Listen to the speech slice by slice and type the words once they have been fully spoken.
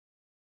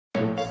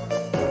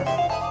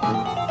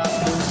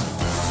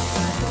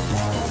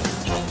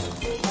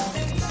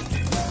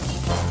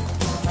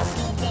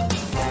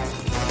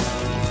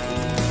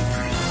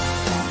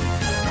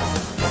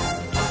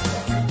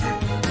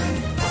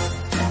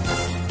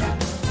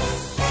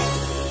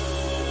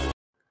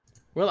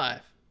We're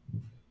live.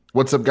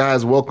 What's up,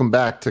 guys? Welcome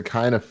back to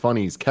Kind of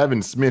Funny's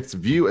Kevin Smith's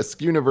View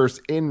Askewniverse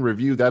in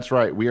review. That's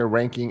right. We are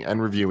ranking and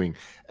reviewing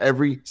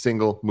every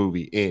single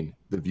movie in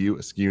the View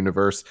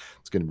Askewniverse.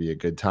 It's going to be a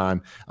good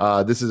time.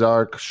 This is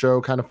our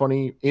show, Kind of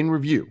Funny in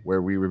review,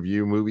 where we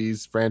review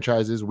movies,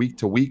 franchises week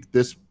to week.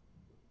 This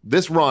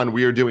run,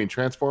 we are doing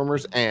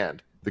Transformers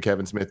and the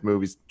Kevin Smith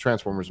movies,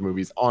 Transformers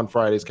movies on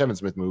Fridays, Kevin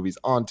Smith movies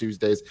on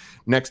Tuesdays.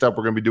 Next up,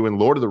 we're going to be doing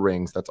Lord of the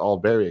Rings. That's all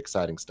very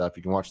exciting stuff.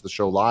 You can watch the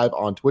show live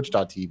on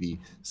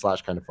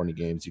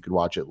twitch.tv/kindoffunnygames. You can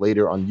watch it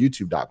later on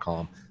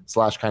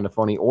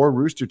youtube.com/kindoffunny or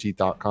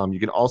roosterteeth.com. You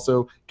can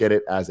also get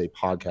it as a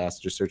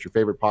podcast. Just search your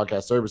favorite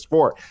podcast service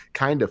for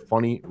Kind of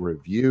Funny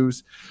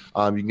Reviews.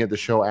 You can get the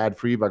show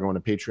ad-free by going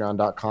to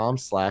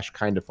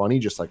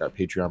patreon.com/kindoffunny, just like our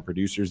Patreon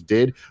producers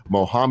did.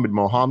 Mohammed,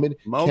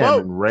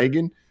 Cameron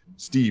Reagan,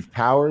 Steve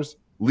Powers,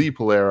 Lee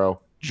Polero,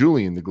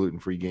 Julian the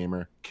Gluten-Free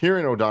Gamer,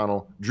 Kieran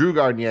O'Donnell, Drew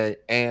Gardnier,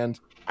 and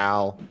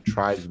Al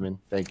Tribesman.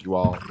 Thank you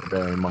all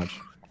very much.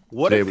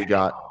 What if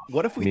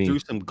we threw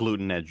some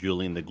gluten at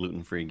Julian the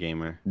Gluten-Free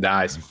Gamer?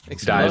 Dies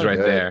right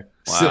there.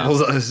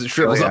 Wow.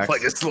 Shrivels up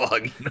like a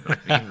slug.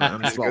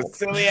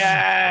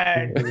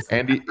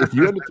 Andy, if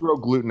you had to throw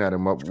gluten at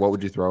him, what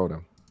would you throw at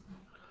him?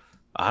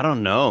 I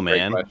don't know,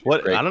 man. I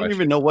don't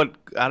even know.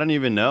 I'd have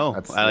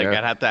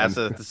to ask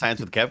the Science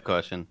with Kev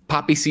question.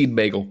 Poppy seed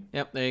bagel.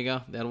 Yep, there you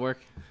go. That'll work.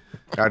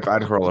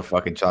 I'd roll a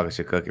fucking chocolate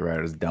chip cookie right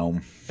at his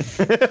dome.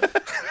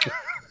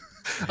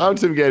 I'm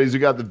Tim Gettys. We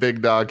got the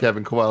big dog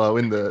Kevin Coelho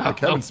in the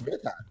Kevin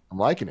Smith hat. I'm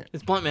liking it.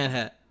 It's Blunt Man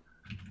hat.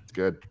 It's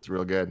good. It's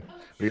real good.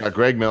 We got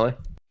Greg Miller.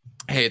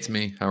 Hey, it's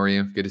me. How are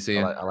you? Good to see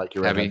you. I like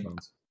your red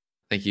headphones.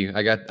 Thank you.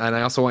 And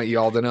I also want you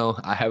all to know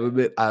I have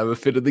a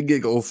fit of the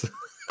giggles.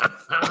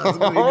 It's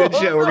gonna be a good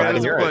show. We're gonna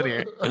have some fun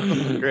here.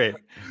 Great.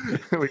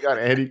 We got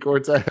Andy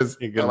Cortez.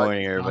 Good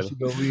morning,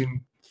 everybody.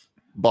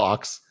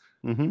 Box.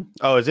 Mm-hmm.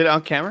 Oh, is it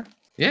on camera?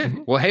 Yeah.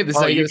 Well, hey, this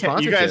is how you get a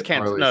sponsorship. You guys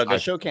can't. No, the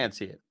show can't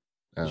see it.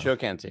 The show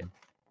can't see it.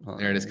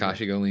 There it is.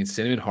 Kashi Goleen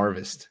Cinnamon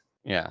Harvest.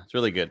 Yeah, it's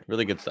really good.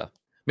 Really good stuff.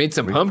 Made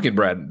some pumpkin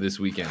bread this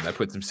weekend. I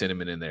put some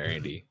cinnamon in there,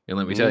 Andy. And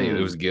let me tell you,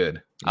 it was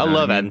good. I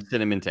love adding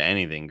cinnamon to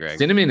anything, Greg.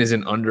 Cinnamon is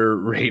an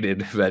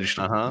underrated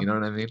vegetable. You know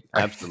what I mean?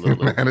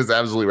 Absolutely. That is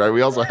absolutely right.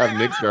 We also have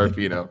Nick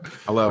Scarpino.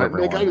 Hello,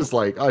 everyone. Nick, I just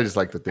like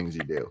the things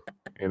you do.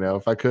 You know,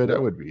 if I could, I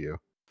would be you.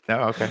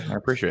 Oh, okay. I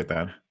appreciate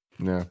that.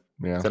 Yeah.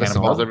 Is that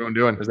how's everyone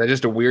doing? Is that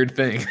just a weird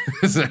thing?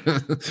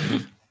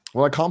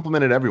 Well, I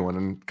complimented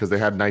everyone because they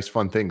had nice,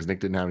 fun things. Nick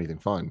didn't have anything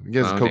fun. He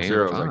has Coke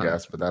Zeros, I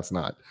guess, but that's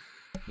not.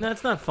 No,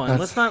 it's not fun.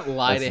 Let's not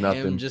lie to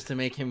him just to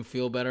make him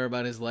feel better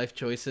about his life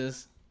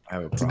choices.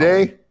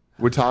 Today,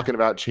 we're talking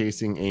about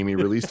Chasing Amy,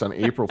 released on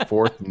April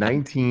 4th,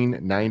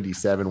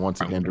 1997,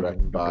 once again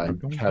directed by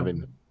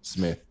Kevin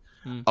Smith.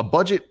 A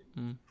budget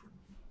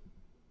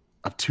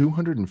of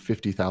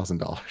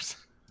 $250,000.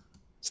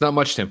 It's not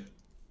much, Tim.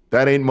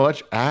 That ain't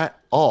much at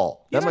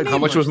all. How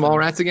much was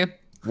Mallrats again?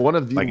 One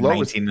of the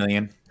lowest. 19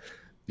 million.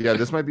 Yeah,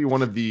 this might be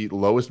one of the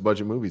lowest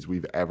budget movies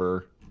we've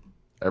ever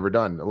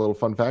done. A little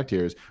fun fact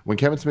here is when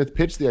Kevin Smith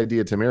pitched the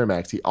idea to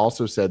Miramax, he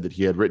also said that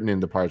he had written in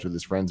the parts with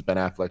his friends Ben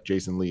Affleck,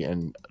 Jason Lee,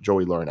 and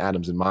Joey Lauren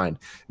Adams in mind.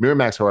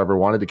 Miramax, however,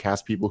 wanted to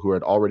cast people who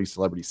had already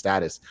celebrity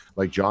status,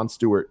 like Jon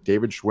Stewart,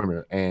 David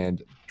Schwimmer,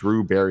 and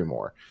Drew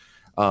Barrymore.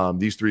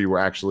 These three were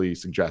actually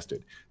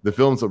suggested. The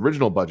film's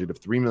original budget of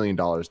 $3 million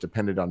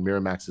depended on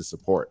Miramax's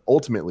support.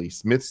 Ultimately,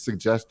 Smith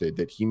suggested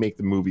that he make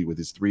the movie with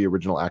his three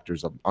original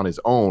actors on his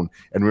own,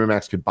 and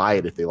Miramax could buy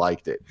it if they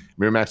liked it.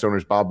 Miramax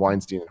owners Bob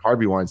Weinstein and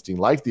Harvey Weinstein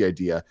liked the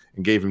idea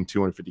and gave him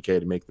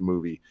 $250K to make the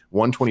movie,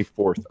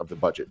 1/24th of the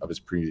budget of his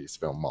previous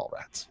film,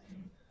 Mallrats.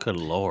 Good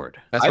Lord.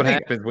 That's what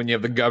happens when you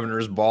have the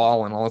governor's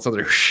ball and all this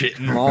other shit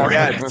in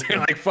Mallrats. You're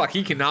like, fuck,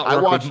 he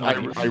cannot work with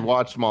money. I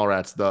watched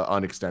Mallrats, the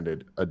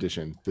unextended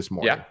edition, this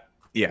morning.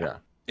 Yeah.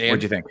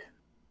 What'd you think?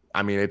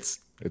 I mean, it's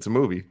a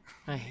movie.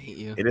 I hate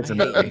you. It is I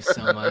hate you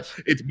so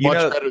much. It's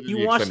much better than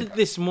you watched it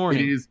this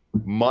morning. It is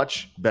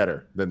much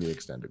better than the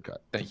extended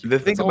cut. Thank you.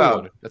 That's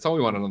all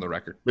we wanted on the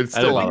record. But it's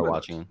still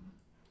watching.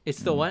 It's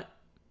still what?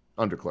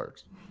 Under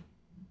Clerks.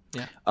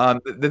 Yeah.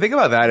 The thing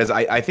about that is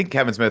I think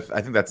Kevin Smith,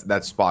 I think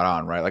that's spot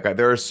on, right? Like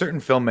there are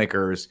certain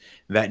filmmakers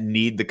that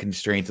need the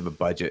constraints of a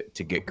budget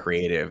to get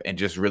creative and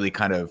just really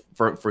kind of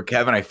for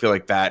Kevin, I feel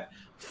like that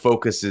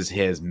focuses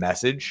his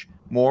message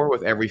more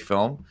with every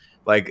film.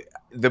 Like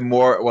the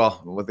more,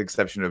 well, with the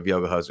exception of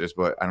Yoga Hosers,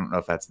 but I don't know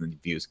if that's in the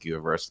View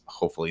Askewniverse.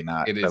 Hopefully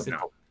not. It is.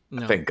 No.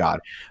 Thank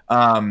God.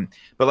 But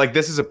like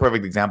this is a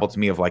perfect example to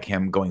me of like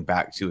him going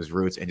back to his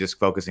roots and just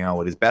focusing on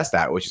what he's best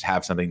at, which is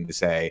have something to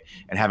say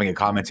and having a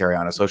commentary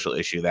on a social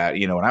issue that,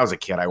 you know, when I was a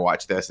kid, I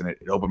watched this and it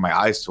opened my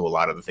eyes to a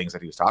lot of the things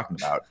that he was talking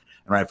about,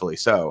 and rightfully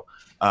so.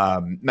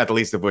 Not the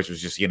least of which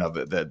was just, you know,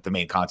 the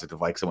main concept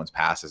of like someone's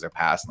past is their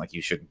past, and like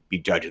you shouldn't be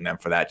judging them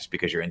for that just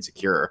because you're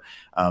insecure.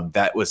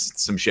 That was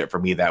some shit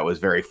for me that was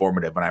very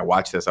formative. When I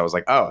watched this, I was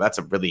like, oh, that's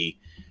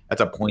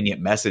a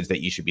poignant message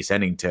that you should be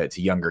sending to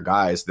younger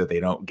guys, that they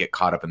don't get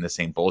caught up in the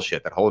same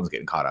bullshit that Holden's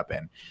getting caught up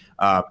in.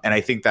 And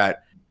I think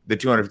that the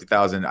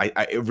 250,000,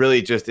 it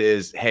really just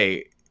is,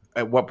 hey,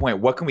 at what point,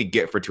 what can we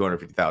get for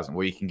 250,000?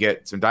 Well, you can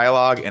get some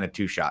dialogue and a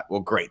 2-shot. Well,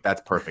 great,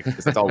 that's perfect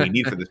because that's all we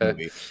need for this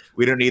movie.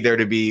 We don't need there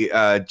to be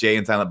Jay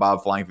and Silent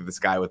Bob flying through the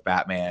sky with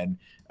Batman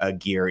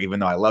gear, even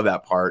though I love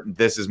that part.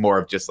 This is more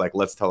of just like,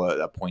 let's tell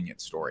a poignant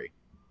story.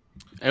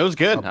 It was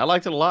good. I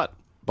liked it a lot.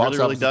 Box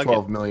office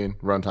 12 million,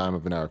 runtime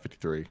of an hour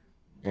 53.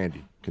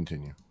 Andy,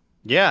 continue.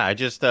 Yeah, I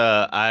just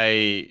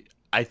I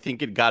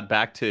think it got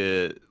back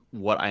to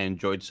what I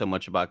enjoyed so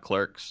much about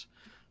Clerks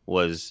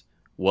was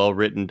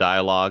well-written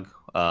dialogue,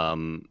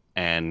 and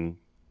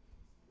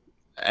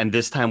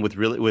this time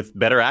with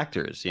better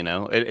actors. You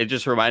know, it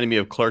just reminded me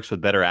of Clerks with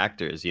better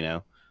actors. You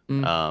know,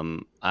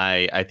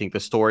 I think the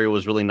story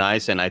was really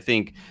nice, and I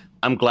think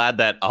I'm glad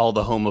that all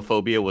the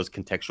homophobia was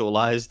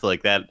contextualized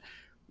like that.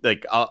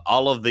 Like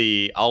all of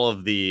the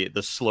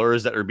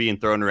slurs that are being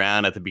thrown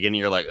around at the beginning,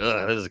 you're like,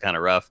 ugh, this is kind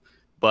of rough.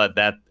 But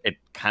that it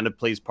kind of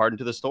plays part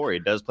into the story.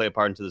 It does play a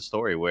part into the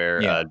story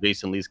where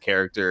Jason Lee's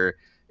character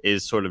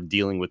is sort of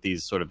dealing with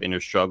these sort of inner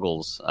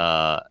struggles.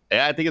 I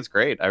think it's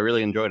great. I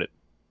really enjoyed it.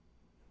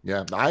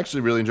 Yeah, I actually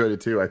really enjoyed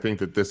it too. I think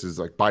that this is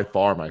like by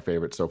far my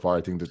favorite so far.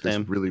 I think that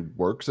this really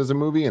works as a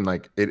movie, and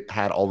like it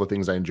had all the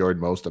things I enjoyed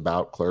most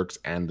about Clerks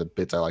and the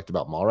bits I liked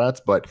about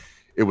Mallrats, but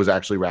it was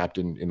actually wrapped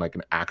in like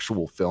an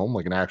actual film,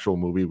 like an actual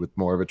movie with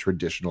more of a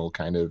traditional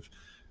kind of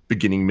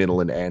beginning,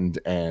 middle, and end.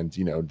 And,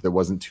 you know, there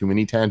wasn't too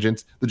many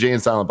tangents. The Jay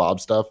and Silent Bob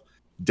stuff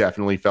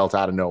definitely felt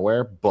out of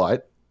nowhere,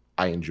 but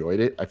I enjoyed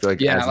it. I feel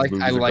like as these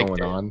movies are going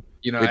it. on,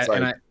 you know,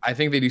 I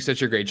think they do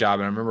such a great job.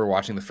 And I remember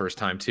watching the first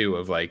time too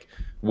of like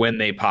when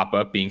they pop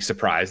up, being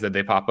surprised that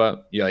they pop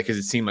up. Yeah, like because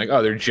it seemed like,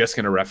 oh, they're just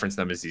going to reference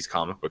them as these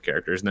comic book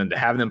characters, and then to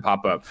have them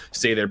pop up,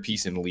 say their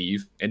piece, and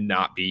leave, and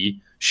not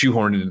be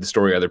shoehorned into the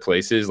story other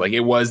places. Like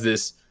it was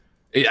this.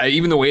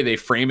 Even the way they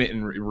frame it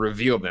and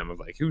reveal them of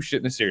like who's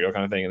shitting a cereal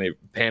kind of thing, and they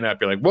pan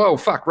up, you're like, whoa,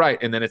 fuck, right,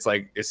 and then it's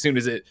like as soon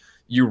as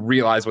you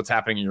realize what's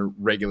happening, and you're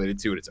regulated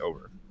to it, it's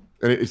over.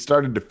 And it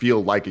started to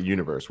feel like a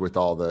universe with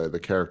all the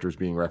characters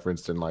being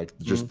referenced and like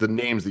just the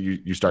names that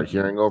you start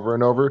hearing over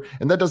and over.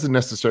 And that doesn't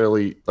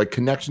necessarily like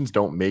connections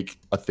don't make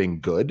a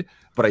thing good,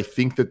 but I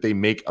think that they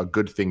make a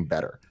good thing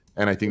better.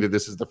 And I think that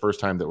this is the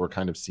first time that we're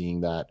kind of seeing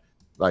that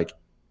like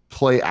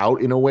play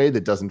out in a way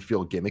that doesn't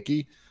feel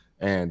gimmicky.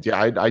 And yeah,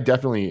 I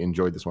definitely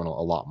enjoyed this one a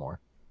lot more.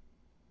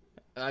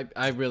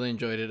 I really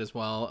enjoyed it as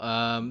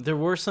well. There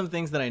were some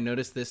things that I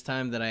noticed this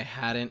time that I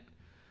hadn't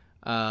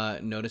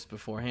noticed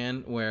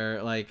beforehand,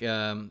 where like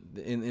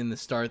in the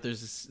start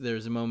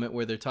there's a moment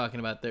where they're talking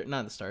about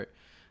not the start,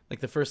 like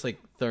the first like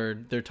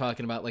third, they're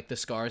talking about like the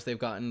scars they've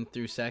gotten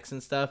through sex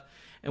and stuff.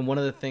 And one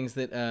of the things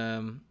that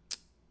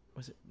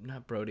was it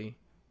not Brody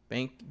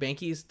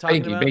Banky's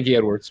talking about? Banky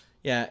Edwards.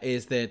 Yeah,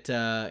 is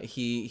that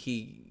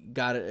he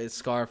got a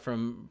scar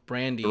from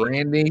Brandy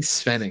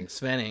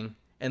Svenning.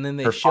 And then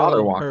they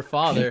show her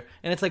father,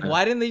 and it's like,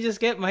 why didn't they just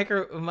get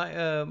Michael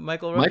Rooker?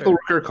 Michael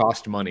Rooker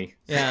cost money.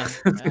 Yeah,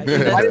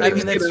 I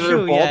mean that's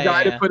true.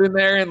 Guy to put in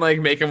there and like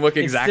make him look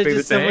exactly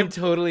the same. Someone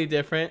totally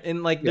different,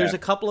 and like there's a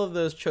couple of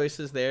those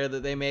choices there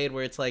that they made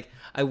where it's like,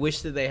 I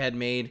wish that they had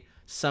made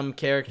some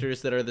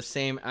characters that are the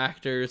same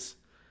actors.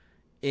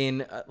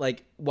 In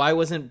like, why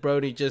wasn't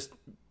Brody just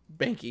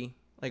Banky?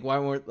 Like, why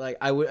weren't like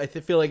I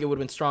feel like it would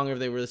have been stronger if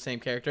they were the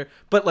same character.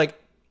 But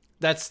like,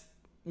 that's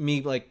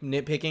me like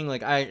nitpicking.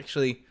 Like I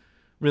actually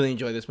really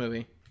enjoy this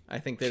movie. I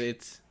think that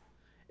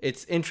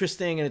it's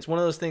interesting, and it's one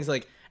of those things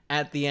like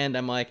at the end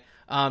I'm like,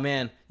 oh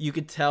man, you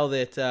could tell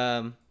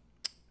that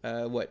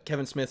what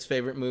Kevin Smith's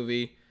favorite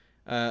movie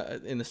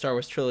in the Star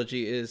Wars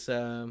trilogy is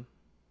the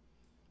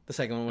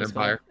second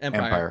one.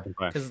 Empire.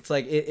 Because it's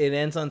like it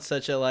ends on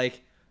such a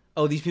like,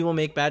 oh, these people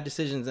make bad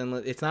decisions, and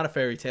it's not a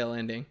fairy tale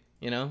ending,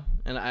 you know?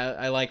 And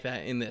I like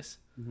that in this.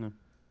 Mm-hmm.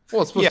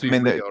 Well, it's supposed to be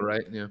real,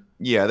 right?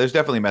 Yeah, there's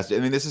definitely a message.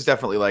 I mean, this is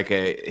definitely like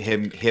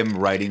him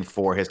writing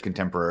for his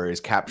contemporaries,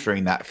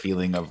 capturing that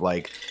feeling of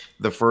like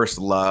the first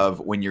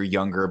love when you're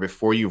younger,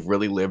 before you've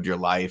really lived your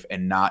life,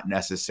 and not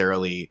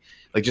necessarily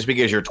like just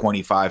because you're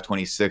 25,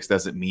 26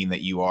 doesn't mean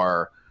that you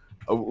are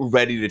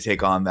ready to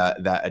take on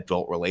that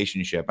adult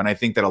relationship. And I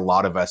think that a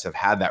lot of us have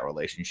had that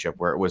relationship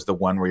where it was the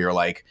one where you're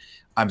like,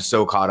 I'm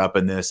so caught up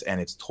in this, and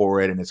it's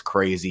torrid and it's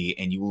crazy,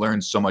 and you learn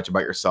so much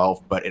about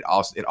yourself, but it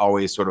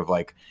always sort of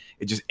like,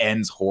 it just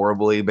ends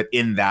horribly. But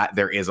in that,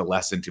 there is a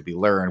lesson to be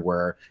learned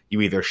where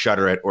you either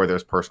shutter it or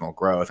there's personal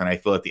growth. And I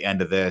feel at the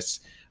end of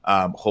this,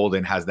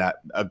 Holden has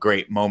a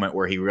great moment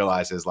where he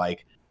realizes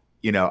like,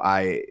 you know,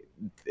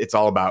 it's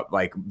all about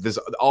like this,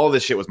 all of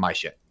this shit was my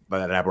shit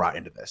that I brought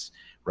into this.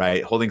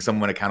 Right, holding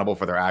someone accountable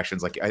for their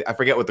actions. Like I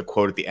forget what the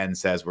quote at the end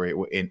says, where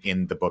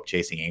in the book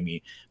Chasing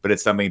Amy, but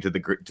it's something to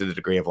the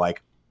degree of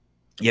like,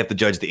 you have to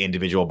judge the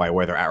individual by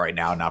where they're at right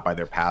now, not by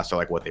their past or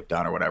like what they've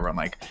done or whatever. I'm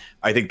like,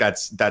 I think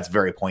that's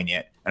very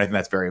poignant, and I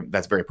think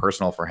that's very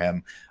personal for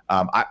him.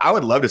 I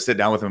would love to sit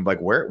down with him and be like,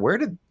 where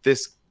did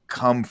this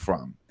come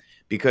from?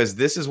 Because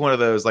this is one of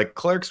those like,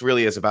 Clerks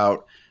really is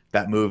about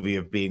that movie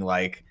of being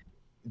like,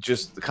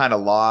 just kind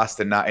of lost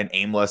and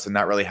aimless and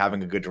not really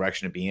having a good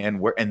direction to be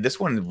in. And this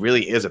one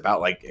really is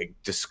about like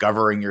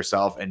discovering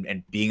yourself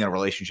and being in a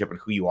relationship and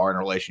who you are in a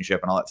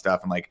relationship and all that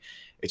stuff. And like,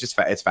 it's just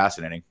it's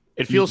fascinating.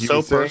 It feels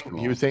so personal.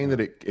 He was saying that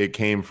it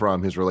came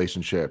from his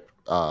relationship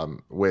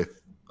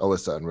with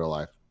Alyssa in real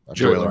life.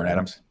 Joey Lauren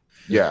Adams.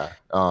 Yeah.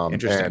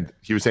 Interesting. And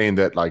he was saying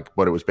that like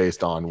what it was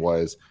based on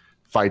was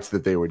fights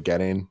that they would get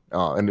in.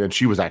 And then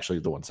she was actually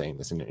the one saying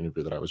this in the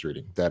interview that I was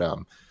reading, that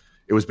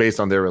it was based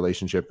on their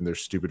relationship and their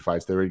stupid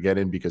fights they would get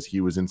in because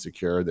he was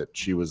insecure that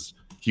he was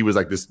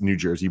like this New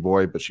Jersey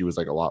boy, but she was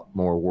like a lot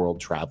more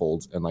world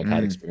traveled and like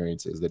had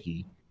experiences that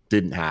he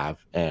didn't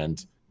have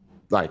and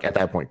like at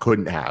that point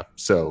couldn't have.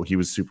 So he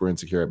was super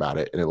insecure about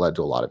it, and it led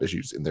to a lot of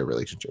issues in their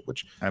relationship.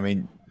 Which I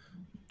mean,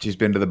 she's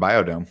been to the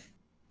biodome.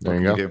 There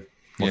you go.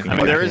 Yeah. I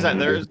mean,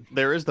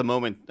 there is the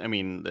moment. I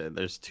mean,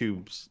 there's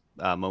two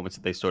moments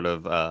that they sort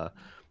of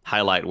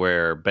highlight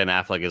where Ben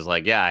Affleck is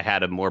like, "Yeah, I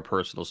had a more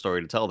personal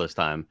story to tell this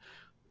time,"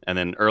 and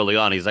then early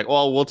on, he's like,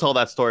 "Well, we'll tell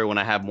that story when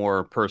I have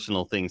more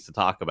personal things to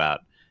talk about."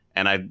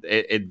 And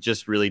it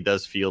just really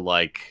does feel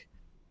like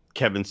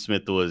Kevin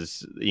Smith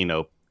was,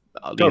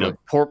 totally.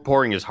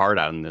 Pouring his heart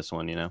out in this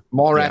one.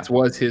 Mallrats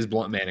was his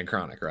blunt man in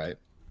Chronic, right?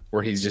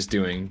 Where he's just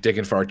doing dick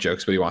and fart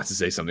jokes, but he wants to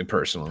say something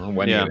personal. And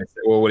when are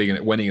you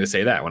going to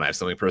say that when I have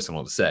something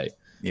personal to say?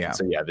 Yeah.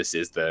 So yeah, this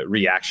is the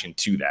reaction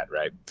to that,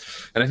 right?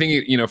 And I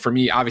think for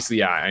me,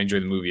 obviously, I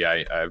enjoy the movie.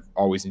 I've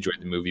always enjoyed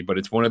the movie, but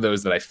it's one of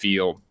those that I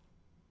feel,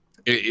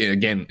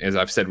 again, as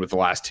I've said with the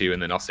last two,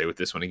 and then I'll say with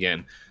this one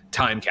again,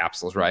 time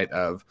capsules, right?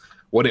 Of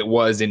what it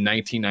was in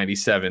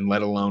 1997,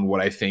 let alone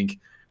what I think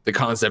the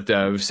concept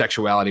of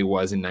sexuality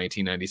was in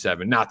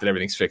 1997. Not that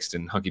everything's fixed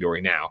and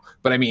hunky-dory now,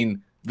 but I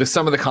mean,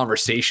 some of the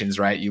conversations,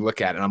 right? You look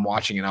at, and I'm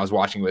watching, and I was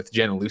watching with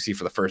Jen and Lucy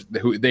for the first,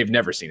 who they've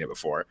never seen it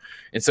before,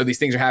 and so these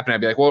things are happening.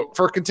 I'd be like, well,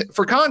 for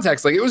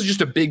context, like it was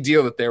just a big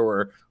deal that there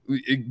were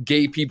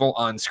gay people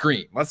on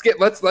screen. Let's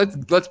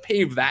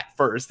pave that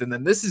first, and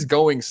then this is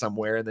going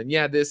somewhere, and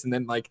then this, and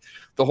then like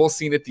the whole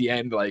scene at the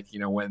end, like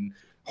when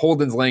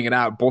Holden's laying it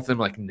out, both of them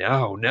like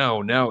no,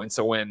 and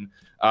so when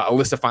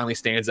Alyssa finally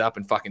stands up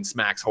and fucking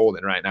smacks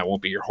Holden, right? And I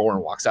won't be your whore,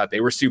 and walks out.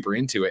 They were super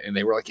into it, and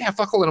they were like, yeah,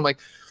 fuck Holden. I'm like,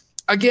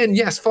 again,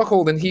 yes, fuck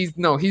Holden. He's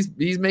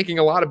making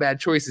a lot of bad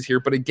choices here,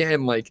 but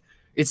again, like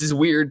it's this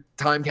weird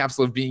time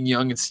capsule of being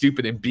young and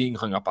stupid and being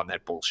hung up on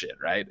that bullshit,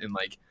 right? And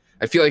like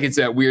I feel like it's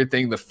that weird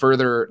thing.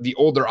 The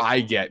older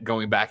I get,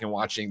 going back and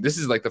watching, this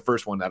is like the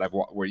first one that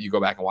where you go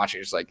back and watch it,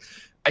 it's like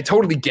I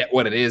totally get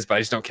what it is, but I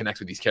just don't connect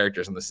with these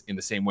characters in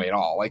the same way at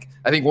all. Like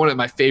I think one of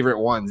my favorite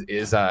ones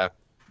is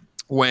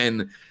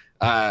when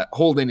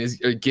Holden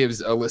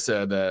gives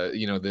Alyssa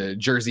the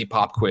Jersey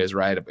pop quiz,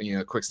 right?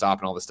 Quick stop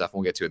and all this stuff.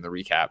 We'll get to it in the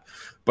recap.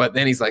 But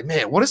then he's like,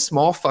 man, what a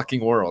small fucking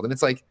world. And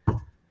it's like,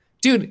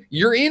 dude,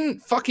 you're in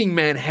fucking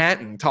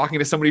Manhattan talking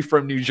to somebody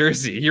from New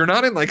Jersey. You're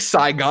not in like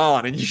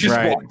Saigon and you just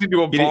walked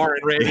into a bar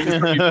and ran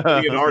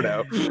into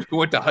Leonardo who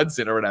went to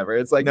Hudson or whatever.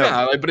 It's like,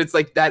 no, but it's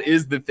like, that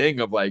is the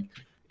thing of like,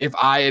 if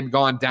I had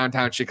gone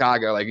downtown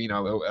Chicago,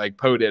 like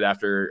Poe did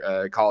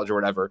after college or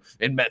whatever,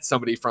 and met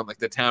somebody from like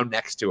the town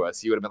next to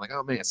us, you would have been like,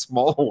 "Oh man,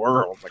 small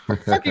world." Like, what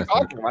the fuck are you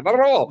talking about? Not at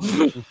all.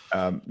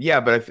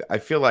 But I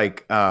feel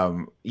like,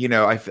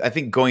 I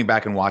think going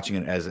back and watching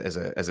it as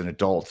an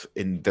adult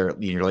in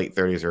your late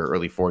 30s or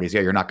early 40s,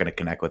 you're not going to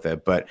connect with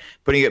it. But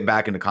putting it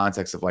back into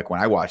context of like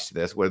when I watched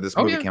this, this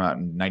movie came out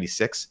in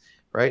 96,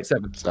 right?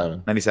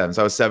 97.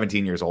 So I was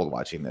 17 years old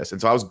watching this,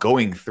 and so I was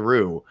going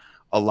through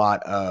a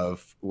lot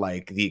of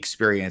like the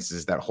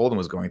experiences that Holden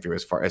was going through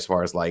as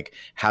far as like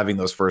having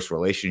those first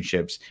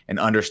relationships and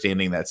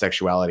understanding that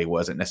sexuality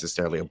wasn't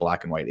necessarily a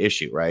black and white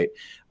issue, right?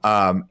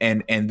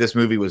 And this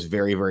movie was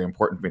very, very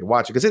important for me to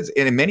watch because it's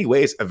in many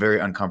ways a very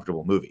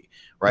uncomfortable movie,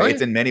 right?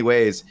 It's in many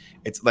ways,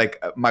 it's like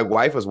my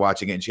wife was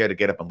watching it and she had to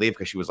get up and leave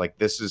because she was like,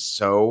 this is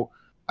so,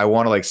 I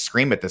want to like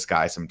scream at this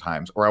guy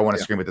sometimes, or I want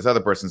to scream at this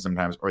other person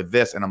sometimes, or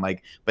this. And I'm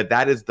like, but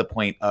that is the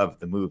point of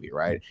the movie,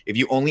 right? If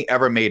you only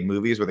ever made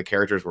movies where the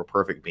characters were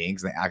perfect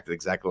beings and they acted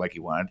exactly like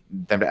you wanted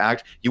them to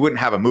act, you wouldn't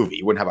have a movie.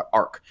 You wouldn't have an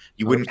arc.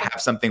 You wouldn't have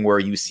something where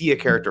you see a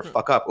character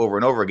fuck up over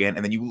and over again,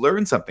 and then you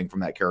learn something from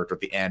that character at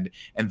the end,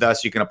 and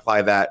thus you can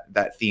apply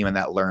that theme and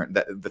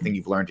the thing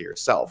you've learned to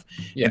yourself.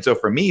 And so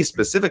for me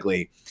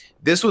specifically,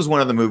 this was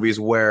one of the movies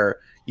where,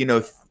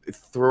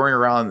 throwing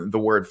around the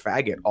word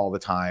faggot all the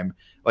time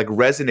like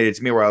resonated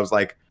to me, where I was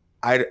like,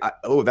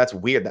 oh, that's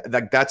weird.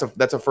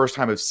 That's a first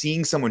time of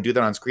seeing someone do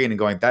that on screen and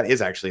going, that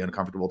is actually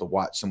uncomfortable to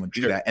watch someone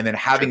do that. And then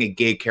having a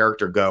gay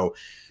character go,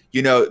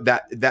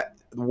 the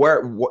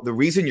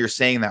reason you're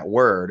saying that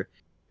word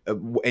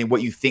and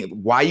what you think,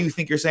 why you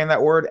think you're saying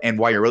that word and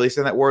why you're really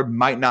saying that word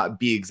might not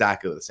be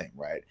exactly the same,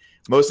 right?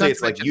 Mostly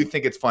it's like you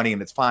think it's funny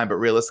and it's fine, but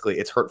realistically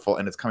it's hurtful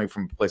and it's coming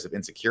from a place of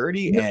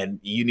insecurity and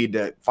you need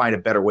to find a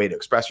better way to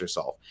express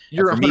yourself.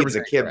 You're for me as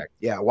a kid,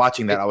 correct.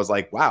 Watching that, I was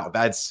like, wow,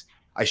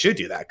 I should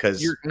do that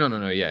because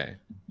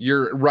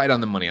you're right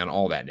on the money on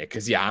all that, Nick.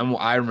 Because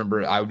I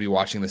remember I would be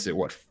watching this at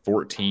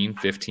 14,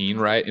 15,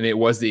 right? And it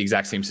was the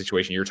exact same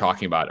situation you're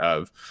talking about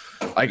of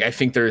like, I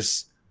think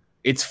there's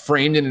it's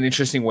framed in an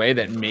interesting way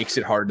that makes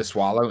it hard to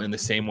swallow. In the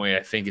same way,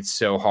 I think it's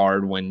so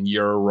hard when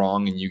you're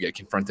wrong and you get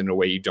confronted in a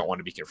way you don't want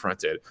to be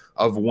confronted.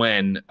 Of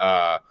when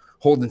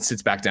Holden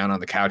sits back down on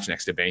the couch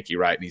next to Banky,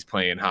 right, and he's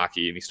playing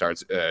hockey and he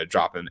starts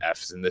dropping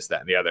F's and this,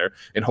 that, and the other,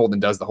 and Holden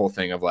does the whole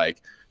thing of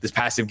like this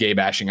passive gay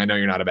bashing. I know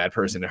you're not a bad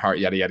person at heart,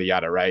 yada yada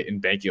yada, right?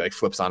 And Banky like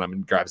flips on him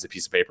and grabs a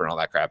piece of paper and all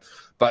that crap.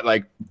 But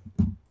like,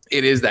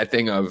 it is that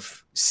thing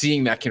of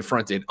seeing that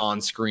confronted on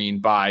screen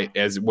by,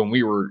 as when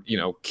we were, you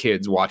know,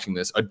 kids watching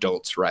this,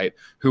 adults, right,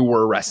 who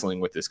were wrestling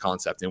with this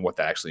concept and what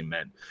that actually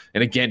meant.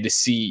 And again, to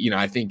see, you know,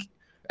 I think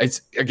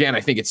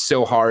it's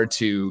so hard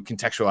to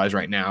contextualize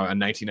right now a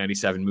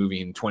 1997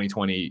 movie in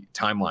 2020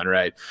 timeline,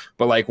 right?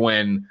 But like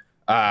when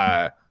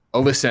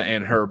Alyssa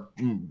and her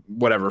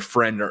whatever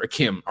friend or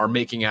Kim are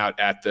making out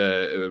at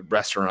the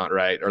restaurant,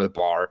 right, or the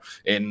bar,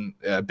 and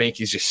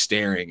Banky's just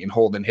staring, and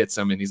Holden hits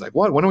him, and he's like,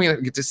 "What? When do we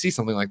get to see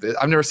something like this?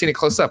 I've never seen it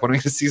close up. When do we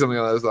get to see something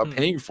like this without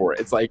paying for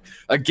it?" It's like,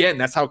 again,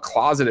 that's how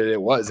closeted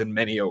it was in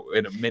many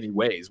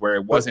ways, where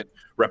it wasn't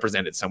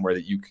represented somewhere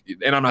that you.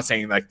 And I'm not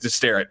saying like just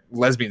stare at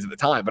lesbians at the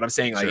time, but I'm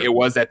saying like it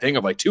was that thing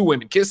of like two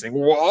women kissing.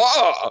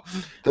 Whoa!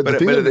 The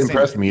thing that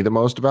impressed me the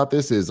most about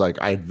this is like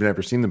I've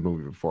never seen the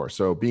movie before,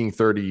 so being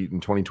 30 in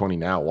 2020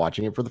 now,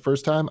 watching it for the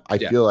first time, I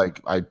feel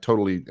like I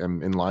totally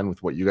am in line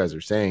with what you guys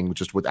are saying,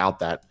 just without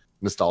that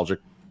nostalgic,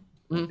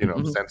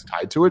 sense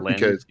tied to it.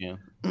 Because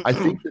I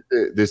think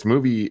that this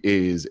movie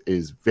is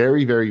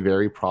very, very,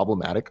 very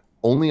problematic.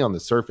 Only on the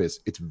surface,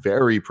 it's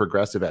very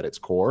progressive at its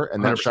core,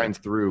 and that 100%. Shines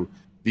through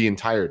the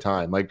entire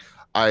time. Like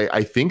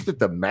I think that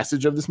the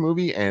message of this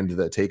movie and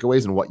the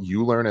takeaways and what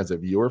you learn as a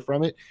viewer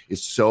from it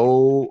is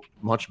so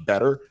much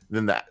better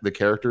than the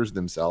characters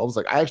themselves.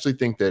 Like I actually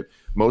think that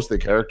most of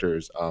the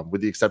characters, with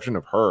the exception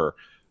of her,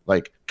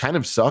 like kind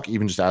of suck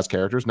even just as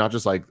characters, not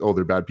just like, oh,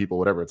 they're bad people,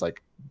 whatever. It's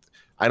like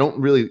I don't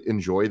really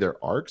enjoy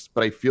their arcs,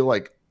 but I feel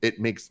like it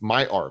makes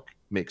my arc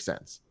make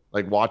sense.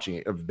 Like watching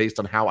it based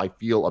on how I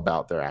feel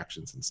about their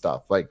actions and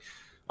stuff. Like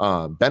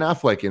Ben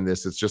Affleck in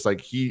this, it's just like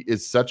he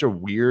is such a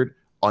weird,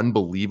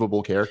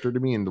 unbelievable character to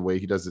me in the way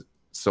he does it,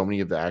 so many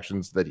of the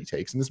actions that he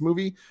takes in this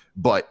movie.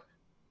 But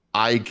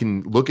I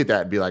can look at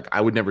that and be like, I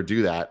would never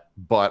do that,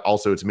 but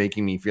also it's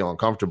making me feel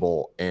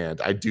uncomfortable,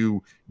 and I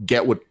do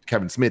get what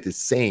Kevin Smith is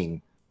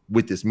saying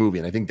with this movie,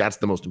 and I think that's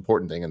the most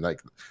important thing, and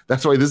like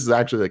that's why this is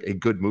actually like a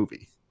good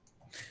movie.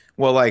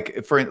 Well,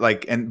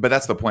 but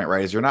that's the point,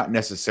 right? Is you're not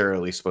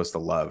necessarily supposed to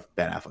love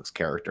Ben Affleck's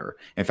character.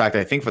 In fact,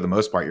 I think for the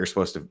most part, you're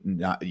supposed to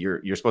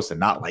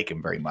not like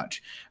him very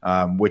much,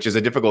 which is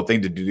a difficult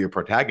thing to do to your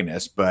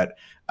protagonist. But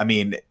I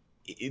mean,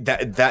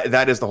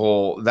 that is the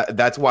whole.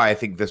 That's why I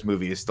think this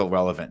movie is still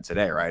relevant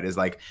today, right? Is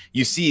like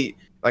you see,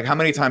 like how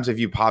many times have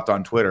you popped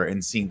on Twitter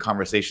and seen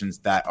conversations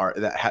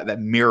that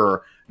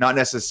mirror not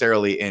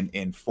necessarily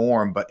in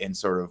form, but in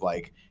sort of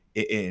like.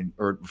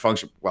 Or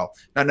function, well,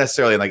 not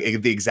necessarily in like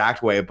the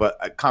exact way,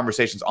 but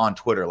conversations on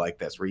Twitter like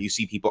this, where you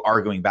see people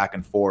arguing back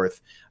and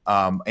forth,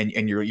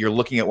 and you're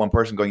looking at one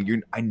person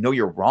going, I know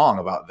you're wrong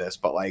about this,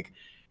 but like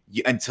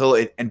until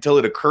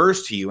it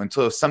occurs to you,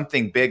 until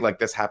something big like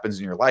this happens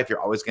in your life, you're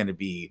always going to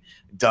be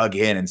dug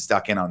in and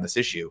stuck in on this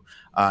issue.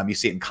 You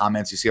see it in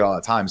comments, you see it all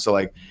the time. So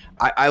like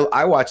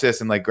I watch this,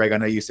 and like Greg, I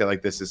know you say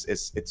like this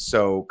is it's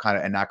so kind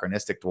of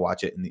anachronistic to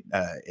watch it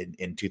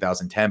in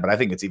 2010, but I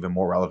think it's even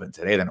more relevant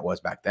today than it was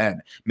back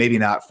then. Maybe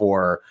not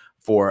for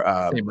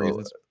same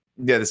reasons.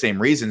 Yeah, the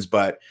same reasons,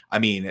 but I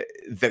mean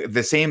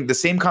the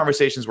same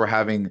conversations we were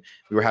having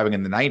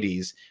in the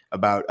 90s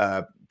about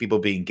people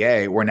being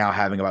gay, we're now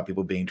having about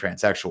people being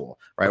transsexual,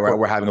 right?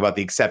 We're having about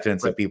the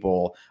acceptance of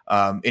people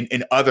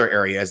in other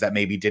areas that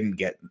maybe didn't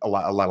get a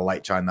lot of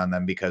light shined on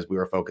them because we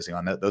were focusing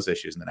on those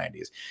issues in the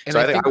 90s. And so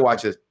I think I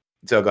watch this.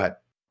 So go ahead.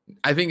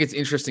 I think it's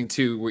interesting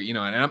too, where, and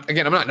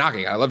I'm not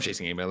knocking. I love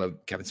Chasing Amy. I love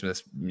Kevin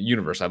Smith's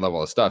universe. I love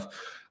all this stuff.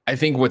 I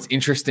think what's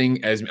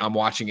interesting as I'm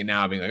watching it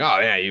now, being like,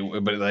 oh yeah,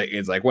 but like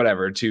it's like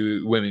whatever,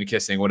 two women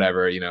kissing,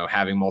 whatever,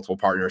 having multiple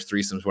partners,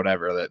 threesomes,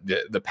 whatever.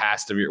 The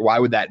past of why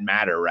would that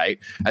matter, right?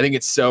 I think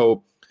it's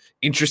so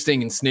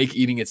interesting and snake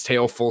eating its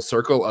tail full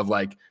circle of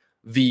like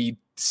the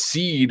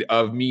seed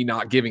of me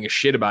not giving a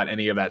shit about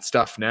any of that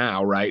stuff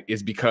now, right,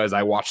 is because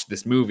I watched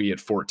this movie at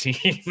 14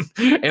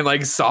 and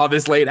like saw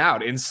this laid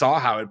out and saw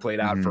how it played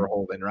out for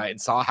Holden, right, and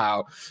saw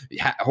how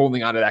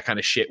holding on to that kind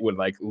of shit would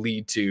like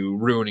lead to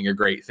ruining a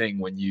great thing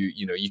when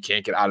you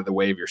can't get out of the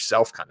way of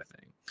yourself, kind of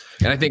thing.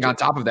 And I think on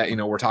top of that,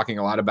 we're talking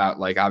a lot about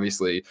like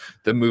obviously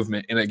the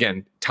movement, and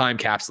again, time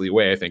capsule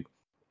way, I think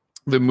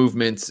the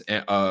movements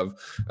of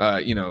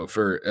we're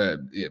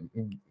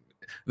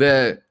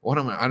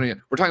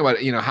talking about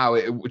how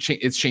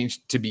it's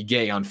changed to be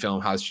gay on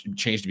film, how it's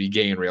changed to be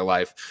gay in real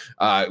life.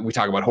 We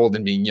talk about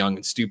Holden being young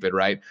and stupid,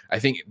 right? I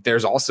think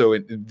there's also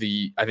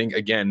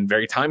again,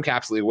 very time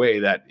capsule way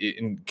that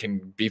it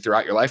can be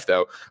throughout your life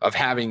though, of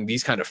having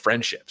these kind of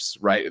friendships,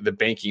 right? The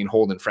Banky and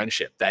Holden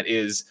friendship that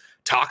is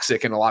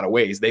toxic in a lot of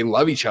ways. They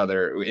love each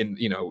other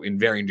in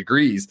varying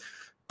degrees,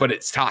 but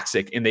it's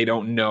toxic and they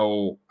don't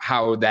know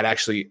how that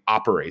actually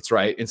operates,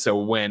 right? And so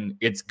when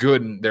it's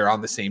good and they're on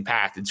the same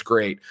path, it's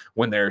great.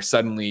 When they're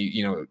suddenly,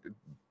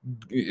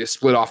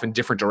 split off in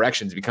different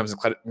directions, it becomes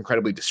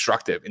incredibly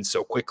destructive and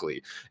so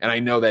quickly. And I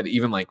know that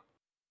even like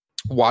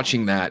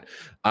watching that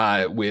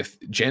with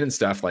Jen and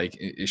stuff, like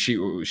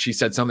she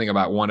said something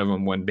about one of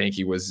them when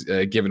Banky was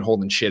giving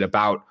Holden shit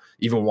about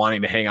even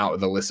wanting to hang out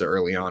with Alyssa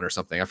early on or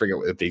something. I forget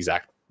what the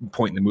exact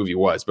point in the movie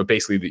was, but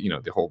basically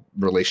the whole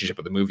relationship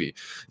of the movie,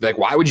 like,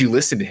 why would you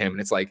listen to him?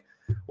 And it's like,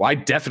 well, I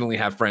definitely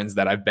have friends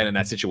that I've been in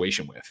that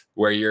situation with,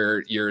 where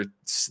you're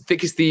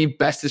thick as thieves,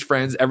 bestest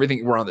friends,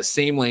 everything, we're on the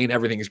same lane,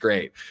 everything is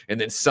great,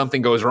 and then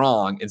something goes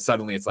wrong, and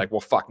suddenly it's like,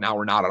 well, fuck, now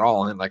we're not at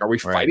all, and like, are we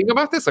fighting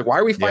about this? Like, why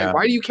are we fighting?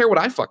 Why do you care what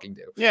I fucking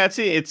do? Yeah,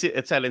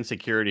 it's that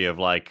insecurity of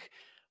like,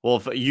 well,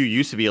 if you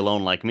used to be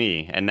alone like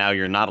me, and now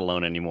you're not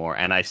alone anymore,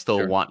 and I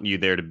still want you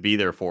there to be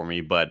there for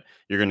me, but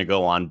you're gonna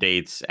go on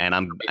dates,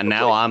 and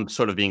now I'm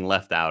sort of being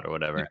left out or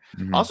whatever.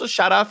 Mm-hmm. Also,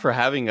 shout out to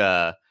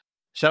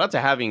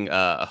having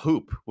a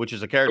Hoop, which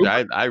is a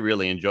character I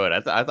really enjoyed.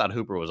 I thought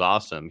Hooper was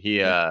awesome. He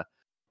there's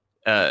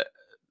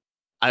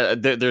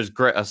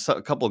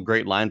a couple of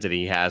great lines that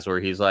he has where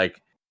he's like,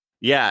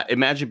 yeah,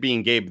 imagine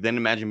being gay, but then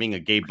imagine being a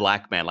gay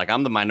black man. Like,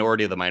 I'm the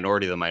minority of the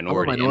minority of the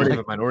minority. Minority of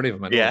a minority of a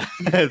minority. Yeah.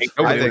 I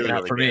think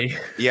that for me.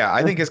 Yeah,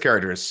 I think his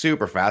character is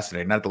super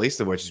fascinating, not the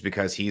least of which is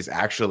because he's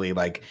actually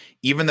like,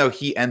 even though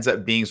he ends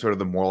up being sort of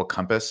the moral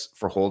compass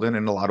for Holden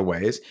in a lot of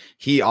ways,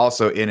 he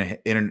also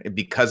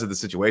because of the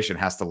situation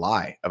has to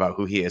lie about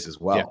who he is as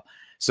well. Yeah.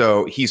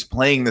 So he's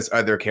playing this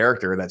other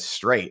character that's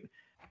straight.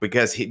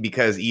 Because he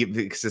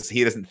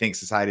doesn't think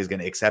society is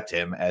going to accept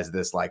him as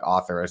this like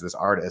author, as this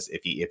artist,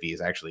 if he is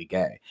actually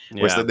gay.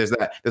 Yeah.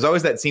 There's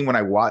always that scene when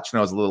I watched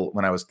when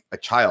I was a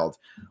child,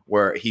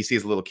 where he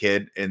sees a little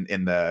kid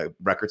in the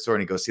record store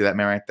and he goes, see that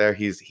man right there?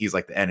 He's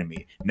like the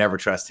enemy. Never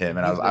trust him.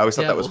 And I always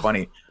thought that was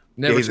funny.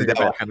 Never he's the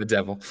devil. I'm the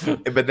devil.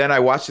 But then I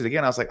watched it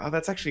again. I was like, oh,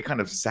 that's actually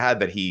kind of sad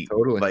that he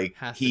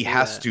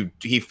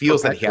he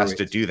feels that he has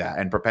to do that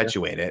and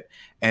perpetuate it.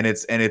 And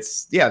it's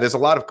there's a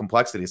lot of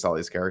complexity to all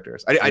these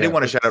characters. I did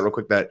want to shout out real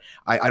quick that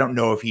I don't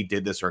know if he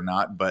did this or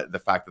not, but the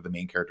fact that the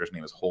main character's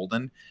name is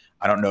Holden,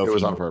 I don't know if it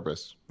was on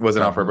purpose. Was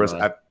it on purpose?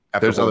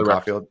 There's other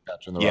Caulfield.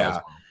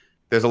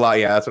 There's a lot.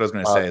 Yeah, that's what I was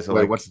going to say. So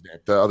wait, what's his name?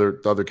 The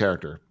other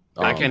character?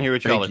 I can't hear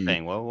what y'all are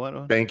saying.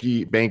 What?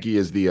 Banky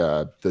is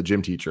the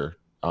gym teacher.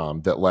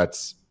 That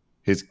lets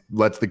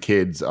the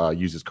kids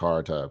use his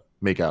car to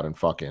make out and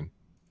fuck in.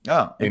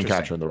 Oh, in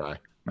Catcher in the Rye.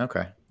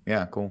 Okay,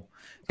 yeah, cool.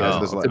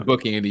 It's a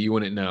booking that you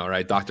wouldn't know,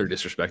 right? Doctor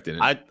disrespected.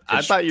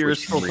 I thought you were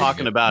still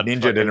talking about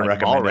Ninja didn't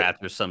recommend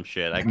Mallrats or some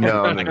shit. I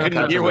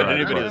couldn't hear what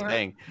anybody was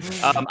saying.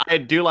 I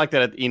do like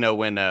that.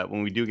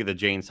 When we do get the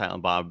Jane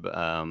Silent Bob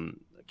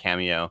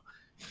cameo,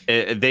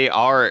 they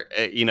are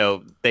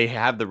they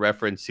have the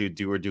reference to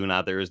do or do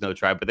not. There is no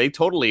tribe, but they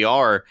totally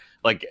are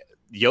like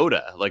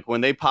Yoda. Like when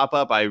they pop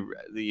up,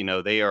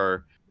 they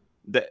are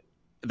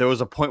there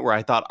was a point where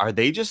I thought, are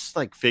they just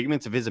like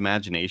figments of his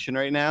imagination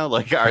right now?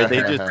 Like, are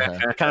they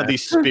just kind of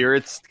these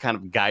spirits kind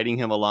of guiding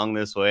him along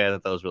this way? I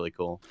thought that was really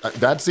cool.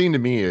 That scene to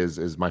me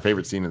is my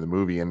favorite scene in the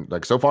movie, and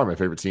like so far my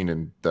favorite scene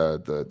in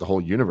the whole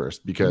universe,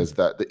 because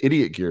the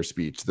idiot gear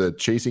speech, the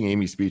chasing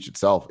Amy speech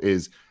itself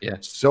is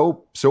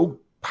so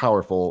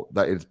powerful,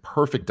 that it's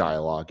perfect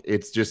dialogue.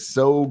 It's just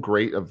so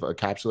great of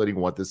encapsulating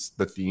what the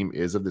theme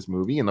is of this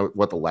movie and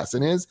what the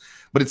lesson is.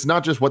 But it's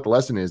not just what the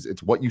lesson is,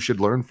 it's what you should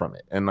learn from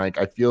it. And like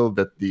I feel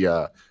that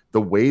the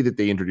way that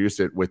they introduced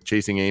it with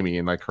chasing Amy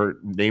and like her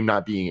name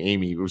not being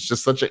Amy, it was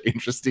just such an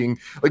interesting,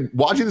 like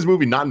watching this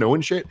movie not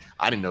knowing shit.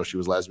 I didn't know she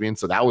was lesbian,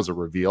 so that was a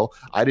reveal.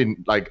 I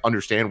didn't like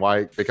understand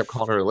why they kept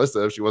calling her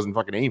Alyssa if she wasn't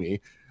fucking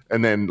Amy.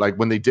 And then like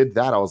when they did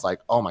that, I was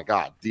like, oh my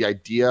god, the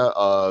idea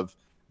of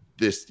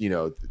this,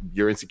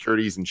 your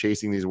insecurities and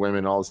chasing these women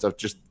and all this stuff,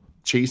 just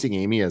chasing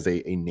Amy as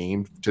a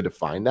name to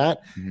define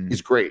that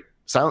is great.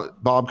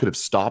 Silent Bob could have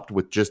stopped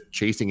with just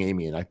chasing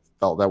Amy, and I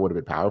felt that would have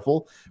been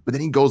powerful. But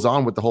then he goes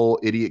on with the whole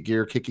idiot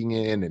gear kicking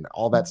in and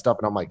all that stuff,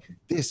 and I'm like,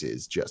 this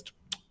is just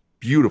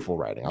beautiful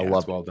writing. I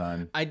love it. Well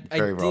done.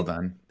 Very well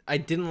done. I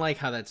didn't like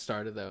how that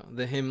started though.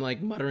 Him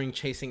like muttering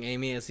chasing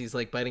Amy as he's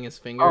like biting his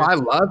finger. Oh, I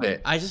love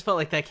it. I just felt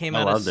like that came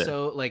out of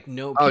so like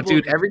no. Oh,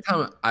 dude! Every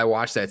time I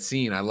watch that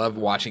scene, I love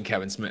watching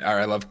Kevin Smith. Or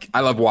I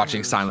love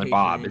watching Silent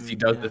Bob as he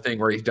does the thing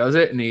where he does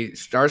it and he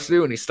starts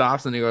to and he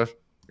stops and he goes,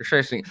 "You're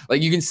chasing."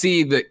 Like you can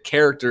see the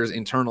character's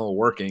internal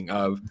working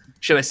of,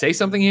 should I say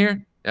something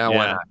here? Yeah,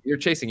 why not? You're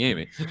chasing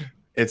Amy.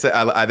 It's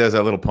there's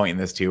a little point in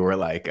this too where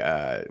like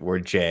where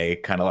Jay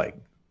kind of like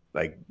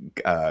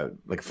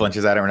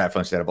flinches at him, or not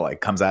flinches at him, but like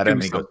comes at him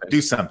and he goes,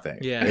 do something.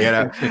 Yeah.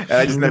 And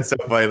I just, that's so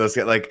funny. Those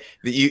like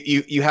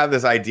you have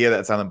this idea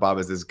that Silent Bob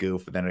is this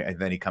goof, but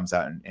then he comes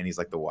out and he's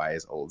like the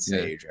wise old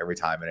sage every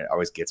time, and it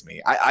always gets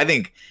me. I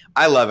think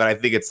I love it. I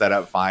think it's set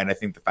up fine. I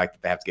think the fact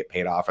that they have to get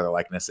paid off for their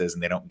likenesses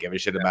and they don't give a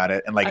shit about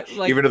it. And like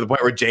even to the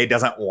point where Jay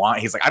doesn't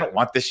want, he's like, I don't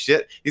want this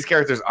shit. These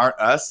characters aren't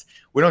us.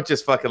 We don't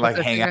just fucking like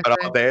hang out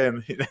all day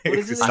and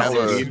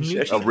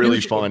a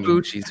really fun.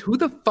 Who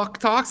the fuck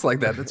talks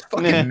like that? That's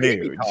fucking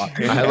Nude.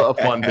 I have a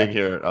fun thing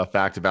here, a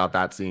fact about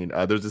that scene.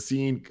 There's a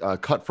scene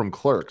cut from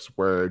Clerks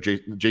where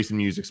Jason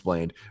Mewes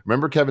explained,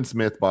 remember Kevin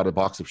Smith bought a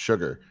box of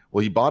sugar?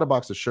 Well, he bought a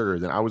box of sugar,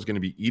 then I was going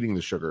to be eating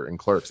the sugar in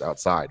Clerks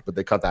outside, but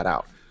they cut that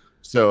out.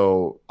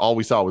 So all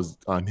we saw was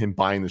him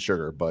buying the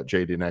sugar, but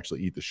Jay didn't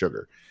actually eat the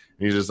sugar.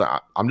 And he's just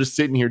like, I'm just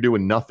sitting here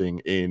doing nothing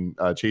in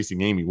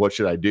Chasing Amy. What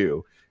should I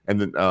do? And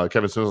then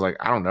Kevin Smith was like,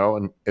 I don't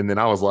know. And then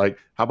I was like,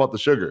 how about the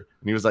sugar?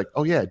 And he was like,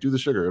 oh, yeah, do the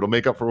sugar. It'll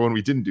make up for when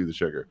we didn't do the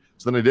sugar.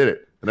 So then I did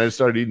it. And I just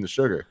started eating the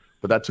sugar.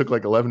 But that took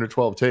like 11 or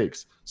 12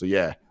 takes. So,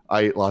 yeah,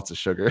 I ate lots of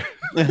sugar.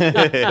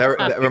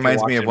 that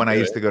reminds me of when I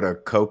used to go to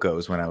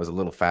Coco's when I was a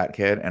little fat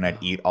kid, and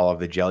I'd eat all of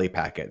the jelly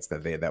packets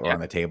that were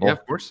on the table. Yeah,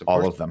 of course.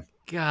 All of them.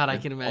 God, I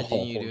can imagine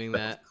you doing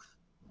that.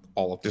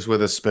 All of just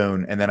with a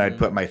spoon, and then I'd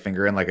put my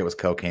finger in like it was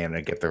cocaine, and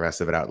I'd get the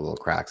rest of it out little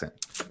cracks.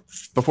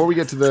 Before we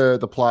get to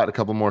the plot, a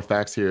couple more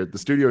facts here. The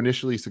studio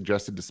initially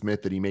suggested to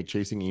Smith that he make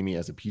Chasing Amy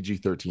as a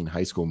PG-13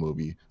 high school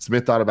movie.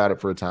 Smith thought about it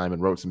for a time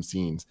and wrote some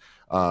scenes.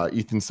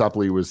 Ethan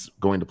Suplee was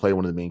going to play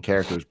one of the main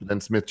characters, but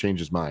then Smith changed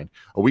his mind.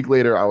 A week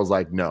later, I was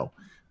like, no.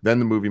 Then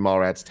the movie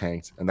Mallrats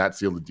tanked, and that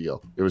sealed the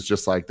deal. It was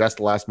just like, that's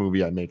the last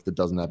movie I make that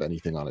doesn't have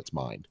anything on its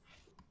mind.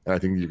 And I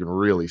think you can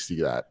really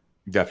see that.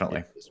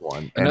 Definitely. This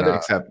one. And,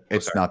 except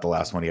it's not the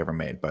last one he ever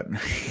made, but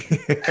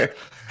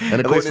and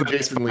according to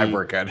Jason Lee,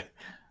 we're good.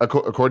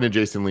 According to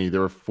Jason Lee,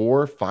 there were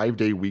 4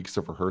 5-day weeks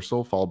of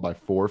rehearsal followed by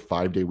 4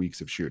 5-day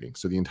weeks of shooting.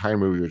 So the entire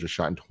movie was just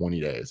shot in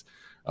 20 days.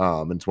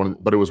 And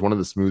it was one of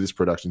the smoothest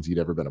productions he'd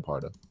ever been a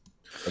part of.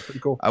 That's pretty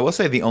cool. I will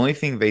say the only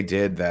thing they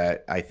did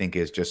that I think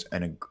is just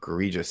an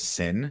egregious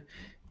sin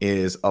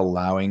is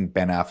allowing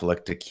Ben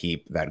Affleck to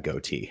keep that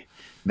goatee.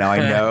 Now, I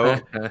know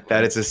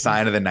that it's a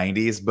sign of the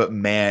 90s, but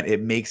man,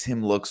 it makes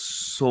him look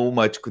so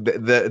much.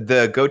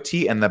 The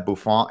goatee and the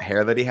bouffant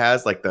hair that he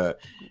has,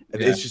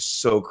 it's just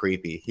so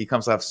creepy. He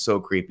comes off so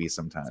creepy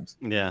sometimes.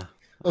 Yeah.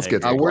 Let's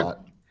get to the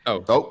plot.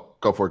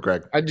 Go for it,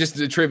 Greg. Just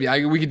the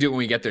trivia. We could do it when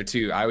we get there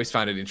too. I always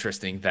find it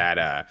interesting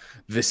that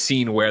the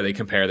scene where they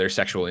compare their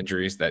sexual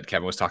injuries that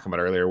Kevin was talking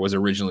about earlier was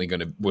originally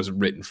was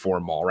written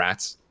for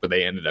Mallrats, but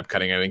they ended up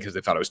cutting everything because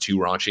they thought it was too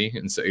raunchy,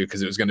 and so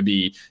because it was going to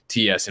be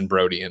T.S. and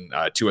Brody and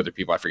 2 other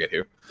people, I forget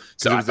who.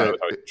 So I thought it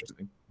was always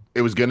interesting.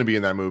 It was going to be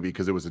in that movie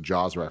because it was a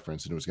Jaws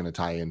reference, and it was going to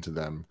tie into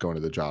them going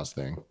to the Jaws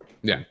thing.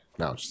 Yeah.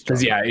 No, it's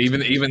because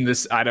even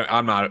this,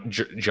 I'm not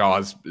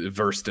Jaws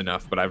versed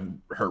enough, but I've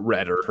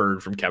read or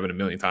heard from Kevin a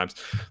million times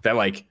that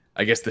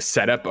I guess the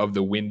setup of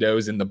the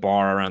windows in the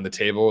bar around the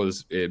table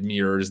it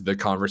mirrors the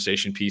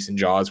conversation piece in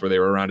Jaws where they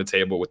were around a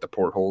table with the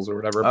portholes or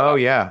whatever. Oh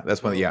yeah,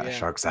 that's one. Yeah,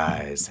 shark's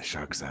eyes.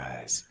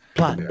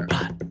 Plot.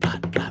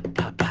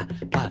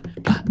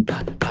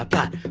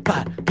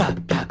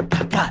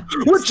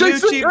 We're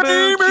chasing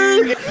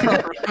Amy!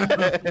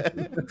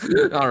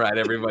 All right,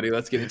 everybody,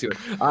 let's get into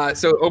it.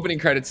 So opening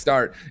credits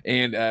start,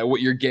 and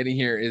what you're getting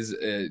here is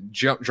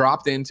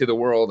dropped into the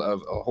world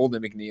of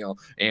Holden McNeil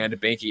and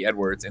Banky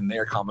Edwards in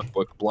their comic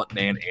book Blunt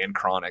Man and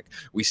Chronic.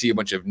 We see a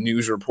bunch of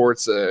news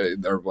reports,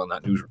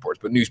 not news reports,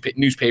 but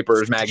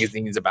newspapers,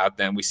 magazines about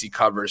them. We see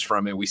covers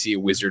from it. We see a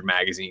Wizard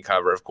magazine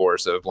cover, of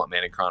course, of Blunt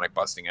Man and Chronic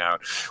busting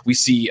out. We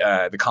see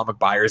the comic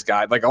buyer's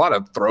guide, like a lot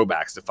of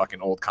throwbacks to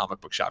fucking old comic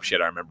book shop shit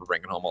I remember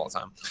bringing home all the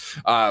time.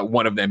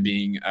 One of them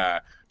being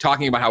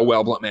talking about how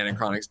well Blunt Man and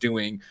Chronic's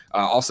doing.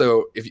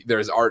 Also, if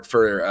there's art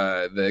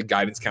for the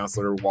guidance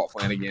counselor Walt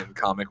Flanagan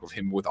comic with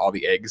him with all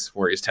the eggs,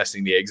 where he's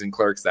testing the eggs in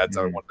Clerks. That's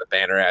one of the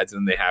banner ads.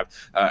 And then they have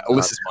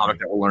Alyssa's comic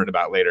that we'll learn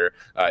about later,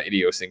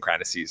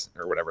 Idiosyncrasies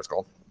or whatever it's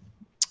called.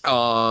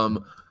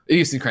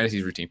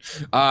 Idiosyncrasies routine.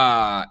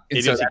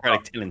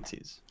 Idiosyncratic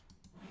tendencies,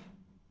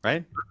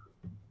 right?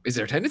 Is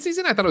there tendencies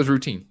in it? I thought it was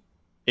routine.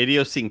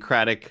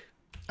 Idiosyncratic.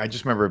 I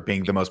just remember it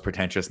being the most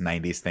pretentious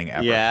 90s thing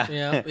ever. Yeah.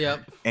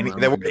 And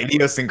the word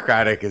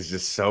idiosyncratic is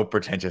just so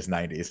pretentious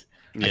 90s.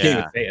 I can't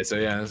even say it. So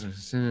yeah,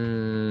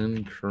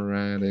 syncratic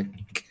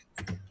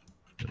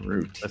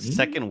routine. The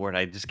second word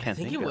I just can't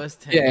think it of. was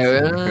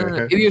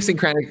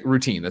idiosyncratic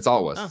routine. That's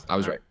all it was. Oh, I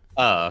was right.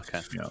 Oh, okay.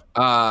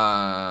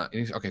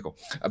 Okay, cool.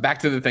 Back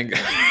to the thing.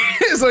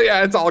 So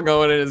yeah, it's all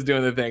going and it's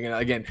doing the thing. And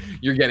again,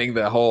 you're getting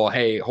the whole,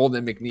 hey,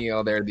 Holden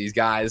McNeil, they're these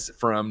guys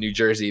from New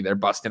Jersey. They're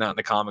busting out in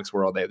the comics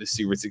world. They have this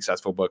super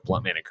successful book,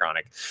 Blunt Man and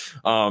Chronic.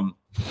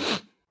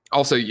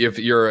 Also, if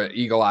you're an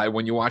eagle eye,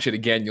 when you watch it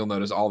again, you'll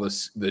notice all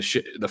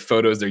the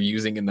photos they're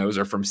using, and those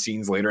are from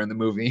scenes later in the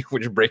movie,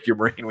 which break your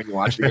brain when you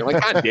watch it. You're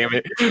like, God damn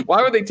it!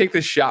 Why would they take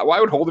this shot? Why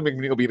would Holden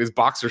McNeil be in his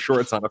boxer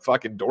shorts on a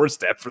fucking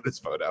doorstep for this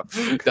photo?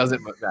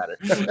 Doesn't matter.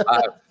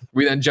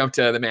 We then jump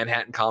to the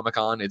Manhattan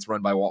Comic-Con. It's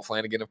run by Walt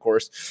Flanagan, of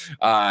course.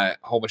 A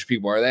whole bunch of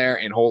people are there,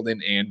 and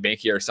Holden and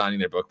Banky are signing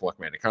their book, Blunt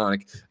Man and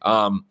Chronic.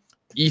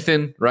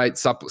 Ethan, right?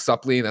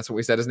 Suplee, that's what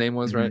we said his name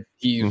was, right?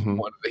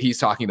 He's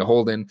talking to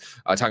Holden,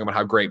 talking about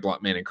how great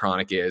Blunt Man and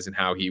Chronic is and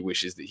how he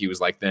wishes that he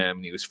was like them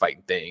and he was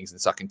fighting things and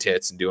sucking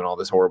tits and doing all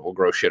this horrible,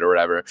 gross shit or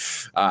whatever.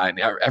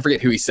 And I forget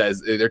who he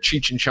says. They're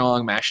Cheech and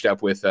Chong mashed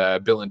up with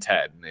Bill and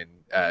Ted.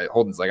 And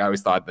Holden's like, I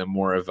always thought them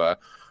more of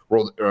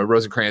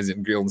Rosencrantz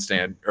and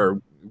Guildenstern,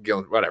 or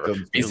whatever.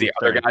 He's the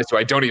other guys who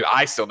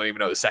I still don't even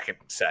know the second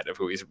set of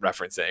who he's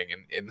referencing.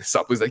 And in the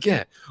sub, he's like,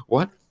 yeah,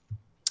 what?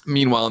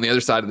 Meanwhile, on the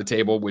other side of the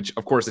table, which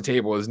of course the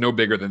table is no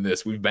bigger than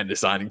this, we've been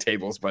designing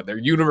tables, but their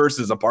universe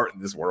is apart in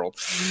this world.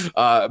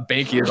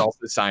 Banky is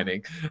also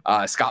signing.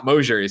 Scott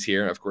Mosier is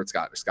here. Of course,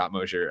 Scott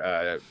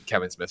Mosier,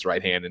 Kevin Smith's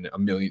right hand in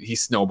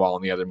he's Snowball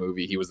in the other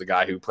movie. He was the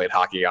guy who played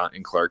hockey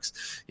in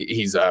Clerks.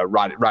 He's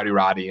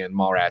Roddy in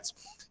Mallrats.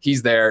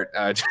 He's there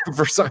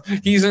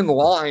he's in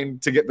line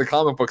to get the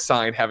comic book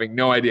signed, having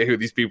no idea who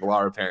these people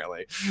are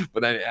apparently.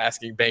 But then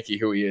asking Banky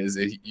who he is.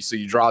 So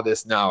you draw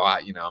this? No,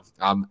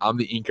 I'm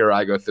the inker.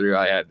 I go through.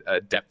 I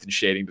had depth and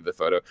shading to the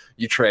photo.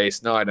 You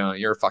trace? No, I don't.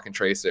 You're a fucking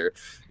tracer.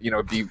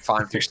 Be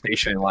fine with your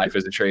station in life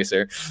as a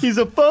tracer. He's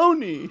a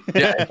phony.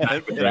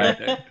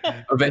 Yeah.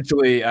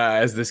 Eventually,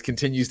 as this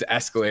continues to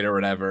escalate or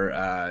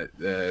whatever,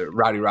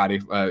 Roddy,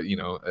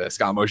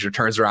 Scott Mosier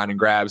turns around and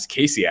grabs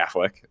Casey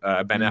Affleck,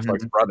 Ben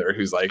Affleck's brother,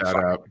 who's like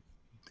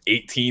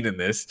 18 in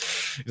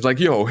this. He's like,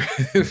 yo,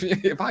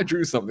 if I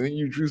drew something,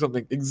 you drew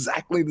something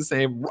exactly the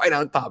same right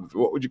on top of it,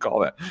 what would you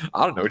call that?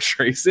 I don't know,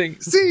 tracing.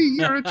 See,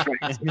 you're a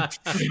tracer.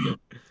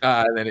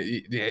 And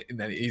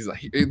then he's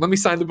like, let me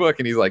sign the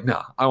book. And he's like,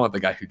 no, I want the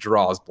guy who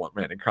draws Blunt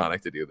Man and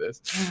Chronic to do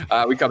this.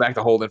 We come back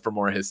to Holden for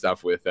more of his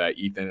stuff with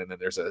Ethan, and then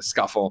there's a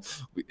scuffle.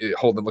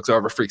 Holden looks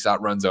over, freaks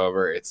out, runs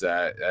over. It's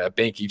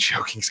Banky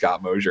choking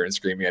Scott Mosier and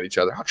screaming at each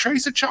other, I'll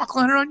trace a chalk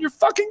liner on your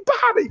fucking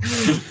body.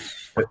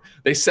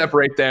 They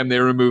separate them. They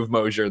remove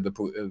Mosier,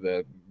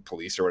 the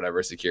police or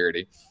whatever,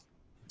 security.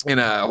 And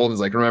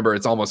Holden's like, remember,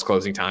 it's almost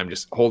closing time.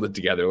 Just hold it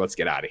together. Let's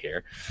get out of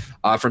here.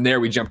 From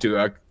there, we jump to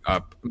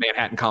a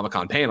Manhattan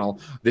Comic-Con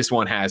panel. This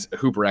one has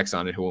Hooper X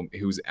on it,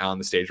 who's on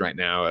the stage right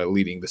now,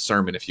 leading the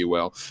sermon, if you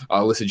will.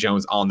 Alyssa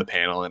Jones on the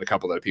panel, and a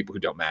couple other people who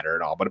don't matter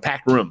at all. But a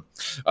packed room.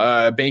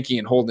 Banky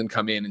and Holden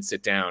come in and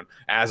sit down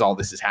as all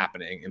this is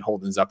happening, and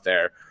Holden's up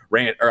there.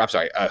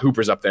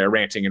 Hooper's up there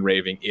ranting and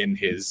raving in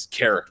his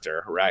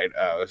character, right?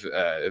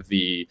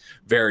 The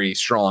very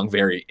strong,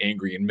 very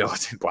angry and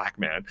militant black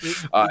man.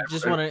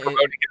 Just want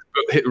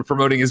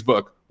promoting his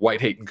book,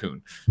 White Hate and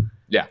Coon.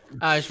 Yeah.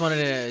 I just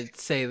wanted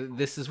to say that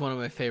this is one of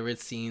my favorite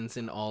scenes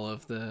in all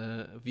of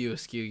the View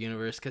Askew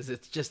universe because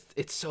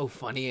it's so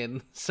funny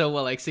and so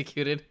well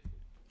executed.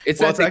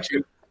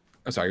 Actually.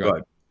 I'm sorry, go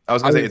ahead. I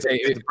was gonna say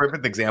it's a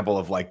perfect example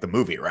of like the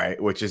movie, right?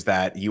 Which is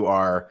that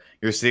you're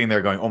sitting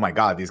there going, "Oh my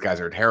god, these guys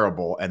are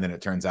terrible," and then it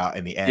turns out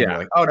in the end, you're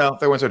like, "Oh no,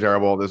 they weren't so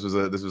terrible. This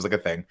was like a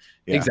thing."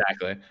 Yeah.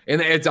 Exactly,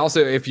 and it's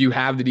also if you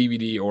have the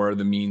DVD or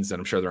the means, and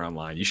I'm sure they're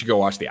online, you should go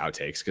watch the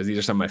outtakes because these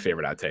are some of my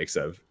favorite outtakes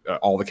of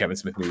all the Kevin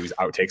Smith movies.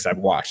 Outtakes I've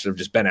watched of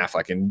just Ben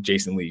Affleck and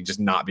Jason Lee just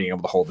not being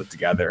able to hold it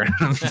together.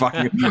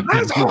 Fucking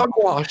that's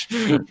hogwash,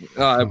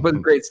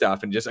 but great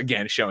stuff, and just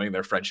again showing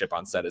their friendship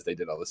on set as they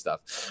did all this stuff.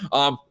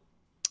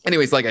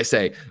 Anyways, like I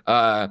say,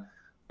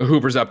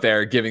 Hooper's up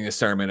there giving a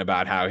sermon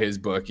about how his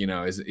book,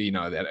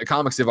 that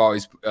comics have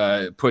always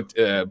put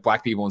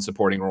black people in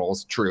supporting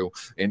roles, true,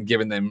 and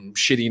given them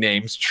shitty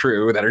names,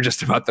 true, that are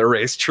just about their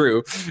race,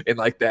 true, and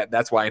like that.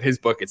 That's why in his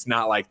book it's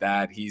not like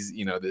that. He's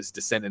this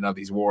descendant of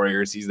these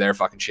warriors. He's there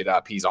fucking shit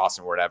up. He's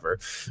awesome, or whatever.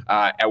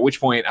 At which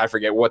point I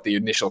forget what the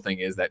initial thing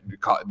is that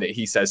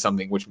he says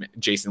something which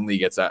Jason Lee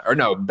gets Ben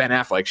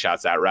Affleck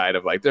shouts out, right,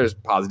 of like there's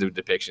positive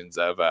depictions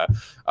of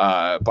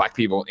black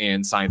people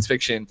in science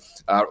fiction.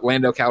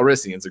 Lando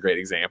Calrissian's a great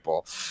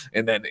example,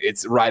 and then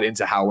it's right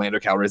into how Lando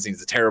Calrissian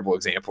is a terrible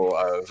example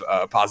of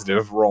a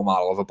positive role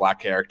model of a black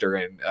character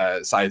in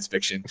science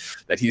fiction,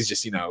 that he's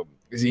just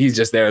he's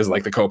just there as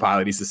like the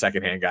co-pilot. He's the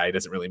second-hand guy. He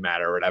doesn't really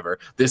matter or whatever.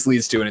 This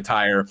leads to an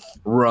entire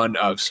run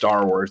of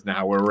Star Wars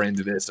now where we're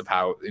into this of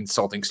how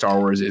insulting Star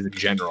Wars is in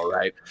general,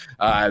 right?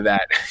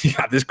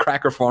 This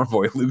cracker farm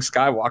boy, Luke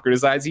Skywalker,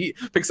 decides he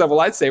picks up a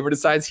lightsaber,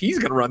 decides he's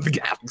going to run the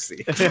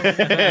galaxy.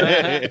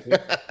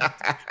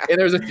 And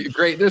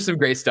there's some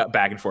great stuff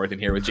back and forth in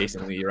here with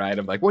Jason Lee, right?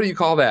 I'm like, what do you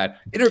call that?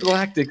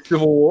 Intergalactic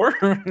Civil War?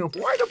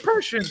 Why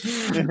depression?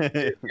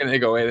 And they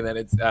go in, and then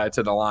it's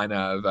to the line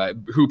of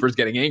Hooper's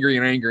getting angry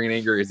and angry and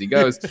angry as he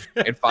goes,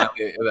 and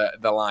finally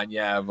the line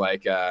of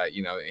like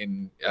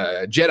in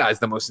Gettys,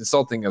 the most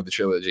insulting of the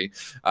trilogy,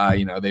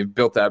 they've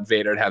built up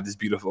Vader to have this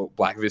beautiful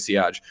black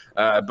visage,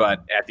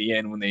 but at the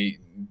end when they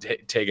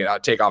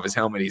take off his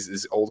helmet, he's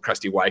this old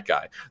crusty white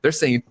guy.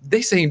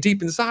 They saying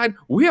deep inside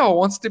we all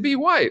wants to be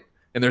white.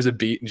 And there's a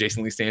beat, and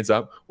Jason Lee stands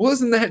up. Well,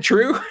 isn't that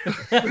true?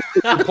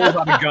 Pulls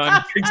out a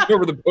gun, takes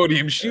over the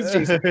podium, shoots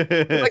Jason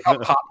like a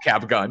pop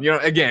cap gun.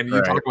 Again,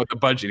 you talk about the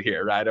budget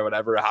here, right, or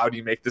whatever. How do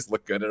you make this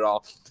look good at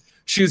all?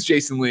 Shoots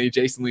Jason Lee.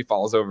 Jason Lee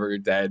falls over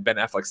dead. Ben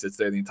Affleck sits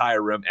there. The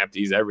entire room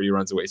empties. Everybody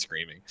runs away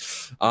screaming.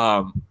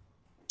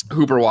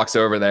 Hooper walks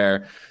over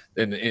there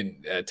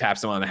and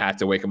taps him on the hat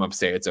to wake him up,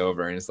 say it's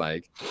over, and it's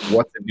like,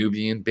 "What's a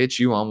Nubian? Bitch,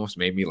 you almost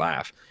made me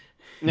laugh."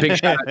 Big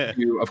shout out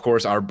to, of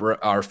course,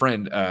 our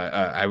friend.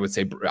 I was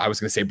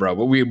gonna say bro,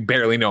 but we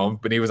barely know him.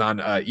 But he was on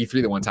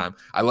E3 the one time.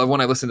 I love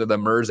when I listen to the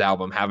Murs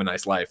album, "Have a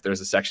Nice Life."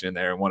 There's a section in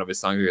there, and one of his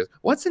songs he goes,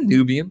 "What's a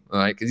Nubian?"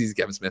 Like, because he's a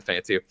Kevin Smith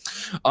fan too.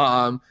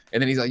 And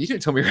then he's like, "You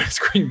didn't tell me you're gonna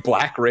scream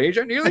Black Rage.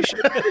 I nearly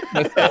shit."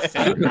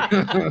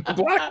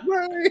 Black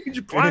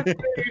Rage, Black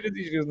Rage. As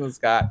he shoots in the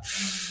sky.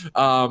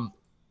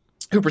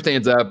 Hooper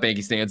stands up,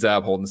 Banky stands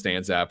up, Holden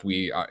stands up.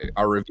 We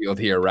are revealed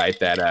here, right,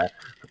 that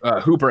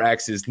Hooper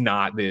X is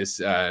not this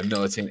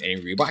militant,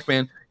 angry black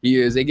man. He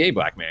is a gay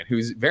black man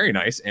who's very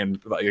nice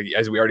and, like,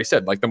 as we already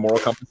said, like the moral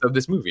compass of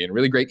this movie, and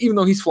really great, even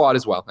though he's flawed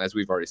as well, as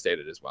we've already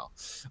stated as well.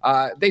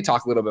 They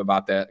talk a little bit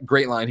about that.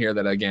 Great line here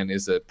that, again,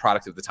 is a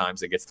product of the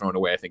times that gets thrown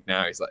away, I think,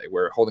 now. He's like,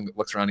 where Holden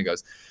looks around and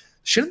goes,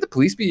 "Shouldn't the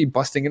police be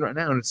busting in right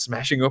now and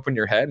smashing open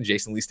your head?" And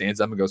Jason Lee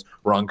stands up and goes,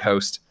 "Wrong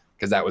coast."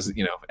 Because that was,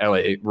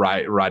 LA,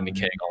 Rodney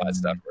King, all that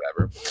stuff,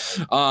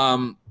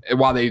 whatever.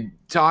 While they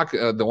talk,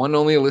 the one and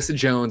only Alyssa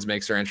Jones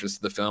makes her entrance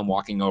to the film,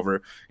 walking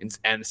over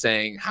and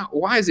saying,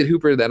 "Why is it,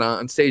 Hooper, that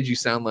on stage you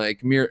sound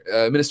like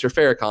Minister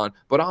Farrakhan,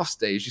 but off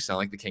stage you sound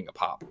like the King of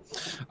Pop?"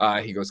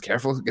 He goes,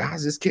 "Careful,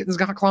 guys, this kitten's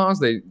got claws."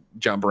 They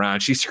jump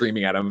around. She's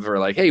screaming at him for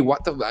like, "Hey,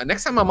 what the?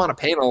 Next time I'm on a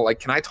panel, like,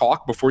 can I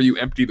talk before you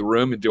empty the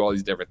room and do all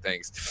these different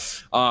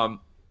things?"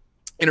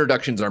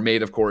 Introductions are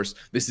made, of course.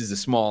 This is a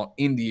small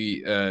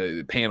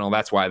indie panel.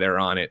 That's why they're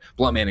on it.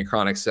 Bluntman and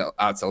Chronic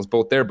outsells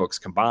both their books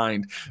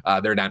combined.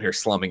 They're down here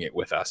slumming it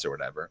with us or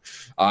whatever.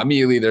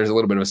 Immediately, there's a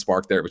little bit of a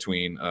spark there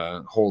between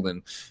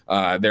Holden.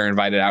 They're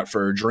invited out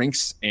for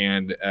drinks,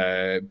 and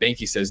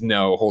Banky says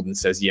no. Holden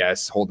says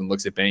yes. Holden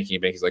looks at Banky,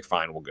 and Banky's like,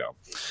 "Fine, we'll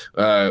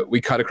go."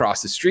 We cut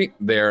across the street.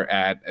 They're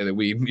at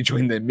we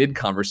join the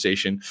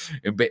mid-conversation,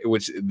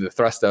 which the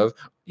thrust of,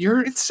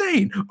 "You're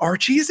insane.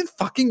 Archie isn't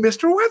fucking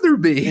Mr.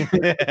 Weatherby."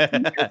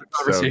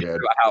 So good.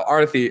 About how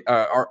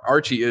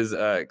Archie is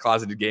a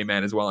closeted gay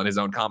man as well in his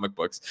own comic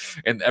books,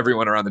 and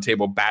everyone around the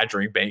table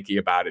badgering Banky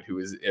about it, who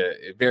is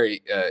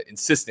very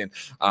insistent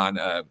on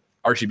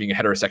Archie being a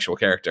heterosexual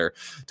character,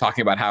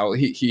 talking about how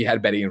he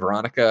had Betty and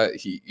Veronica.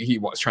 He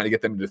was trying to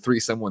get them to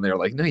threesome when they were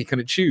like, no, he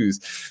couldn't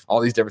choose.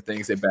 All these different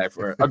things they beg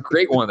for. A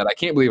great one that I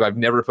can't believe I've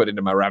never put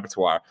into my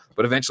repertoire.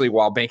 But eventually,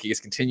 while Banky is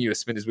continuing to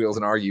spin his wheels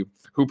and argue,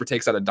 Hooper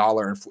takes out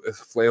 $1 and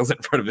flails it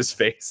in front of his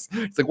face.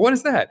 It's like, what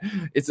is that?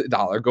 It's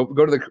 $1.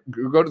 Go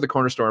to the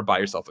corner store and buy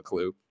yourself a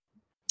Clue.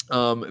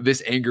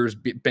 This angers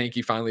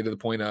Banky finally to the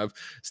point of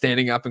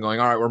standing up and going,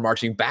 "All right, we're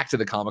marching back to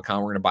the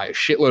Comic-Con. We're going to buy a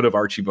shitload of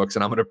Archie books,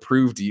 and I'm going to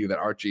prove to you that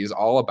Archie is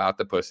all about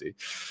the pussy."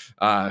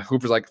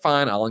 Hooper's like,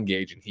 "Fine, I'll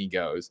engage," and he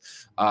goes.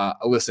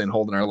 Alyssa and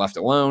Holden are left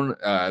alone.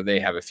 They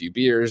have a few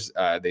beers.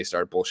 They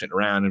start bullshitting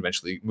around and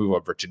eventually move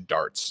over to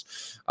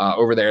darts.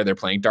 Over there, they're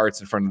playing darts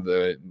in front of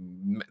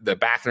the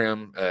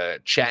bathroom,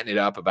 chatting it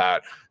up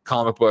about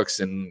comic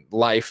books and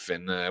life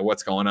and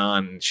what's going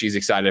on. She's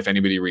excited if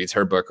anybody reads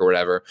her book or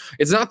whatever.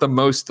 It's not the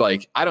most,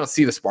 like, I don't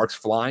see the sparks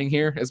flying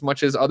here as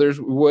much as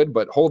others would,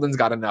 but Holden's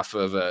got enough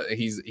of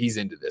he's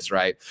into this,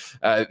 right?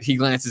 He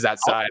glances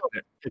outside.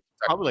 Also, it's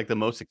probably like the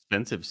most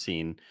expensive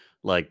scene.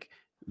 Like,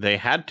 they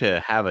had to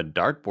have a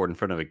dartboard in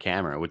front of a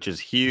camera, which is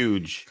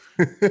huge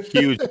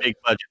big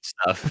budget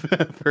stuff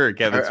for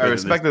Kevin Smith. I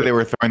respect that they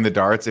were throwing the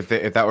darts. If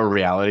that were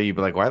reality, you'd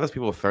be like, why are those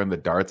people throwing the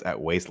darts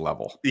at waist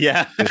level?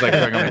 Yeah. It's like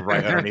throwing them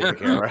right underneath the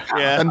camera.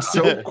 Yeah. And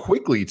so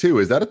quickly too.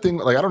 Is that a thing?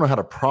 Like, I don't know how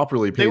to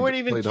properly play. They weren't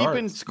even keeping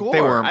darts. score.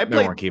 They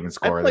weren't keeping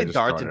score. I played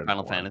darts in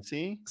Final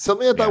Fantasy.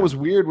 Something I thought was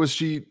weird was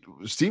she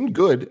seemed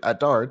good at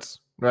darts,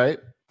 right?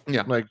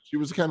 Yeah. Like, she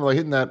was kind of like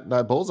hitting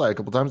that bullseye a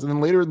couple times. And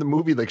then later in the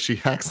movie, like,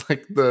 she acts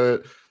like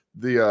the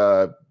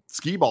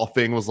skee ball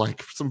thing was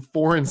like some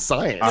foreign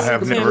science. I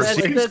have never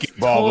seen skee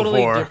ball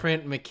totally before.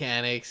 Different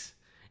mechanics.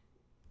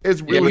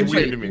 It's really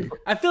weird to me.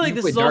 I feel like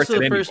this is also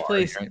the first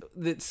place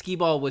that skee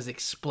ball was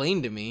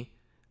explained to me.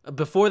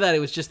 Before that, it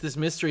was just this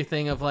mystery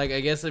thing of like, I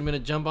guess I'm gonna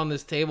jump on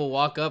this table,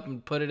 walk up,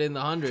 and put it in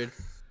the 100.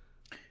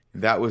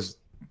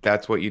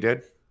 That's what you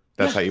did.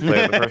 That's how you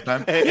played it the first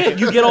time. Yeah,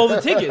 you get all the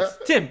tickets.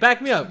 Tim,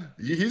 back me up.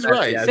 He's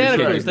right.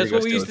 Santa Cruz. That's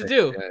what we used to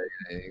do.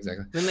 Yeah,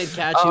 exactly. Then they'd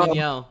catch you and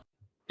yell.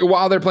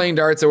 While they're playing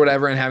darts or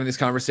whatever and having this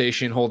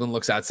conversation, Holden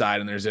looks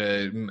outside and there's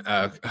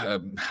I was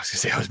gonna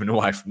say husband and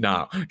wife.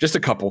 No, just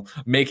a couple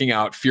making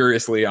out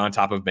furiously on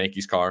top of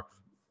Banky's car.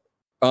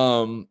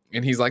 And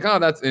he's like, "Oh,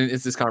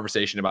 it's this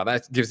conversation about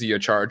that gives you a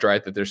charge,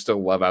 right? That there's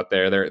still love out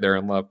there. They're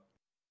in love."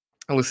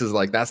 Alyssa's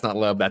like, "That's not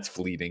love. That's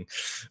fleeting."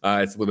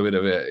 It's a little bit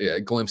of a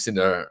glimpse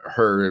into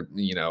her,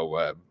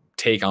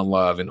 take on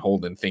love, and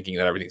Holden thinking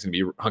that everything's gonna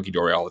be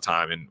hunky-dory all the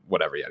time and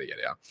whatever, yada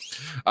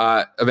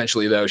yada.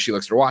 Eventually, though, she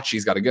looks at her watch.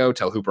 She's got to go.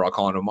 Tell Hooper I'll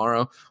call him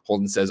tomorrow.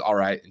 Holden says, "All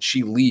right," and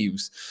she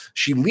leaves.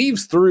 She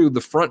leaves through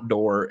the front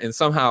door, and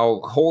somehow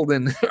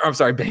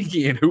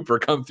Banky and Hooper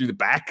come through the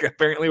back,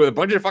 apparently with a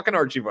bunch of fucking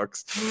Archie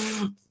books.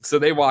 So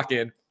they walk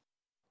in.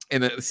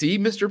 And then, see,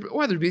 Mr.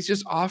 Weatherby's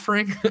just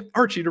offering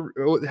Archie to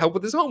help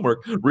with his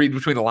homework. Read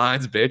between the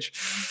lines,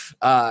 bitch.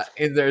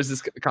 And there's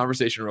this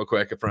conversation real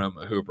quick from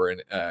Hooper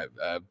and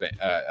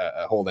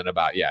Holden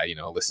about,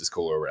 Alyssa's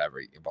cool or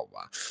whatever, blah,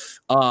 blah,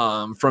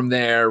 blah. From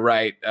there,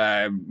 right,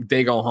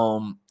 they go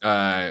home.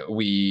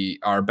 We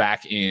are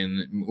back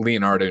in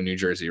Leonardo, New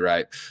Jersey,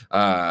 right?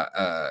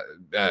 I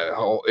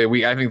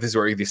think this is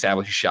where we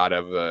established a shot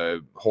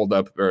of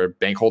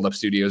bank holdup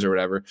studios or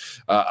whatever,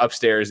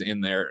 upstairs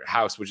in their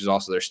house, which is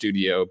also their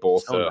studio.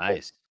 Both so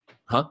nice,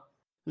 huh?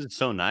 This is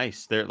so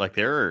nice. They're like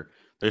their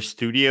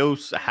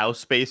studios, house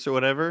space or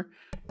whatever.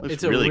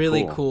 It's a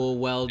really cool,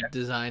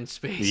 well-designed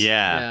space.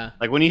 Yeah,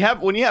 like when you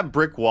have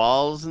brick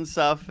walls and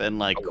stuff, and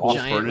like cool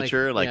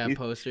furniture,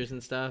 posters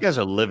and stuff. You guys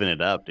are living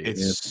it up, dude.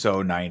 It's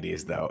so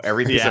 90s though.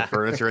 Every piece of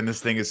furniture in this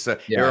thing is so.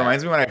 It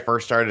reminds me when I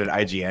first started at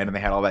IGN and they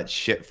had all that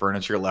shit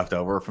furniture left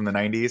over from the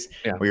 90s.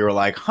 Yeah. We were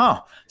like,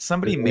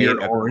 somebody made an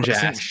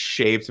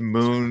orange-shaped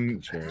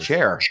moon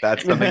chair.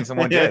 That's something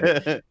someone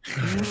did.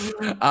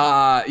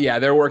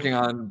 They're working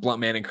on Blunt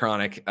Man and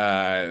Chronic.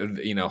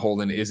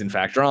 Holden is in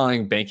fact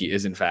drawing. Banky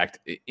is in fact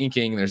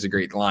inking. There's a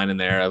great line in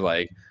there of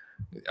like,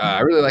 I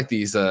really like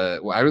these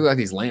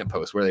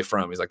lampposts. Where are they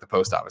from? He's like, the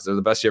post office. They're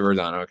the best you've ever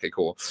done. Okay,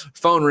 cool.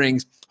 Phone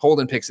rings.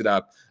 Holden picks it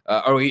up.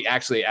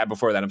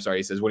 Before that, I'm sorry.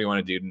 He says, what do you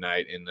want to do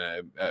tonight? And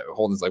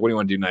Holden's like, what do you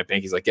want to do tonight?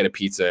 Banky's like, get a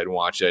pizza and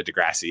watch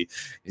Degrassi.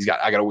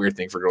 I got a weird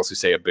thing for girls who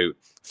say a boot.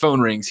 Phone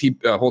rings.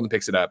 Holden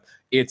picks it up.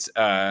 It's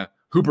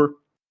Hooper.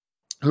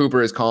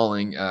 Hooper is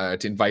calling to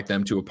invite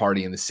them to a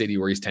party in the city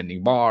where he's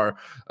tending bar.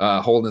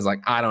 Holden is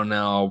like, I don't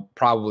know,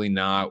 probably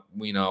not.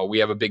 We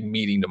have a big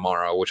meeting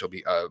tomorrow, which will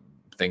be a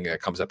thing that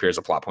comes up here as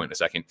a plot point in a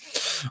second.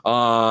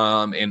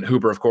 And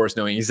Hooper, of course,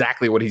 knowing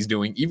exactly what he's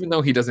doing, even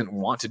though he doesn't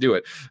want to do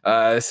it,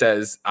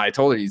 says, I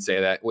told her you'd say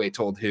that. Wait,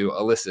 told who?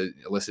 Alyssa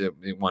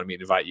wanted me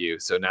to invite you.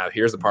 So now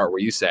here's the part where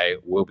you say,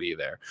 we'll be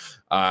there.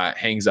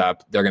 Hangs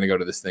up. They're going to go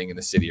to this thing in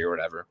the city or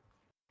whatever.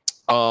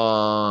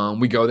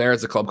 We go there.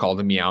 It's a club called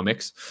the Meow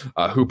Mix.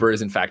 Hooper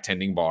is in fact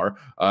tending bar.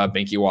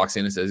 Banky walks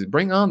in and says,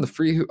 bring on the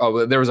free.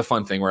 There was a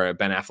fun thing where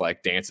Ben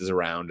Affleck dances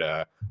around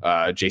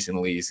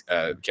Jason Lee's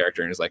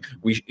character and is like,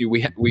 we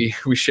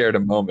shared a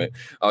moment.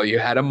 Oh, you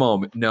had a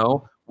moment.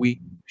 No,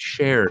 we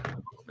shared a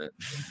moment.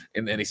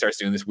 And then he starts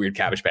doing this weird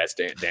Cabbage Patch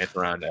dance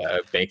around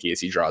Banky as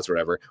he draws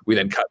whatever. We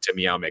then cut to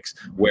Meow Mix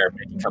where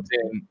Banky comes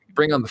in,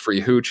 bring on the free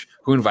hooch.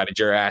 Who invited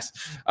your ass?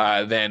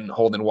 Then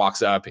Holden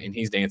walks up and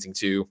he's dancing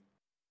too.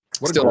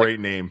 What a great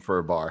name for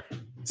a bar.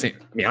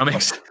 Meow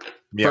Mix.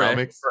 Meow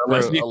Mix. For a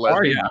lesbian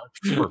bar,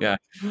 yeah.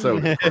 So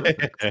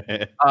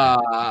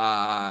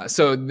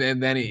so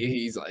then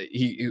he's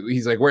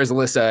like, where's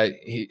Alyssa?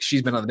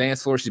 She's been on the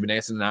dance floor. She's been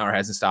dancing an hour,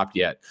 hasn't stopped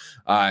yet.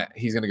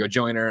 He's gonna go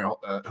join her.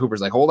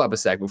 Hooper's like, hold up a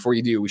sec, before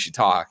you do, we should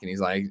talk. And he's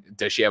like,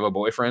 does she have a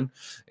boyfriend?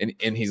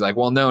 And he's like,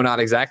 well, no, not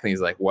exactly.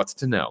 He's like, what's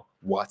to know?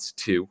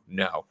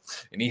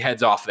 And he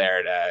heads off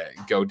there to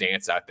go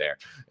dance out there.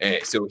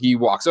 So he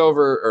walks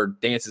over or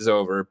dances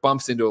over,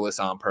 bumps into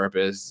Alyssa on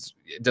purpose,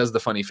 does the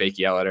funny fake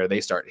yell at her.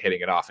 They start hitting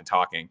it off and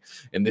talking.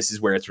 And this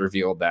is where it's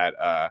revealed that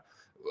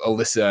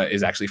Alyssa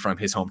is actually from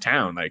his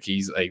hometown. Like,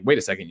 he's like, wait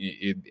a second,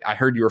 I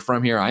heard you were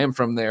from here. I am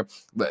from there,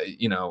 but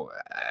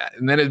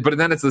and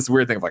then it's this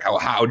weird thing of like,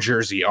 how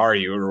Jersey are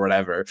you or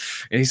whatever.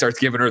 And he starts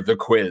giving her the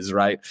quiz,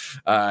 right?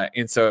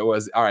 And so it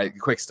was, all right,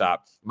 quick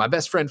stop. My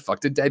best friend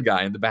fucked a dead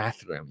guy in the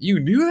bathroom.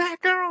 You knew that,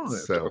 girl?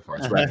 So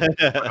funny.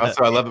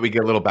 Also, I love that we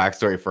get a little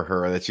backstory for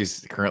her, that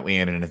she's currently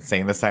in an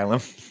insane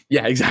asylum.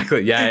 Yeah,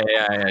 exactly. Yeah.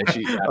 I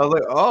was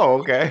like, oh,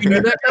 okay. You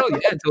knew that, girl?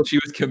 Yeah, until she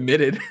was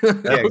committed.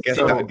 Guess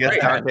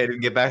Dante didn't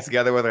get back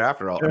together with her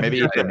after all. Or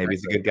maybe he did. Maybe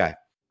he's a good guy.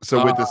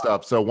 So with this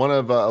stuff, so one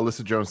of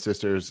Alyssa Jones'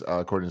 sisters,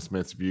 according to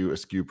Smith's View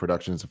Askew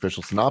Productions'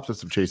 official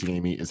synopsis of Chasing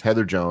Amy, is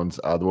Heather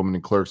Jones, the woman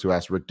in Clerks who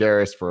asked Rick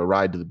Darris for a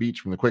ride to the beach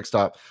from the Quick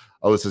Stop.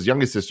 Alyssa's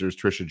youngest sister is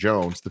Trisha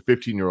Jones, the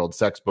 15-year-old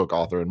sex book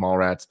author in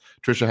Mallrats.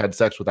 Trisha had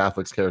sex with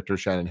Affleck's character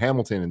Shannon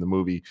Hamilton in the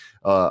movie.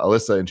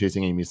 Alyssa in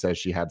Chasing Amy says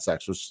she had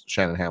sex with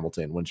Shannon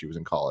Hamilton when she was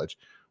in college.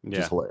 Which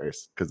is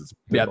hilarious because it's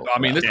I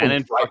mean, this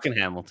and fucking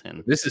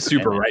Hamilton. This is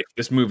super right.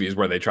 This movie is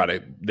where they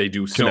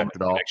do so many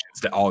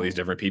connections to all these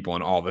different people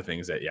and all the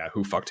things that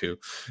who fucked who.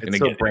 And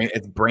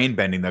it's brain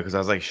bending though, because I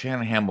was like,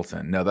 Shannon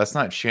Hamilton. No, that's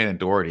not Shannon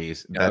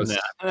Doherty's. That's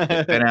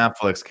Ben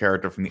Affleck's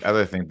character from the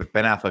other thing. But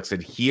Ben Affleck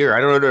said here. I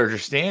don't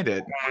understand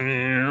it.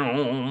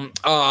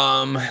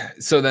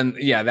 So then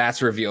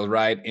that's revealed,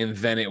 right? And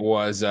then it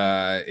was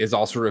is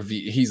also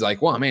revealed. He's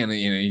like, well, man,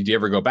 did you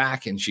ever go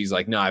back? And she's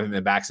like, no, I haven't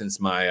been back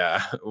since my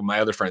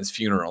other friend's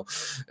funeral.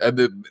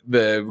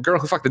 The girl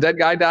who fucked the dead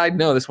guy died.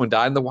 No, this one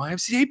died in the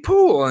YMCA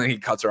pool. And he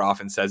cuts her off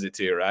and says it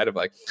too, right? Of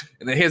like,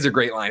 and then here's a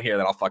great line here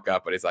that I'll fuck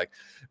up, but it's like,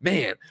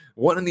 man,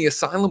 one in the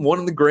asylum, one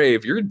in the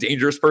grave. You're a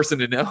dangerous person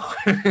to know.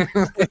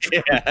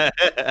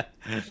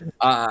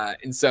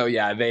 And so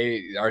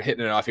they are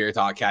hitting it off here,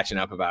 catching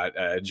up about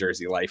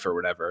Jersey life or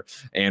whatever.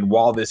 And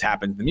while this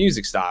happens, the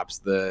music stops.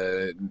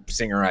 The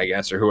singer, I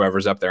guess, or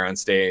whoever's up there on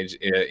stage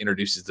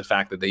introduces the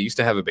fact that they used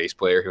to have a bass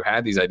player who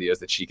had these ideas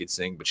that she could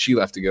sing, but she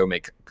left left to go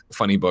make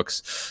funny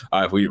books.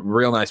 If we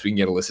real nice, we can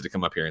get Alyssa to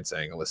come up here and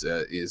saying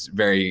Alyssa is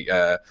very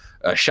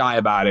shy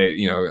about it,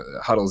 you know,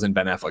 huddles in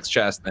Ben Affleck's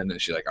chest. And then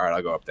she's like, all right,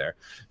 I'll go up there.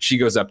 She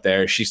goes up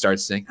there. She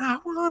starts saying, I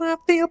want to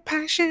feel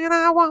passion.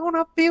 I want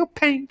to feel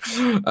pain.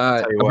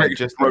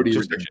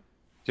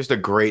 Just a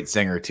great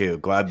singer too.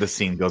 Glad the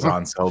scene goes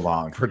on so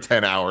long for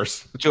 10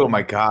 hours. Oh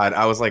my God.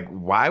 I was like,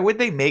 why would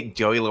they make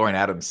Joey Lauren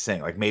Adams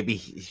sing? Like maybe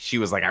she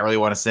was like, I really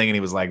want to sing. And he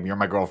was like, you're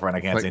my girlfriend.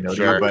 I can't say no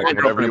to you, but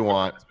whatever you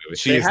want.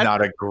 She is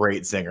not a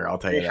great singer. I'll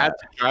tell you that. They had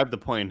to drive the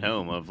point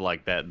home of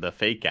like the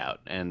fake out.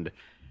 And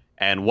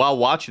while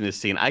watching this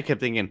scene, I kept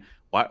thinking,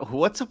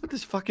 what's up with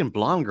this fucking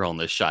blonde girl in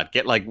this shot?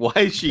 Why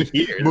is she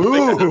here?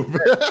 Move.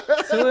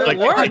 So it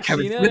works,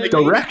 you know?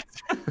 Direct.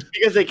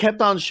 Because they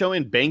kept on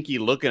showing Banky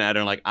looking at her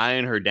and like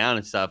eyeing her down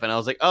and stuff. And I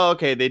was like, oh,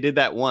 okay, they did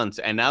that once.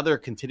 And now they're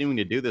continuing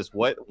to do this.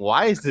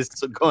 Why is this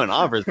going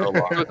on for so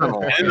long? And then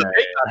the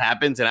fake out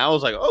happens. And I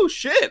was like, oh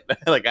shit.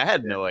 Like I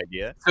had no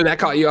idea. So that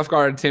caught you off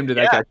guard, Tim? Did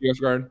that catch you off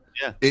guard?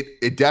 Yeah.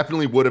 It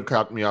definitely would have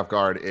caught me off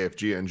guard if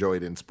Gia and Joey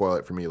didn't spoil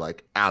it for me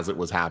like as it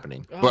was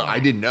happening. But I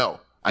didn't know.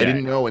 I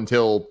didn't know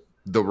until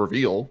the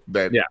reveal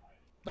that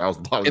that was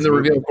and the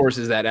reveal, of course,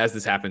 is that as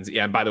this happens,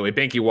 and by the way,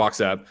 Banky walks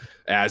up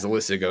as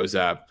Alyssa goes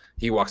up.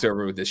 He walks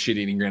over with this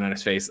shit-eating grin on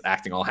his face,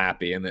 acting all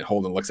happy, and then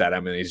Holden looks at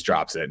him and he just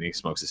drops it and he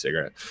smokes a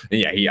cigarette.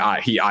 And he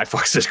eye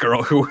fucks this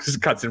girl who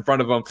cuts in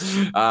front of him.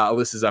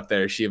 Alyssa's up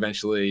there. She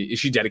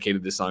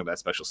dedicated this song to that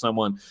special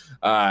someone.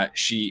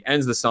 She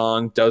ends the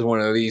song, does one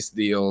of these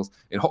deals,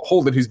 and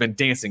Holden, who's been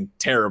dancing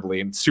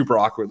terribly and super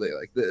awkwardly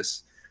like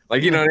this.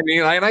 Like, you know what I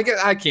mean? Like, and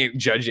I can't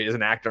judge it as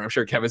an actor. I'm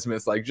sure Kevin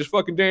Smith's like, just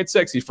fucking dance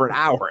sexy for an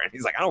hour. And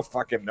he's like, I don't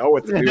fucking know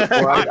what to do.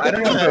 I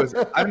don't know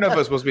if it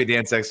was supposed to be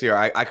dance sexy or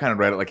I kind of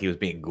read it like he was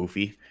being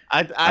goofy.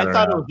 I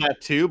thought it was that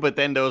too, but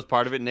then there was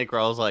part of it, Nick,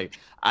 where I was like,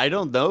 I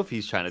don't know if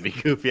he's trying to be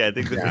goofy. I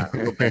think this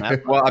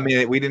is well, I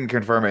mean, we didn't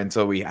confirm it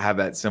until we have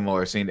that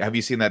similar scene. Have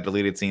you seen that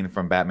deleted scene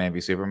from Batman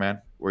v Superman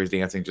where he's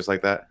dancing just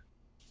like that?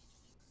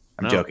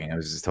 I'm joking. I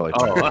was just totally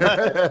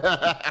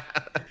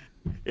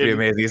pretty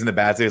amazing. He's in the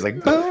bat suit. He's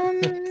like, boom.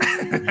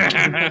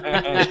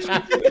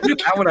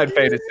 That one I'd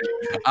pay to see.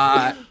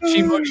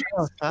 She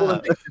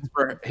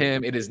for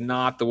him. It is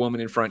not the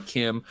woman in front.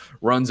 Kim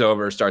runs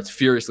over, starts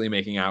furiously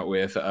making out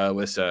with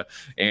Alyssa,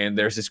 and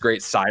there's this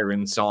great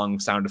siren song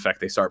sound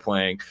effect they start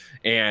playing,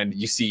 and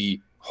you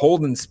see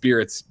Holden's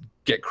spirits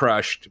get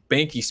crushed.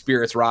 Banky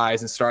spirits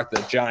rise and start the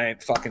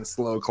giant fucking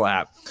slow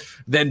clap.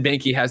 Then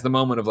Banky has the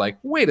moment of like,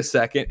 wait a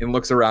second, and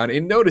looks around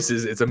and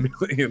notices it's a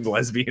million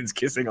lesbians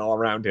kissing all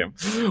around him,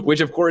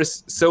 which of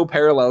course so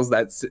parallels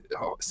that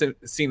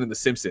scene in The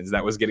Simpsons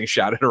that was getting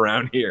shouted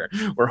around here,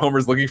 where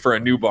Homer's looking for a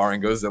new bar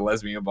and goes to a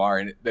lesbian bar,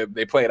 and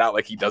they play it out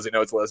like he doesn't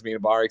know it's a lesbian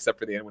bar, except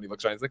for the end when he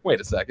looks around, he's like,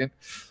 wait a second.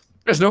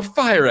 There's no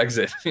fire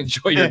exit.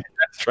 Enjoy your death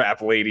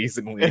trap, ladies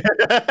and leave.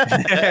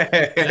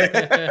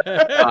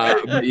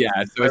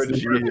 So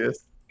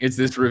it's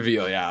this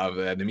reveal, of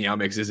the Meow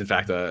Mix is in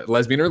fact a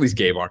lesbian or at least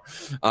gay bar.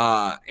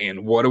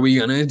 And what are we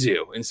gonna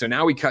do? And so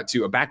now we cut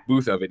to a back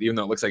booth of it, even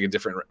though it looks like a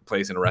different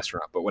place in a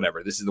restaurant, but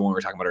whatever. This is the one we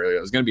were talking about earlier.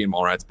 It was gonna be in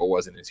Mallrats, but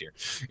wasn't this here.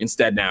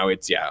 Instead, now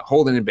it's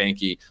Holden and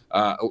Banky,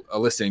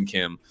 Alyssa and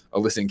Kim.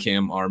 Alyssa and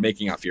Kim are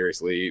making out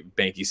furiously.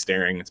 Banky's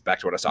staring. It's back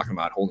to what I was talking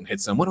about. Holden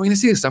hits them. When are we gonna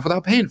see this stuff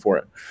without paying for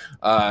it?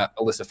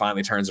 Alyssa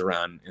finally turns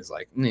around and is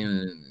like,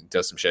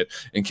 does some shit.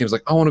 And Kim's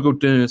like, I want to go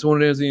dance. I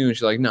want to dance with you. And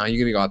she's like, no, you're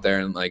gonna go out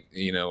there and like,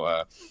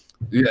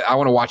 I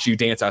want to watch you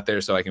dance out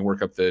there so I can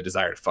work up the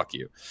desire to fuck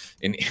you.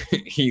 And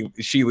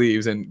she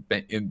leaves and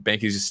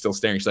Banky's just still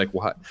staring. She's like,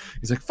 what?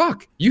 He's like,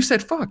 fuck. You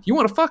said fuck. You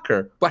want to fuck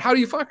her, but how do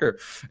you fuck her?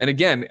 And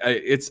again,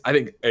 it's I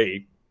think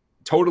a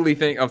totally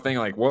thing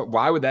like,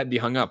 why would that be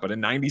hung up? But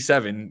in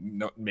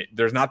 97,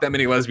 there's not that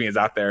many lesbians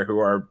out there who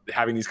are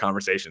having these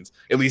conversations,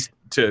 at least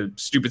to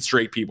stupid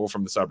straight people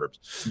from the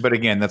suburbs. But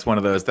again, that's one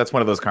of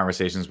those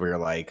conversations where you're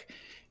like,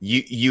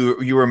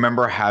 you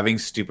remember having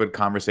stupid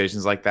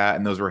conversations like that,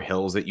 and those were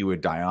hills that you would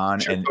die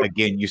on. Sure. And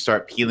again, you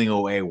start peeling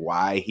away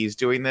why he's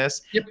doing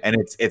this. Yep. And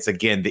it's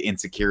again the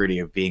insecurity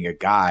of being a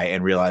guy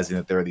and realizing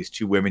that there are these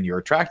two women you're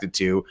attracted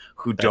to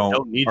who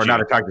are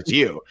not attracted to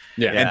you.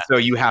 Yeah. And so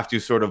you have to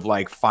sort of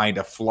like find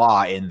a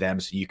flaw in them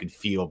so you can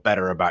feel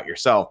better about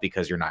yourself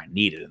because you're not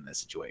needed in this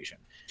situation.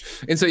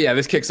 And so,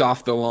 this kicks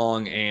off the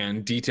long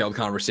and detailed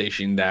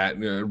conversation that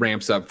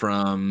ramps up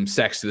from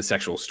sex to the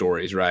sexual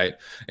stories, right?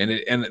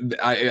 And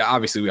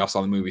obviously we all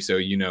saw the movie, so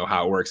you know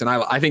how it works. And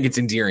I think it's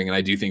endearing, and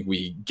I do think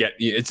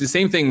it's the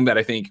same thing that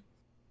I think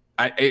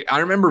I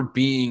remember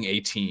being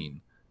 18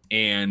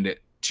 and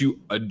to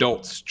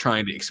adults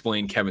trying to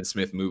explain Kevin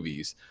Smith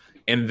movies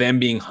and them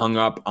being hung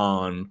up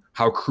on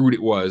how crude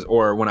it was.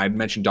 Or when I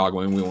mentioned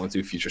Dogma, and we won't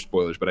do future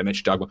spoilers, but I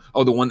mentioned Dogma,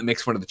 the one that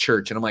makes fun of the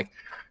church. And I'm like,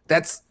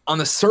 that's on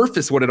the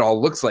surface what it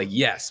all looks like,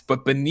 yes.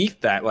 But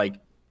beneath that, like,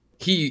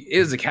 he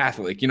is a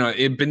Catholic,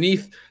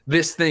 beneath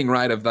this thing,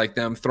 right, of like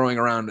them throwing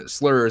around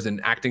slurs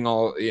and acting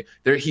all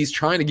there. He's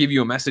trying to give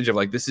you a message of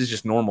like, this is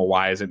just normal.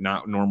 Why is it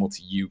not normal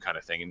to you kind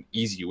of thing, and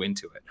ease you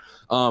into it.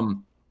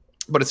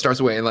 But it starts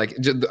away and like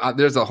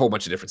there's a whole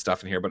bunch of different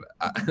stuff in here. But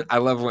I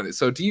love when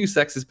so to you,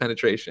 sex is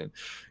penetration.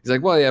 He's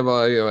like, well, yeah,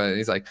 well, you know, and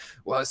he's like,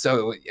 well,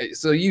 so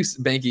you,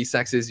 Banky,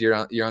 sex is you're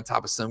on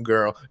top of some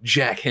girl,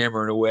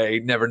 jackhammering away,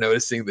 never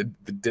noticing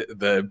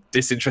the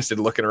disinterested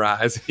look in her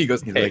eyes. He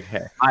goes, hey, like,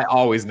 hey. I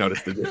always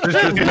notice the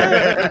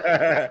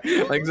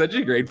like such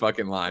a great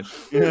fucking line.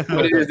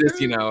 But it is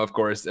this, you know, of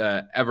course,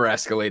 ever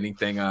escalating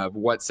thing of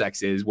what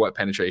sex is, what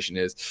penetration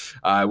is,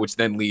 which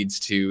then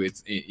leads to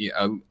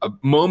a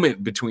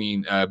moment between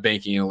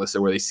Banky and Alyssa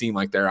where they seem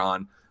like they're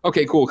on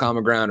okay, cool,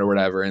 common ground or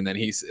whatever, and then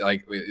he's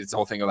like, it's the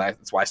whole thing of that.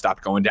 That's why I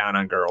stopped going down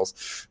on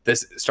girls.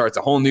 This starts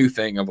a whole new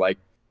thing of like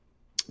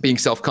being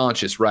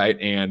self-conscious, right?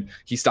 And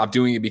he stopped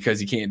doing it because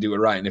he can't do it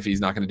right, and if he's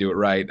not going to do it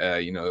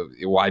right, you know,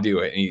 why do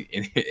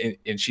it?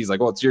 And she's like,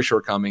 well, it's your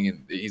shortcoming,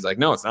 and he's like,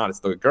 no, it's not, it's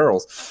the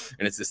girls.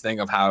 And it's this thing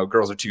of how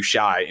girls are too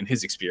shy in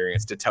his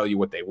experience to tell you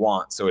what they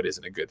want, so it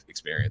isn't a good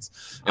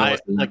experience.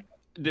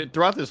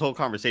 Throughout this whole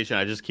conversation,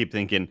 I just keep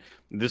thinking,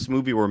 this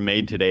movie were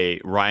made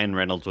today, Ryan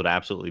Reynolds would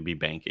absolutely be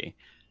Banky.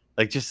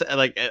 Like, just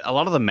like a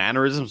lot of the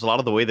mannerisms, a lot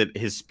of the way that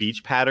his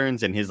speech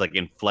patterns and his like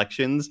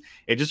inflections,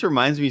 it just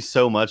reminds me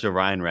so much of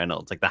Ryan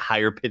Reynolds, like the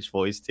higher pitched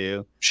voice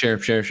too. Sure.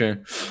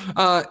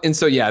 And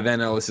so yeah,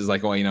 then Ellis is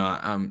like, well, you know,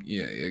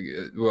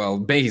 well,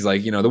 Banky's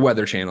like, you know, the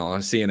Weather Channel,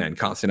 CNN,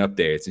 constant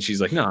updates, and she's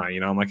like, no,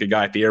 you know, I'm like a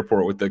guy at the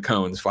airport with the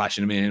cones,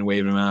 flashing them in,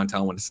 waving them out,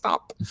 telling when to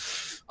stop.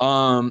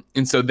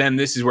 And so then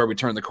this is where we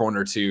turn the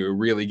corner to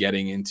really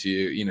getting into,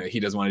 you know, he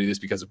doesn't want to do this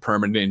because of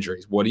permanent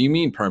injuries. What do you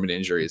mean permanent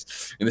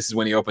injuries? And this is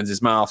when he opens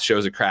his mouth,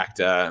 shows a cracked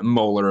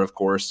molar, of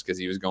course, because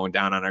he was going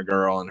down on a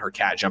girl and her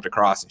cat jumped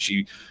across and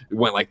she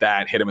went like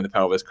that, hit him in the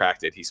pelvis,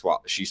 cracked it. He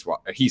swallowed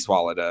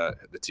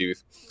the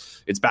tooth.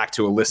 It's back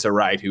to Alyssa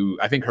Wright, who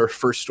I think her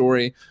first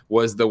story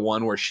was the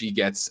one where she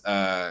gets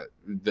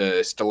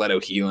the stiletto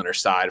heel in her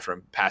side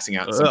from passing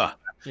out.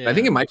 Yeah. I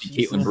think it might be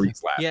Caitlin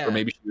Bree's lap, or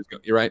maybe she was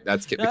going. You're right.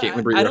 That's the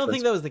Caitlin Bree. I don't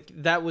think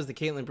that was the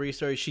Caitlin Bree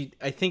story. She,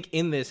 I think,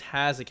 in this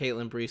has a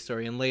Caitlin Bree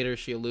story, and later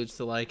she alludes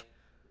to like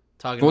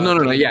talking. Well,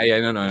 about no,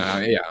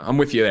 yeah. I'm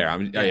with you there.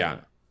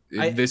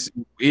 It's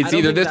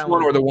either this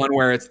one or the one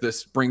where it's the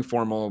spring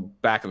formal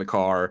back of the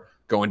car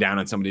going down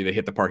on somebody. They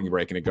hit the parking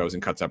brake and it goes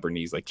and cuts up her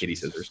knees like kitty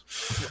scissors.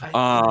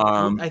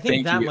 I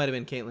think that might have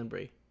been Caitlin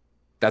Bree.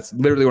 That's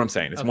literally what I'm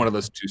saying. It's one of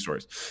those two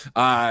stories.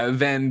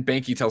 Then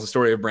Banky tells the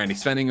story of Brandy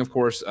Svenning, of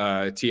course,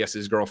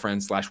 TS's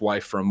girlfriend /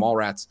 wife from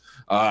Mallrats,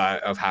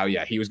 of how,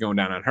 he was going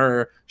down on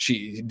her.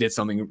 She did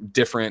something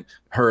different.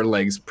 Her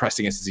legs pressed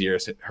against his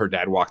ears. Her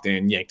dad walked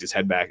in, yanked his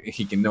head back.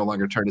 He can no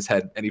longer turn his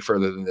head any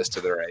further than this to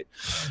the right.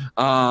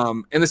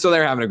 So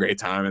they're having a great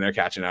time and they're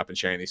catching up and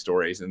sharing these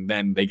stories. And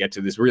then they get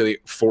to this really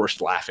forced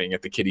laughing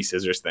at the kitty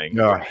scissors thing.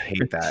 Oh, I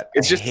hate that.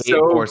 It's just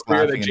so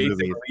clear that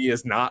Jason Lee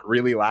is not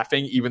really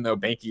laughing, even though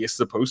Banky is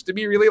supposed to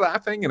be really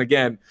laughing. And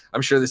again,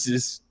 I'm sure this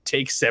is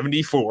take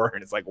 74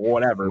 and it's like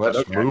whatever.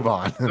 Let's move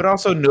on. But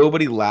also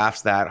nobody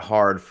laughs that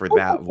hard for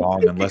that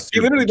long unless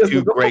you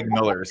do Greg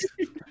Millers.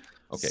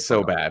 Okay,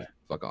 so bad.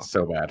 Fuck off.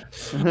 So bad.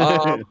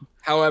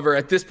 However,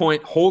 at this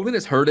point, Holden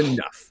has heard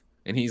enough.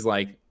 And he's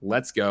like,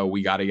 let's go.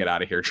 We got to get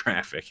out of here.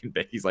 Traffic. And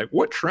Banky's like,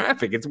 what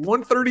traffic? It's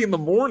 1:30 in the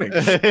morning.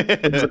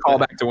 It's a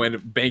callback to when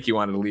Banky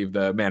wanted to leave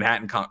the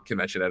Manhattan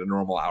convention at a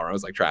normal hour. I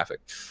was like, traffic.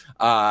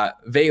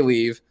 They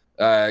leave.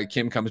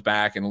 Kim comes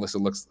back and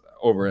Alyssa looks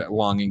over it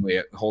longingly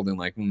at Holden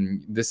like,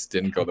 this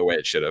didn't go the way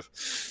it should have.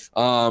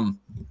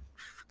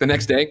 The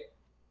next day,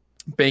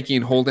 Banky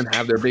and Holden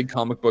have their big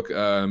comic book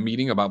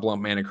meeting about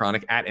Blunt Man and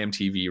Chronic at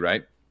MTV,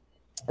 right?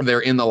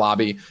 They're in the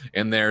lobby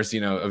and there's,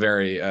 a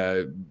very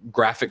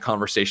graphic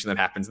conversation that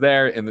happens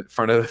there in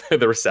front of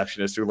the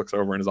receptionist who looks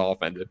over and is all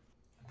offended.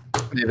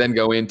 They then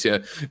go in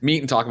to meet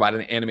and talk about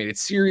an animated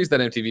series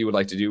that MTV would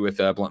like to do with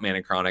Blunt Man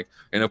and Chronic.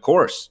 And of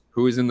course,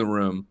 who is in the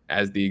room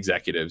as the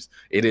executives?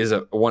 It is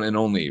a one and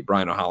only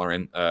Brian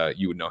O'Halloran.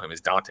 You would know him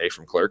as Dante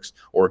from Clerks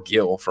or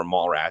Gil from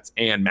Mallrats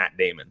and Matt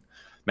Damon.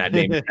 Matt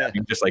Damon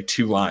having just like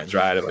two lines,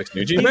 right? Of like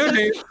Snoochie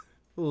Boogie.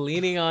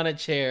 Leaning on a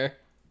chair.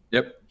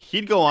 Yep.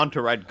 He'd go on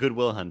to write Good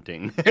Will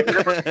Hunting.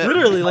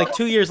 Literally like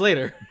 2 years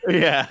later.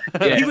 Yeah.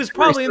 He was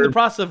probably in the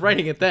process of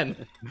writing it then.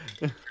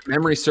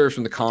 Memory serves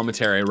from the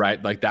commentary,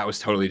 right? Like that was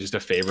totally just a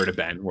favor to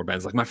Ben, where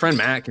Ben's like, my friend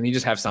Matt, can you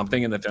just have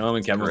something in the film?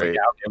 And Kevin was like, yeah,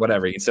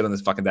 whatever. You can sit on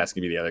this fucking desk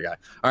and be the other guy.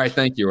 All right,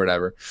 thank you, or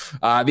whatever.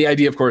 The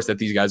idea, of course, that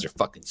these guys are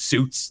fucking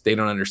suits. They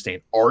don't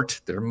understand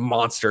art. They're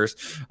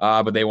monsters.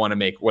 But they want to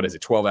make,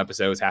 12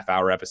 episodes,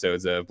 half-hour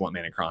episodes of Blunt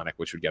Man and Chronic,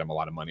 which would get them a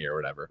lot of money or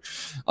whatever.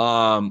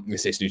 They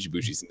say Snoochie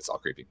Boochies and it's all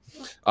creepy.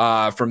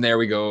 From there,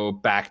 we go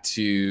back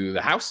to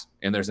the house,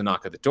 and there's a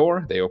knock at the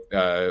door.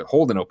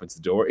 Holden opens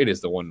the door. It is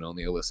the one and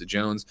only Alyssa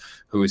Jones,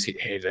 who is,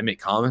 hey, did I make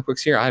comic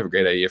books here? I have a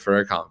great idea for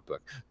a comic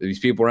book. These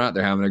people are out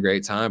there having a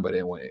great time, but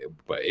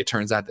it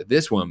turns out that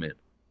this woman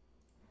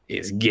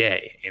is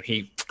gay, and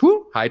he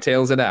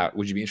hightails it out.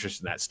 Would you be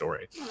interested in that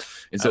story?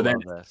 And so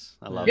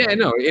I love it.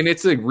 No, and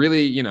it's a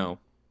really,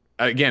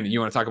 again, you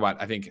want to talk about,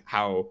 I think,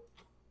 how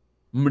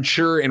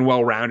mature and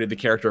well-rounded the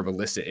character of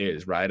Alyssa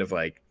is, right? Of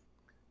like,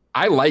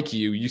 I like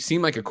you. You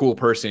seem like a cool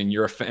person.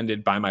 You're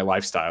offended by my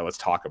lifestyle. Let's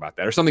talk about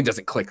that. Or something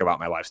doesn't click about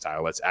my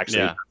lifestyle. Let's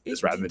actually do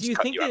this rather than do you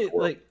think that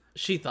like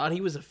she thought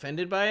he was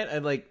offended by it?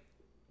 And like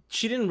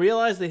she didn't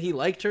realize that he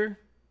liked her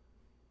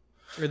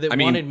or that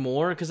wanted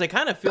more? Because I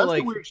kind of feel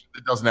like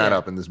it doesn't add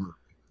up in this movie.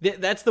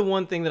 That's the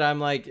one thing that I'm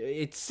like,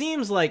 it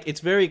seems like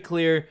it's very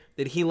clear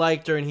that he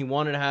liked her and he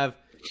wanted to have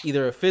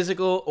either a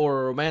physical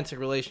or a romantic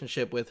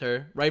relationship with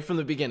her right from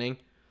the beginning.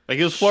 Like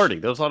he was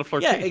flirting. There was a lot of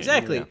flirtation. Yeah,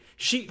 exactly. Yeah.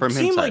 She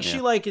seemed like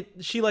she liked it.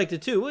 She liked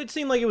it too. It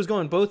seemed like it was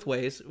going both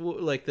ways.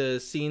 Like the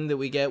scene that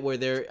we get where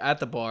they're at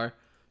the bar,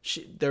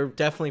 they're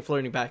definitely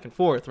flirting back and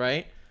forth,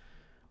 right?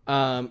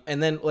 And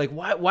then like,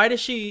 why does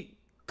she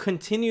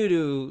continue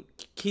to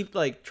keep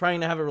like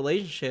trying to have a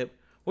relationship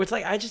where it's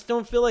like I just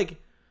don't feel like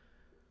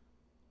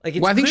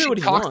it's I think clear what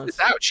he wants. This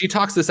out. She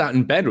talks this out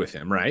in bed with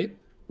him, right?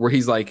 Where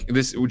he's like,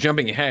 this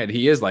jumping ahead.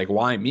 He is like,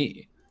 why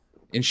me?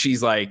 And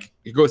she's like,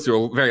 it goes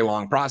through a very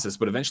long process,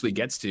 but eventually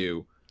gets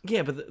to,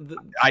 but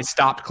I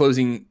stopped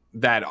closing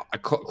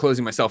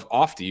myself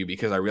off to you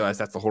because I realized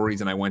that's the whole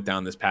reason I went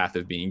down this path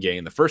of being gay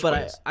in the first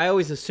place. I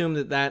always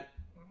assume that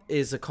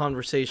is a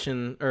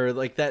conversation or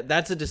like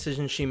that's a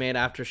decision she made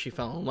after she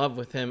fell in love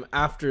with him,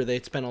 after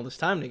they'd spent all this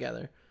time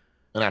together.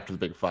 And after the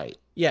big fight.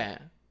 Yeah.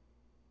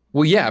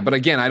 Well, yeah, but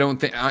again, I don't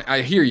think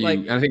I hear you.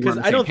 Like, I think because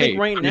I don't think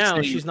right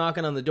now she's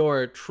knocking on the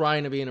door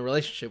trying to be in a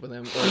relationship with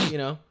him, or, you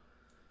know.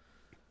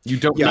 You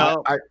don't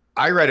know.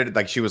 I read it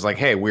like she was like,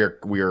 "Hey,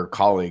 we're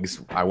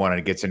colleagues. I wanted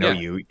to get to know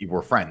you.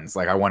 We're friends.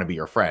 Like I want to be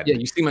your friend." Yeah,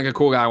 you seem like a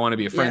cool guy. I want to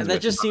be a friend. Yeah, that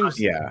just seems.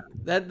 Yeah,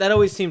 that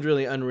always seemed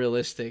really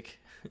unrealistic.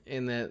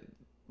 In that,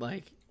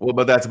 like. Well,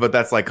 but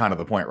that's like kind of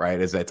the point,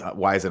 right? Is that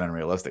why is it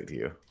unrealistic to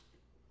you?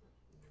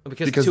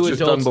 Because two it's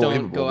just adults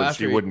unbelievable don't go that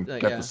after she wouldn't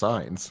get the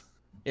signs.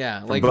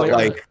 Yeah, like, but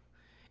like,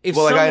 if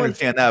well, like I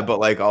understand that, but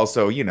like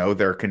also, you know,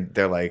 they're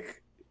like.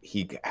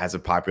 He has a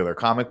popular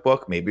comic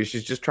book. Maybe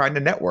she's just trying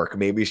to network.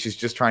 Maybe she's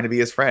just trying to be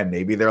his friend.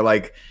 Maybe they're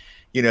like,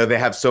 you know, they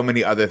have so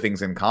many other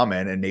things in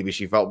common, and maybe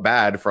she felt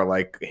bad for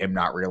like him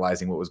not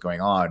realizing what was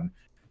going on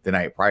the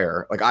night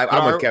prior. Like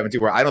I'm with Kevin too,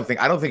 where I don't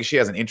think she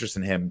has an interest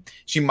in him.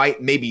 She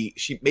might, maybe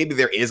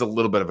there is a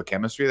little bit of a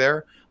chemistry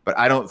there, but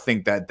I don't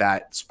think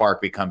that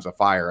spark becomes a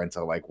fire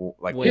until like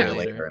way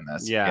later in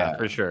this. Yeah,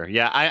 for sure.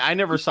 Yeah, I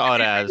never saw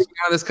it as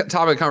this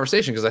topic of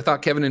conversation because I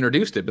thought Kevin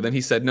introduced it, but then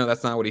he said no,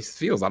 that's not what he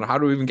feels. I don't know, how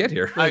do we even get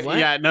here? I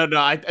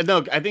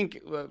think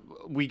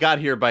we got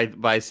here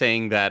by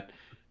saying that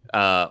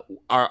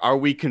are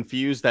we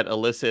confused that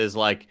Alyssa is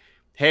like,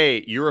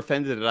 hey, you're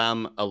offended that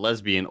I'm a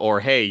lesbian,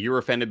 or hey, you're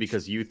offended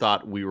because you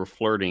thought we were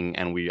flirting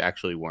and we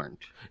actually weren't.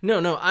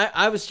 No,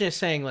 I was just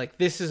saying like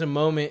this is a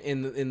moment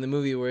in the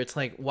movie where it's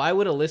like, why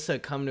would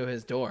Alyssa come to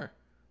his door?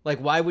 Like,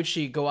 why would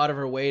she go out of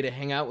her way to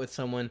hang out with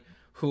someone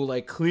who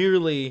like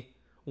clearly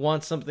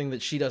wants something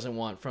that she doesn't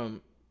want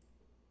from?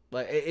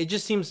 Like, it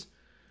just seems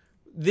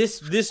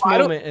this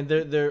moment, and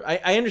they're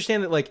I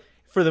understand that like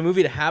for the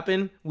movie to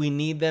happen, we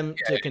need them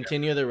to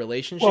continue their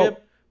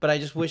relationship, but I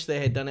just wish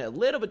they had done it a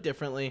little bit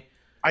differently.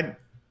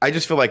 I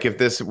just feel like if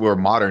this were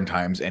modern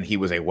times and he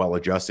was a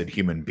well-adjusted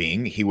human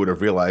being, he would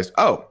have realized,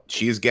 oh,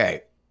 she's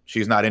gay.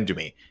 She's not into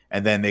me.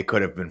 And then they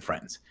could have been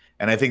friends.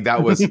 And I think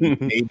that was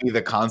maybe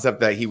the concept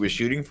that he was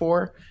shooting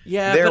for.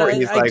 Yeah, but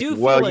he's I do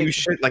feel like you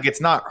should, like,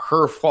 it's not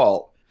her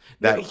fault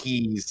that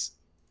he's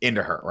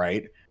into her,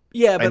 right?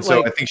 Yeah, but and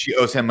so I think she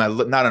owes him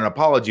not an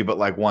apology, but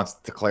like wants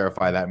to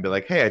clarify that and be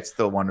like, "Hey, I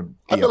still want to."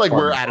 I feel like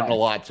we're adding a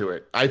lot to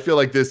it. I feel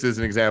like this is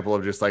an example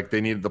of just like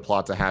they needed the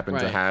plot to happen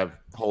to have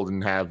Holden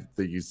have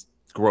these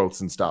growths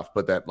and stuff,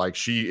 but that like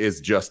she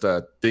is just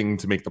a thing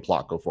to make the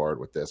plot go forward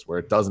with this, where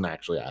it doesn't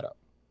actually add up.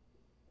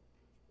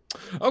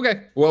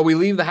 Okay, well, we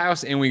leave the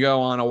house and we go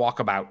on a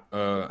walkabout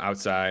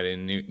outside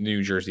in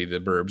New Jersey,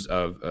 the burbs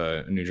of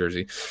New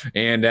Jersey,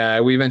 and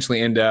we eventually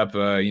end up,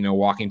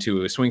 walking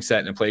to a swing set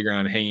and a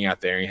playground, hanging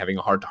out there and having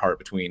a heart-to-heart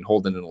between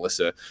Holden and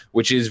Alyssa,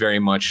 which is very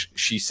much,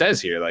 she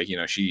says here, like,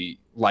 she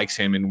likes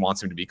him and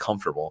wants him to be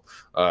comfortable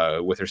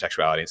with her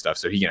sexuality and stuff,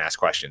 so he can ask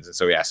questions, and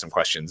so he asks some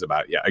questions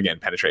about,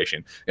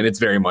 penetration, and it's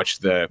very much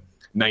the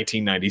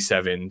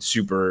 1997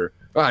 super,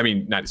 well, I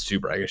mean, not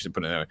super, I guess I should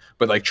put it that way,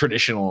 but like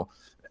traditional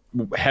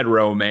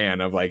hetero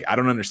man of like, I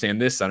don't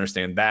understand this, I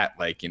understand that,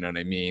 like, you know what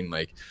I mean,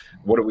 like,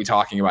 what are we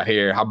talking about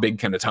here, how big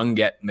can a tongue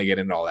get, and they get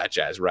into all that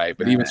jazz, right?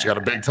 But even she got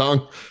a big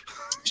tongue.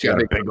 She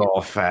got a big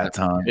old fat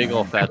tongue. Big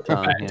old fat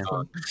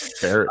tongue.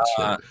 Carrot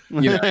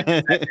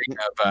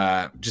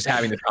just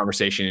having this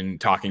conversation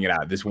and talking it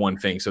out, this one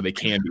thing, so they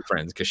can be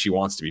friends because she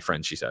wants to be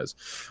friends, she says.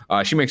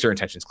 She makes her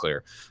intentions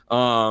clear.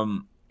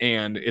 And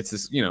it's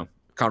this,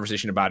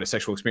 conversation about his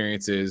sexual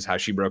experiences, how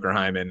she broke her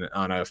hymen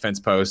on a fence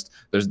post.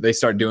 They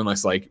start doing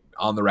this like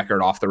on the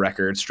record, off the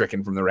record,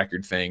 stricken from the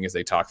record thing as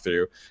they talk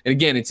through. And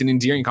again, it's an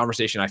endearing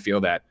conversation. I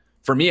feel that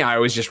for me, I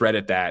always just read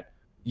it that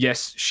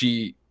yes,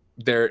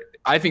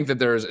 I think that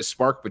there's a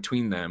spark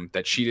between them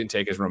that she didn't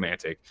take as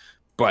romantic,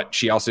 but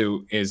she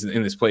also is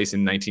in this place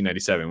in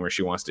 1997 where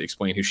she wants to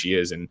explain who she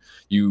is, and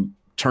you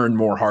turn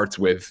more hearts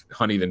with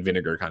honey than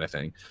vinegar kind of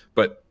thing.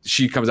 But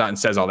she comes out and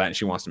says all that, and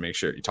she wants to make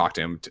sure you talk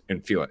to him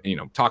and feel it,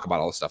 talk about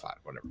all the stuff out,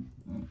 whatever.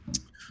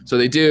 So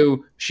they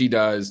do. She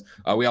does.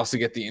 We also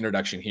get the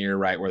introduction here,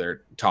 right, where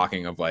they're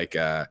talking of like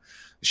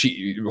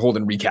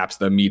Holden recaps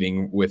the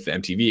meeting with the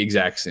MTV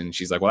execs, and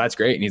she's like, "Well, that's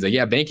great." And he's like,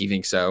 "Yeah, Banky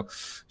thinks so."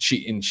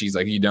 She's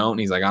like, "You don't?" And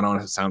he's like, "I don't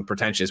want to sound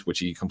pretentious," which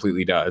he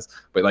completely does.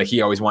 But like, he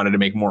always wanted to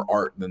make more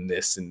art than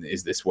this, and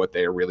is this what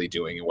they're really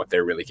doing and what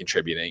they're really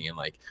contributing? And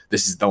like,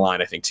 this is the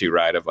line I think too,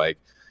 right? Of like,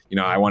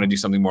 I want to do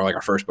something more like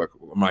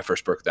my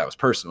first book that was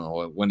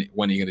personal. When are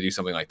you going to do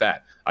something like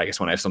that? I guess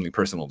when I have something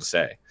personal to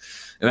say.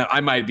 And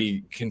I might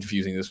be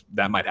confusing this.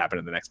 That might happen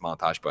in the next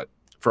montage, but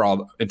for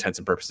all intents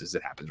and purposes,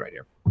 it happens right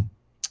here.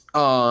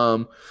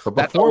 But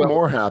before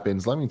more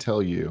happens, let me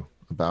tell you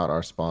about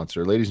our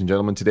sponsor. Ladies and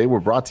gentlemen, today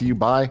we're brought to you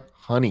by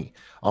Honey.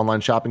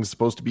 Online shopping is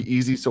supposed to be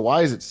easy, so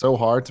why is it so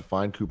hard to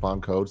find coupon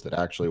codes that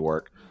actually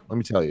work? Let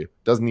me tell you, it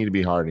doesn't need to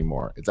be hard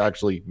anymore. It's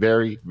actually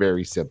very,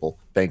 very simple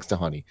thanks to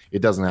Honey.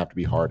 It doesn't have to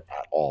be hard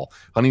at all.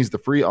 Honey is the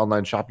free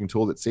online shopping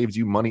tool that saves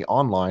you money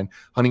online.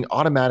 Honey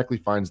automatically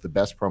finds the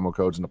best promo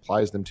codes and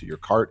applies them to your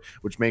cart,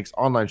 which makes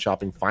online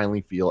shopping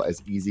finally feel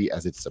as easy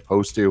as it's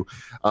supposed to.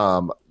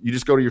 You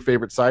just go to your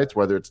favorite sites,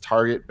 whether it's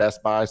Target,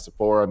 Best Buy,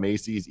 Sephora,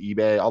 Macy's,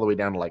 eBay, all the way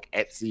down to like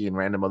Etsy and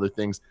random other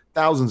things.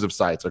 Thousands of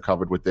sites are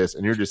covered with this,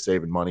 and you're just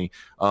saving money.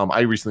 I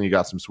recently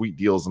got some sweet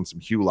deals on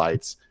some Hue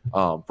lights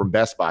from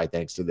Best Buy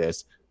thanks to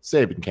this,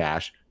 saving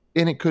cash.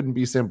 And it couldn't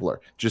be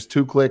simpler. Just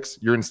 2 clicks,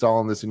 you're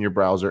installing this in your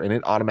browser, and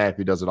it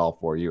automatically does it all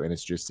for you, and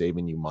it's just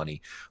saving you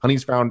money.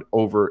 Honey's found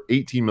over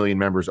 18 million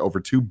members, over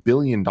 $2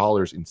 billion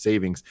in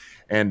savings,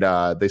 and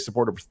they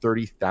support over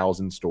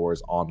 30,000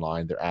 stores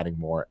online. They're adding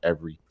more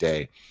every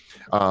day.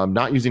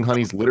 Not using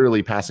Honey is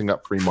literally passing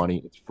up free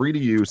money. It's free to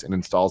use and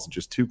installs in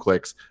just 2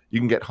 clicks. You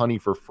can get Honey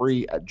for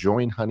free at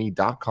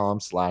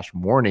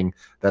joinhoney.com/morning.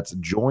 That's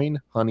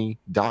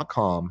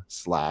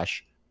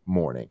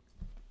joinhoney.com/morning.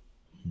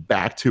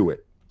 Back to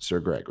it, Sir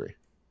Gregory.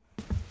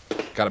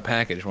 Got a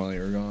package while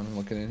you were gone. I'm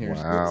looking in here.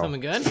 Wow. Something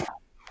good?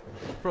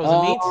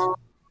 Frozen meats?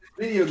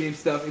 Video game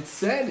stuff. It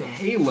said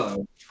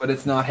Halo, but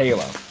it's not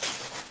Halo.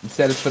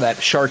 Instead, it's for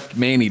that Shark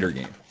Man-Eater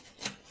game.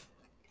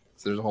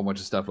 So there's a whole bunch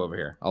of stuff over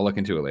here. I'll look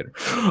into it later.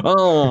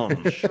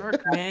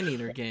 Shark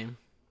Man-Eater game.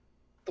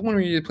 The one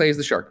where you play as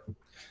the shark.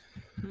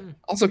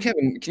 Also,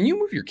 Kevin, can you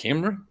move your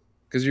camera?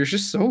 Because you're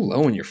just so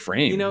low in your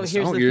frame. Here's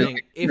the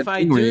thing. If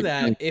I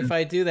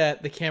do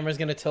that, the camera's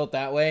going to tilt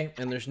that way,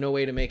 and there's no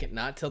way to make it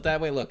not tilt that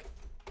way. Look.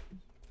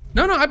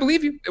 No, I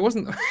believe you. It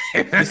wasn't.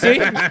 You see?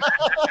 And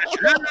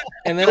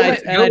then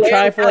I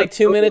try for like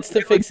 2 minutes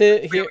to fix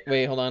it. Here,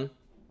 wait, hold on.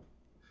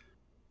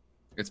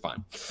 It's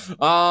fine.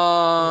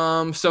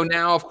 So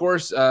now, of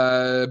course,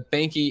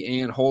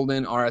 Banky and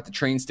Holden are at the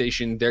train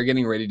station. They're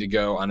getting ready to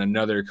go on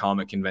another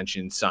comic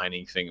convention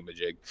signing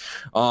thingamajig.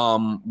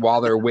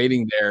 While they're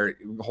waiting there,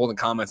 Holden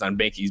comments on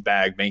Banky's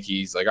bag.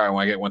 Banky's like, "All right, I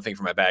want to get one thing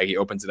from my bag." He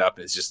opens it up,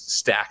 and it's just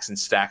stacks and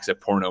stacks of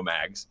porno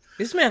mags.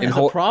 This man has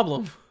a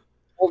problem.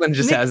 Holden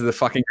just has the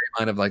fucking great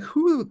line of like,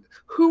 "Who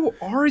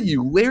are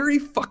you, Larry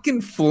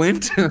fucking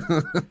Flint?"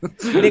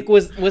 Nick,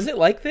 was it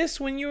like this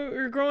when you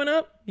were growing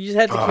up? You just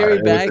had to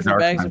carry bags and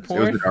bags of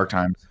porn. It was the dark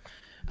times.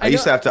 I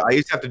used to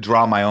have to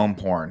draw my own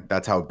porn.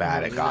 That's how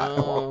bad it got.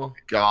 No. Oh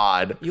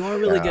God, you are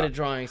really good at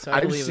drawing. So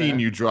I've seen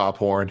you draw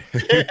porn.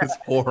 It's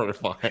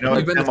horrifying.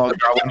 I'll draw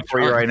one for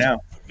you right now.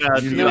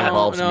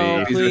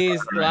 No, please.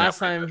 Last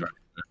time.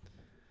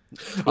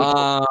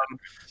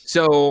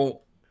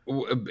 So,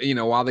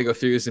 while they go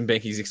through this and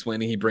Banky's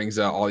explaining, he brings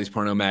all these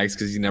porno mags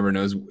because he never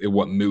knows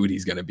what mood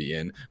he's going to be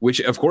in, which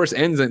of course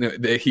ends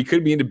in he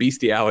could be into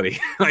bestiality.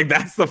 Like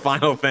that's the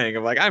final thing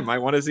of like, I might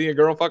want to see a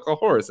girl fuck a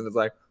horse. And it's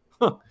like,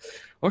 huh,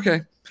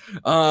 okay.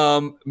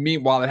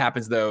 Meanwhile, that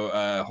happens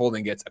though.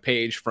 Holden gets a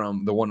page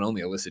from the one and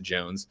only Alyssa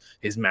Jones,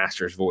 his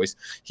master's voice.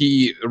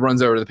 He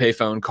runs over to the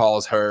payphone,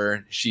 calls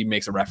her. She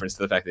makes a reference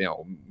to the fact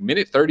that,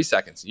 minute 30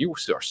 seconds, you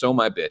are so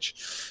my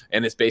bitch.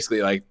 And it's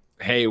basically like,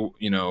 hey,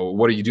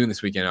 what are you doing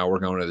this weekend? Oh, we're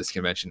going to this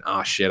convention.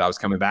 Oh shit, I was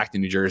coming back to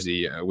New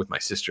Jersey with my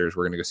sisters.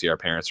 We're gonna go see our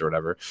parents or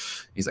whatever.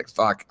 He's like,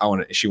 fuck, I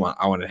want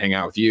to hang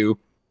out with you.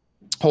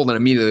 Holden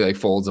immediately like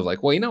folds of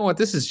like, well, you know what?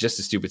 This is just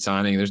a stupid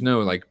signing. There's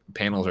no like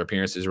panels or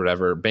appearances or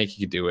whatever.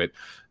 Banky could do it.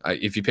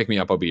 If you pick me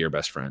up, I'll be your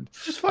best friend.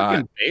 Just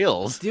fucking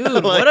bails,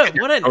 dude. what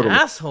an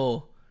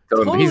asshole.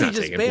 Totally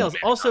just bails.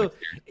 Also,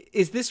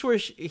 is this where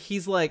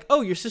he's like,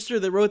 oh, your sister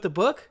that wrote the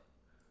book?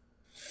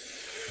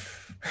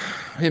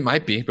 It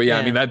might be, but yeah,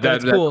 I mean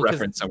that's cool, a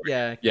reference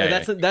somewhere.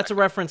 Yeah. That's a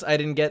reference I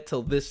didn't get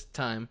till this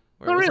time.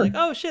 Where it was like,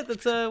 oh shit,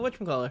 that's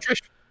whatchamacallit.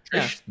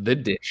 Trish the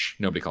dish.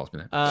 Nobody calls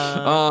me that.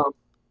 Go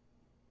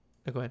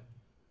ahead.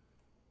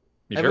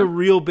 I have a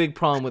real big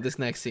problem with this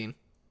next scene.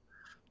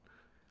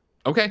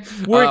 Okay.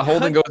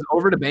 Holden goes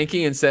over to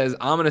Banky and says,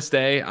 I'm going to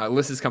stay.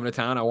 Alyssa's coming to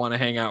town. I want to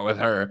hang out with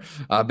her.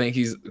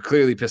 Banky's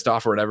clearly pissed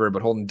off or whatever,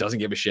 but Holden doesn't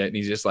give a shit. And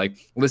he's just like,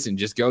 listen,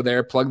 just go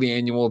there, plug the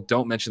annual.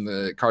 Don't mention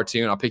the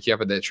cartoon. I'll pick you up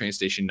at the train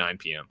station 9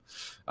 p.m.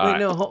 Wait,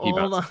 no,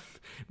 hold on.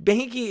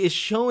 Banky is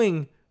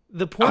showing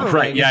the porno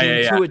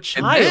magazine to a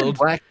child.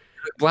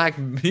 Black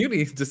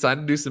Beauty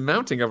decided to do some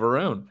mounting of her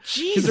own.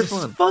 Jesus,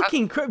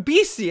 fucking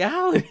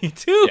bestiality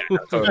too. Yeah,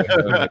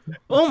 totally.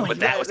 Oh my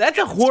god, that's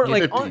a horror.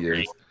 Like,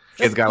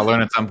 kids got to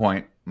learn at some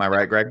point. Am I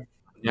right, Greg?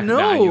 Yeah,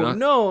 no.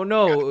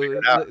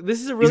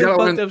 This is a really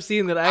fucked up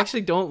scene that I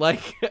actually don't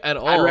like at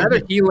all. I'd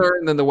rather he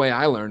learned than the way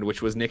I learned,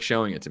 which was Nick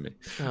showing it to me.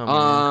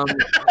 Oh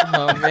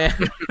man.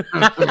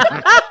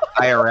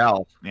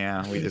 IRL.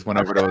 Yeah, we just went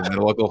over to the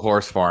local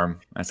horse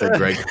farm. I said,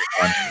 Greg.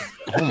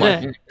 Oh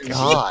my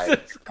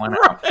god!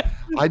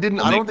 I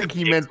don't think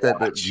he meant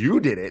that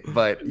you did it,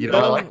 but you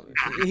know,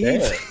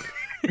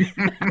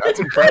 that's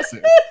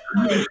impressive.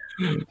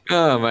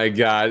 Oh my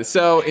god!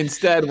 So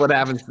instead, what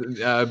happens?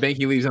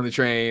 Banky leaves on the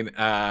train.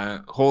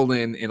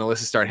 Holden and Alyssa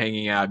start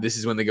hanging out. This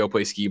is when they go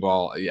play skee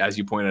ball. As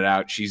you pointed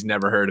out, she's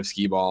never heard of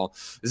skee ball.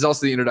 This is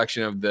also the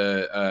introduction of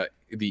the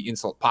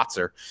insult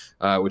Potzer,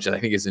 which I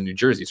think is a New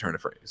Jersey turn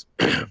of phrase.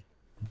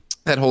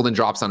 That Holden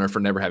drops on her for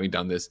never having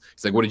done this.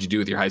 He's like, "What did you do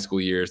with your high school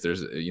years?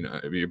 There's,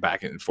 you're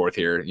back and forth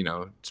here.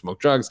 Smoke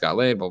drugs, got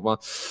laid, blah blah."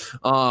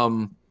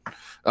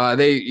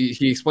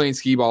 He explains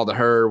skee ball to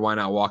her. Why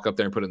not walk up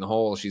there and put it in the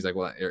hole? She's like,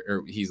 well,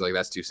 he's like,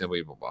 that's too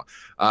simple. Blah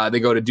blah.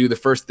 They go to do the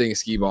first thing,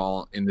 skee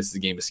ball, and this is a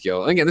game of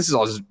skill. And again, this is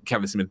all just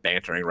Kevin Smith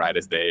bantering, right,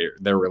 as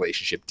their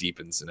relationship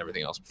deepens and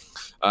everything else.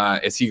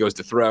 As he goes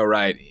to throw,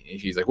 right,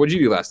 he's like, what'd you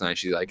do last night?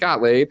 She's like,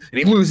 got laid, and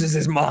he loses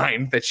his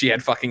mind that she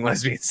had fucking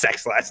lesbian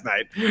sex last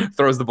night.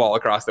 Throws the ball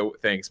across the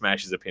thing,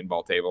 smashes a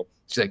pinball table.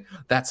 She's like,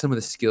 that's some of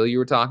the skill you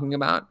were talking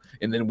about.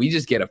 And then we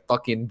just get a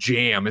fucking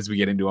jam as we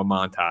get into a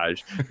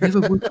montage.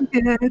 Never would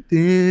get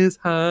this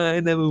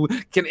high. Never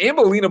would. Can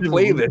Ambolina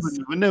play this?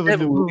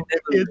 Never would.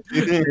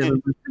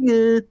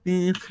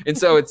 And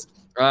so it's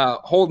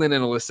Holden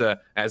and Alyssa,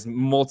 as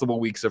multiple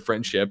weeks of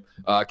friendship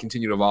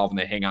continue to evolve, and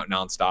they hang out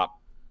nonstop.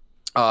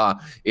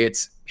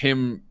 It's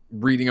him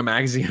reading a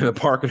magazine in the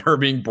park and her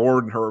being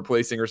bored and her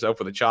replacing herself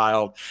with a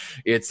child.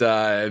 It's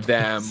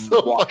them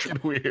so fucking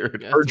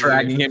weird. Her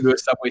dragging him to a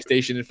subway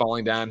station and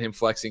falling down, him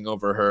flexing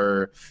over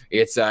her.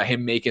 It's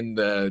him making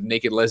the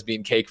naked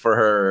lesbian cake for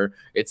her.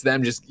 It's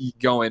them just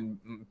going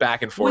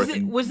back and forth.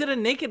 Was it a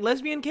naked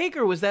lesbian cake,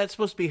 or was that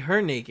supposed to be her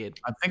naked?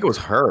 I think it was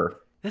her.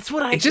 That's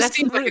what I. It just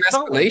seems like an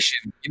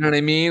escalation. You know what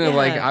I mean? Yeah.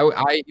 Like I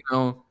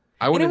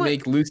wouldn't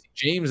make Lucy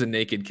James a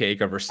naked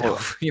cake of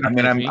herself. You know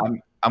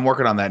I'm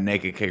working on that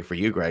naked cake for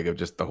you, Greg, of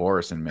just the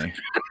horse and me.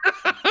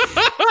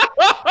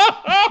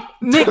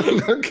 Nick,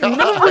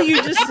 none of what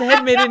you just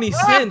said made any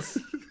sense.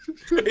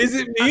 Is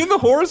it me and the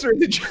horse, or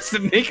is it just a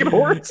naked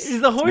horse?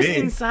 Is the horse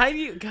inside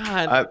you?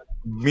 God.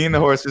 Me and the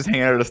horse just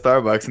hanging out at a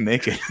Starbucks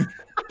naked. Of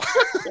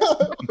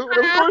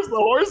course, the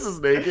horse is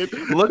naked.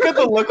 Look at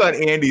the look on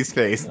Andy's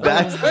face.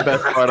 That's the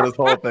best part of this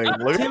whole thing.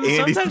 Look Tim, at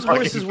Andy's sometimes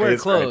horses wear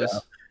clothes.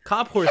 Right,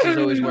 cop horses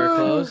always wear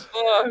clothes.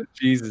 Oh,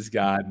 Jesus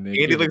God, Nick.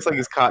 Andy looks like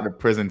he's caught in a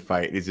prison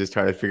fight. He's just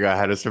trying to figure out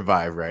how to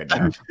survive right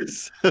now.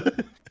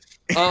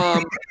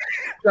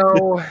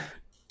 So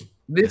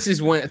this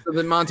is when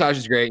the montage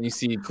is great, and you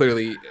see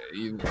clearly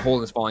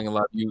Holden's falling in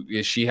love.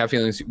 Does she have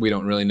feelings? We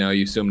don't really know.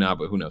 You assume now,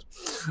 but who knows?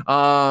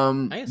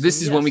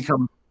 This is when we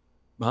come.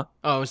 Huh?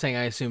 Oh, I was saying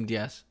I assumed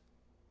yes.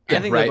 Yeah,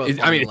 I think right.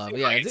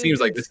 It seems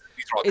like these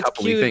are all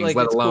coupley things, like,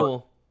 let alone.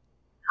 Cool.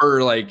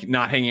 Her like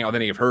not hanging out with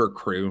any of her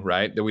crew,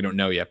 right? That we don't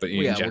know yet, but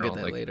in general, we'll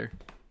get that later.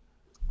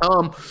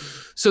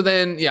 So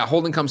then,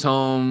 Holden comes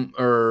home,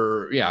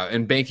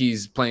 and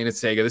Banky's playing at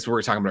Sega. This is what we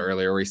were talking about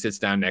earlier, where he sits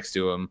down next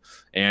to him,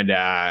 and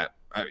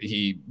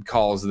he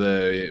calls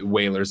the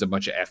Whalers a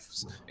bunch of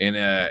F's, and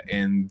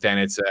then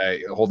it's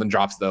Holden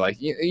drops the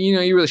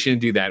you really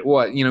shouldn't do that.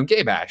 What,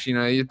 gay bash?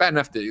 It's bad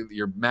enough that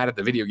you're mad at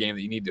the video game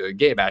that you need to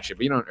gay bash it,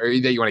 but or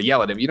that you want to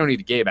yell at him. You don't need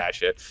to gay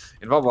bash it,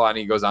 and blah blah. And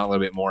he goes on a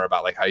little bit more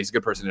about how he's a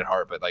good person at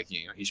heart, but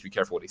he should be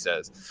careful what he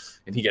says.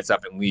 And he gets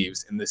up and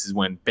leaves, and this is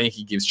when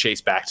Banky gives chase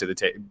back to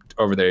the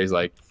over there. He's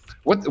like,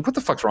 What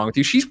the fuck's wrong with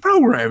you? She's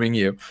programming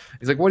you.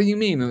 He's like, what do you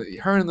mean?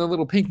 Her and the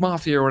little pink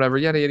mafia or whatever,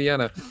 yada, yada,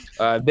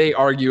 yada. They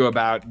argue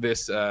about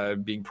this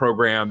being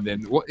programmed.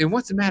 And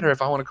what's the matter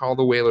if I want to call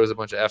the Whalers a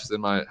bunch of F's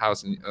in my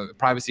house and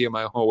privacy of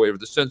my hallway over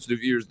the sensitive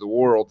ears of the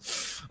world?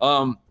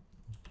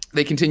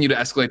 They continue to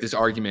escalate this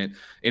argument.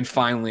 And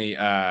finally,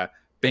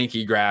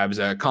 Banky grabs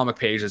a comic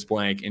page that's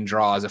blank and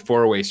draws a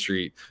four-way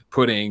street,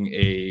 putting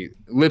a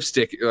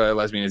lipstick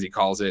lesbian, as he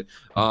calls it,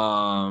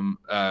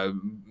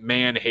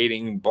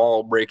 man-hating,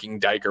 ball-breaking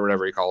dyke or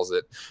whatever he calls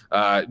it,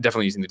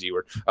 definitely using the D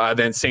word,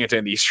 then Santa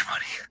and the Easter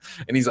Bunny.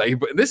 And he's like,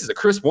 but this is a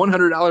crisp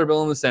 $100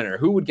 bill in the center.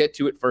 Who would get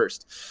to it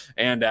first?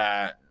 And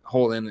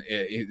Holden,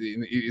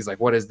 he's like,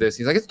 what is this?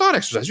 He's like, it's thought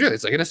exercise. Really,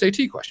 it's like an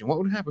SAT question. What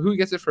would happen? Who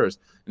gets it first?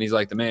 And he's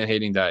like, the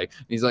man-hating dyke.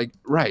 And he's like,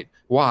 right.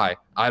 Why?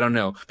 I don't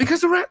know.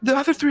 Because the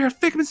other three are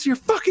figments of your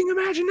fucking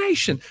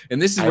imagination.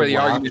 And this is where the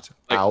argument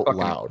out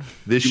loud.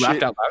 This shit,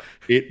 laughed out loud.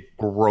 It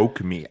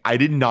broke me. I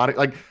did not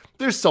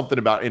there's something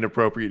about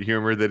inappropriate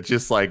humor that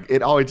just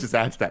it always just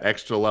adds that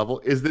extra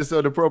level. Is this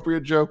an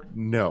appropriate joke?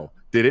 No.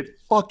 Did it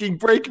fucking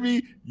break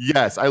me?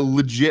 Yes. I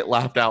legit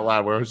laughed out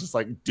loud where I was just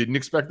didn't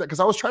expect that, because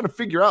I was trying to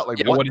figure out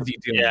what is he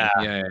doing? Yeah.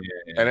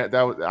 And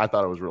I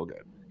thought it was real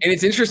good. And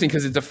it's interesting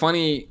because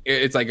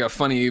it's like a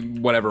funny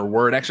whatever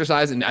word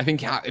exercise. And I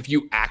think if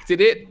you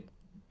acted it,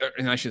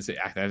 and I shouldn't say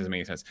act, that doesn't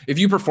make sense. If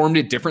you performed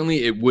it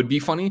differently, it would be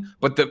funny.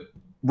 But the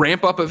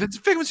ramp up of it's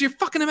figments of your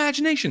fucking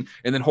imagination,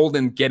 and then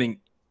Holden getting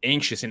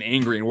anxious and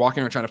angry and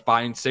walking around trying to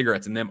find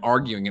cigarettes, and them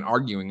arguing,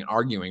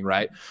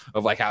 right?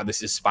 Of like how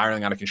this is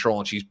spiraling out of control,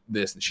 and she's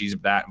this and she's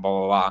that, and blah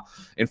blah blah.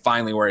 And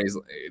finally, where it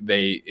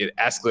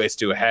escalates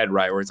to a head,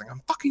 right? Where it's like,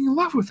 I'm fucking in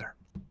love with her,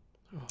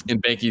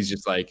 and Banky's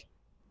just like.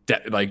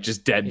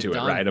 Just dead to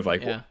done. It, right? Of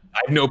like, well,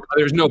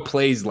 there's no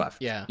plays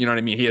left. Yeah, you know what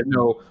I mean. He has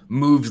no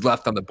moves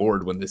left on the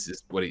board when this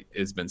is what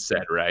has been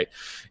said, right?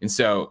 And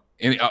so,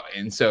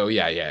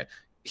 yeah,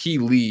 he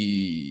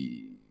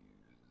leaves,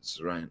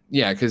 right?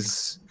 Yeah,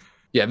 because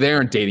they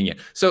aren't dating yet.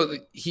 So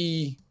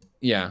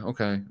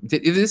okay.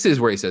 This is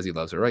where he says he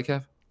loves her, right,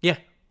 Kev? Yeah.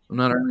 I'm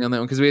not arguing on that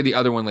one because we had the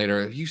other one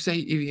later. If you say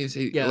looks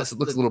a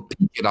little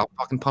peaked, I'll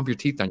fucking pump your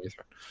teeth down your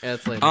throat. Yeah,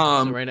 it's later.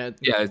 So right now,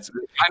 I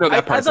know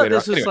that part's I thought later.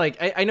 this was like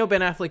I know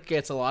Ben Affleck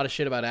gets a lot of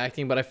shit about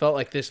acting, but I felt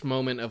like this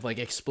moment of like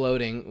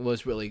exploding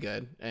was really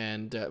good,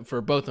 and for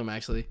both of them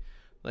actually,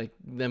 like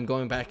them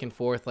going back and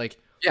forth, like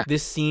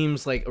this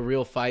seems like a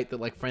real fight that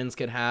like friends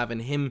could have,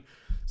 and him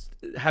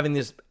having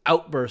this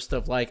outburst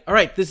of like, all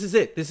right, this is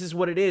it, this is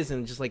what it is,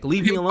 and just like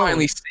leave me alone.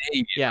 Finally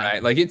saying it,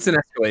 right? Like it's an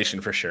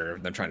escalation for sure.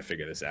 Them trying to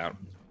figure this out.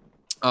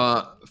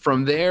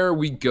 From there,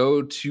 we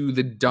go to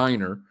the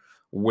diner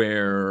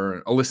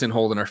where Alyssa and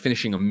Holden are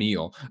finishing a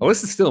meal.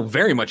 Alyssa's still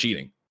very much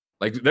eating.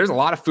 Like, there's a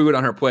lot of food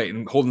on her plate,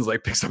 and Holden's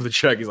like picks up the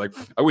check. He's like,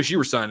 I wish you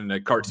were signing a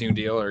cartoon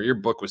deal or your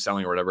book was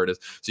selling or whatever it is,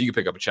 so you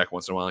can pick up a check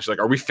once in a while. And she's like,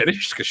 are we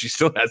finished? Because she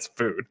still has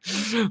food.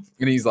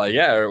 And he's like,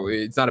 yeah,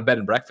 it's not a bed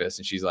and breakfast.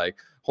 And she's like,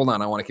 hold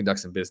on, I want to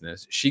conduct some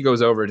business. She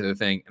goes over to the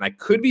thing, and I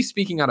could be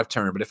speaking out of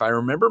turn, but if I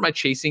remember my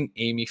Chasing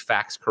Amy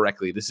facts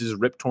correctly, this is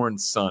Rip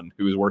Torn's son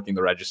who is working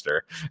the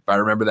register. If I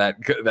remember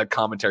that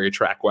commentary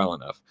track well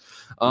enough.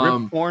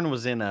 Rip Torn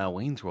was in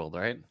Wayne's World,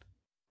 right?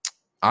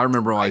 I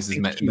remember why he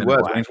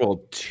was Wayne's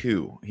World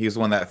 2. He's the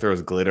one that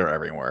throws glitter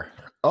everywhere.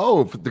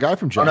 Oh, the guy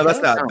from Jackass? Oh,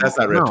 no, that's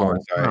not Rip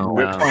Torn. Sorry,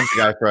 Rip Torn's the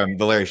guy from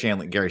the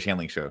Gary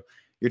Shandling show.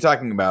 You're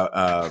talking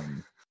about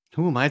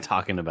who am I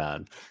talking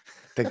about?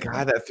 The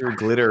guy that threw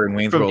glitter in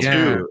Wayne's World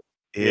 2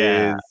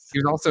 is he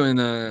was also in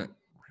the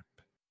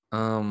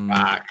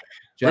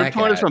Rip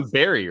Torn is from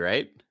Barry,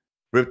 right?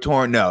 Rip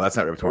Torn, no, that's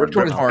not Rip Torn. Rip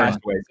Torn passed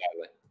away,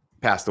 sadly.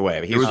 Passed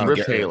away. He was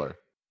Rip Taylor.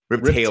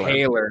 Rip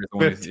Taylor.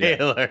 Rip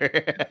Taylor.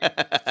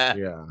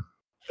 Yeah.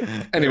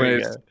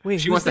 Anyways,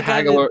 wait, she wants to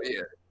haggle.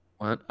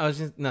 What? I was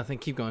just nothing.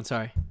 Keep going.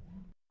 Sorry.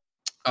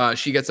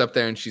 She gets up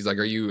there and she's like,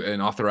 are you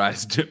an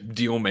authorized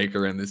deal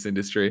maker in this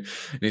industry?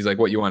 And he's like,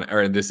 what you want,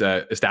 or this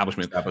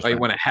establishment. Oh, you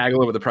want to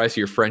haggle over the price of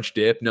your French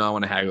dip? No, I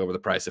want to haggle over the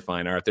price of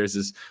fine art. There's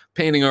this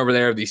painting over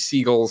there of these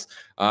seagulls.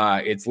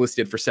 It's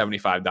listed for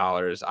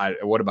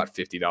 $75. What about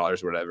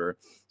 $50 or whatever?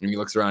 And he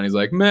looks around. He's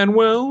like,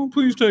 Manuel,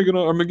 please take it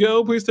off. Or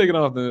Miguel, please take it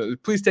off.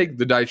 Please take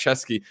the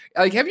Dichesky.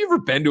 Like, have you ever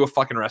been to a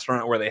fucking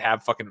restaurant where they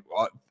have fucking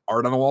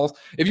art on the walls?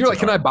 If you're like,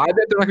 can I buy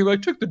that? They're not gonna be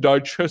like, took the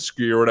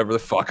Dichesky or whatever the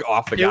fuck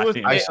off the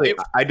goddamn. Actually,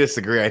 I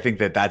disagree. I think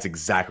that's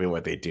exactly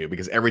what they do,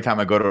 because every time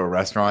I go to a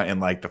restaurant in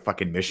like the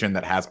fucking Mission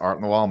that has art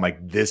on the wall, I'm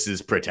like, this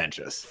is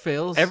pretentious.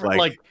 Fails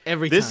every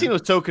time. Scene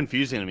was so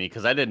confusing to me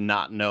because I did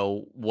not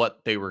know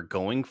what they were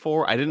going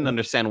for. I didn't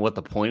understand what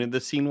the point of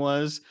the scene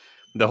was.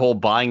 The whole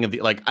buying of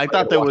the I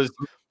thought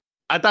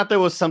there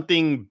was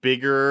something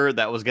bigger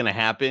that was going to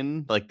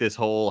happen, like this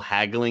whole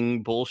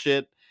haggling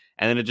bullshit,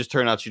 and then it just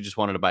turned out she just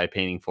wanted to buy a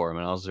painting for him,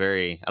 and I was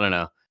I don't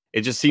know.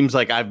 It just seems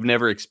like I've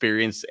never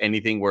experienced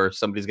anything where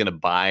somebody's going to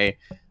buy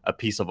a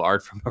piece of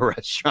art from a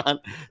restaurant,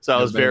 so I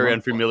was very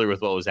unfamiliar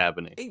with what was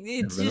happening.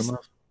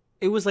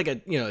 It was like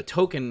a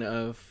token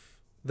of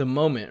the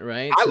moment,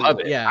 right? I love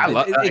it. Yeah, I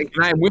love it.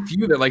 And I'm with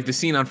you that like the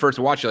scene on first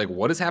watch, you're like,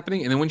 what is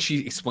happening? And then when she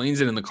explains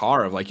it in the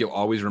car of like, you'll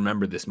always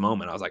remember this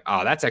moment. I was like,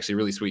 oh, that's actually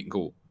really sweet and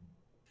cool.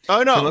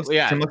 Oh no,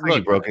 Tim looks like he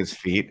broke his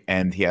feet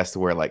and he has to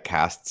wear like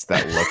casts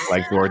that look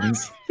like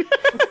Jordan's.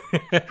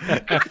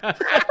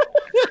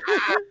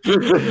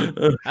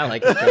 I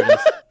like it,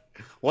 Jordans.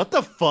 What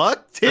the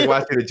fuck? Like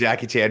watching the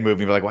Jackie Chan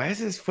movie, you're like, why is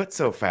his foot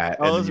so fat?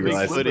 Oh, and you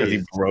realize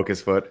he broke his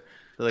foot.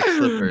 Like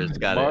slippers,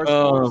 got it.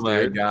 Oh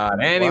my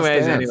god.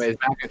 Anyways,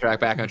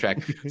 back on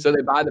track. So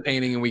they buy the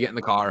painting and we get in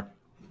the car.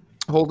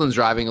 Holden's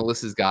driving,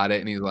 Alyssa's got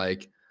it, and he's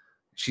like,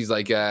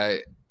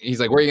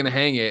 where are you gonna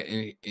hang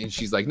it? And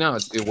she's like, no,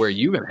 it's where are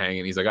you gonna hang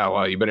it? And he's like, oh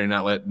well, you better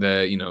not let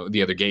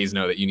the other gays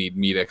know that you need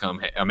me to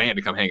a man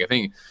to come hang a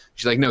thing.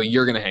 She's like, no,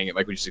 you're gonna hang it,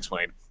 like we just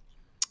explained.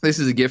 This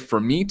is a gift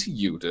from me to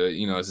you,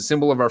 as a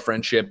symbol of our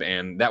friendship,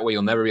 and that way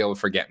you'll never be able to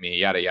forget me,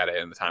 yada yada,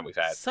 in the time we've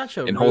had. Such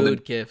a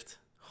rude gift.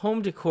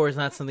 Home decor is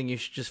not something you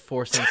should just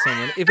force on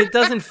someone. If it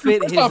doesn't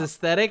fit his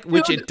aesthetic,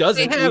 which it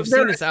doesn't, we've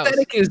seen his house.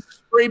 Aesthetic is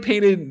spray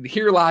painted,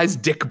 here lies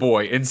Dick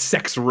Boy and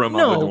sex room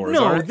on the doors.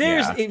 No,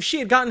 if she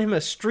had gotten him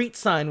a street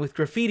sign with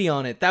graffiti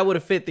on it, that would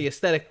have fit the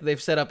aesthetic that they've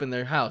set up in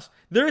their house.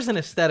 There is an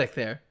aesthetic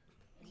there.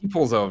 He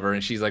pulls over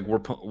and she's like,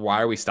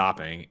 why are we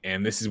stopping?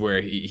 And this is where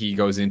he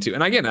goes into,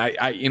 and again,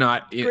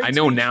 I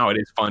know now it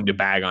is fun to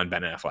bag on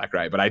Ben Affleck,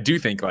 right? But I do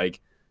think like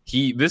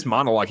this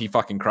monologue he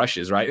fucking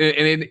crushes, right?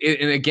 And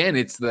again,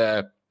 it's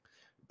the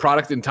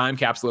product and time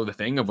capsule of the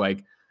thing of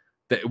like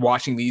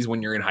watching these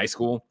when you're in high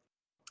school.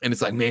 And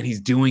it's like, man,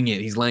 he's doing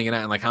it. He's laying it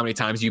out. And like how many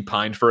times you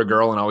pined for a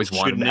girl and always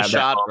wanted to have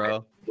shot, that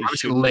bro. I'm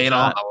just gonna lay it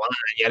all on the line,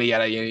 yada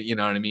yada. You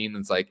know what I mean?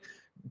 It's like,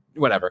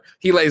 whatever.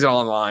 He lays it all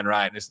on the line,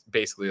 right? And it's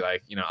basically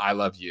like, I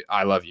love you,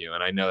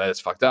 and I know that it's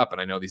fucked up, and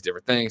I know these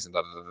different things, and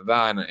da da da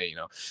da. And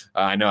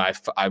I know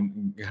I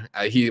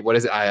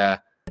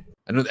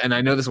know, and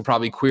I know this will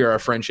probably queer our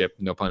friendship,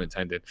 no pun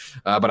intended.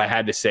 But I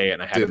had to say it,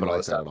 and I had to put all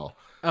this out.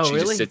 Oh, she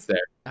really? just sits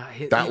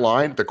there. That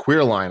line, the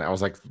queer line, I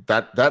was like,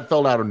 that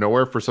fell out of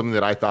nowhere for something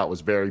that I thought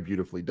was very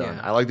beautifully done.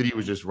 Yeah. I like that he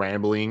was just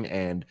rambling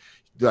and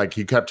like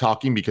he kept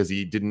talking because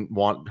he didn't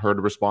want her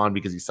to respond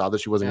because he saw that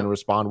she wasn't going to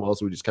respond well,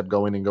 so he just kept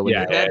going and going.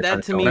 Yeah,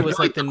 that to me was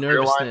like the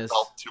nervousness.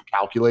 Felt too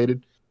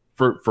calculated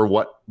for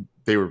what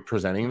they were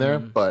presenting there,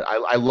 but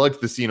I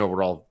liked the scene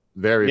overall.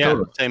 Very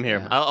same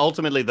here.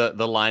 Ultimately,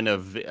 the line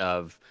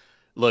of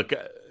look.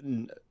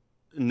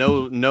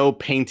 No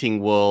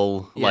painting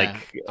will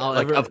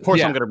of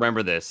course I'm gonna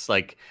remember this.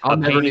 Like I'll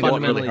never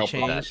won't really help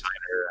with that.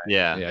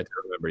 Yeah, I do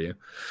remember you.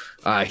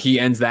 He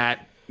ends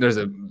that. There's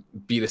a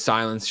beat of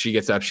silence. She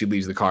gets up. She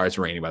leaves the car. It's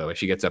raining, by the way.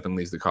 She gets up and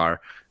leaves the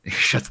car. He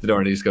shuts the door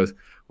and he just goes,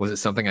 "Was it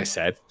something I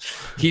said?"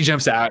 He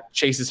jumps out,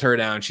 chases her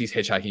down. She's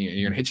hitchhiking.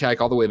 You're gonna hitchhike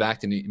all the way back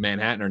to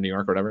Manhattan or New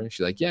York or whatever. And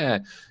she's like, "Yeah."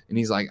 And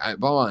he's like,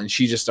 blah, blah. And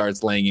she just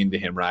starts laying into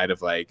him, right?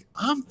 Of like,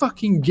 "I'm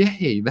fucking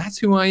gay. That's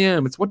who I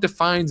am. It's what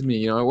defines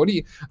me.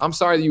 I'm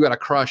sorry that you got a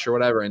crush or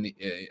whatever." And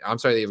I'm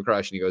sorry that you have a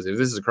crush. And he goes, "If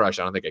this is a crush,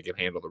 I don't think I can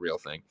handle the real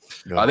thing."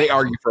 They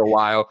argue for a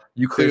while.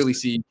 You clearly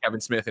see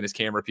Kevin Smith and his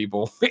camera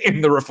people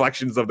in the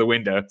reflections of the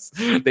windows.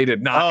 They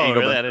did not. Oh,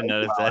 really? I didn't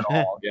notice that.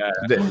 Yeah.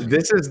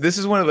 This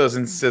is one of those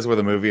instances where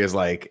the movie is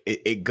like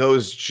it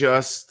goes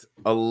just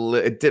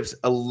it dips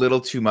a little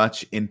too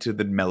much into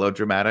the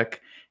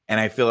melodramatic, and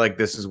I feel like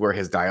this is where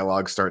his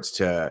dialogue starts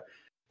to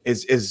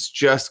is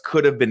just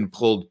could have been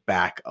pulled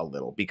back a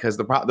little, because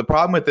the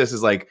problem with this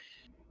is like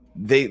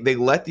they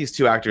let these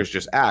two actors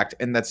just act,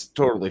 and that's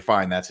totally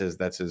fine. That's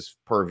his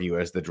purview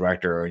as the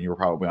director, and you were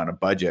probably on a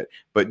budget.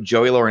 But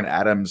Joey Lauren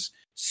Adams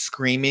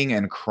screaming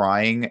and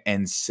crying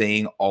and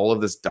saying all of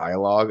this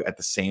dialogue at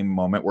the same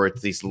moment, where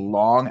it's these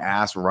long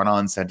ass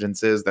run-on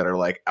sentences that are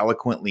like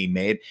eloquently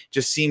made,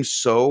 just seems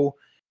so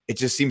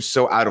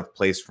out of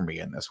place for me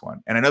in this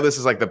one. And I know this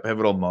is like the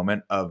pivotal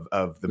moment of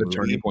the movie,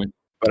 turning point,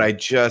 but I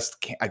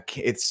just can't,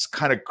 it's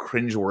kind of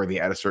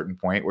cringeworthy at a certain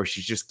point where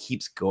she just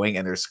keeps going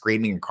and they're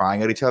screaming and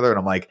crying at each other. And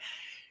I'm like,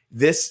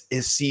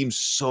 seems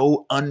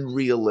so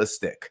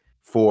unrealistic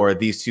for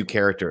these two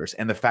characters.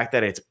 And the fact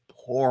that it's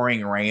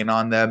pouring rain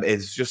on them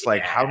is just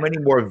like, how many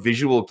more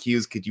visual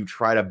cues could you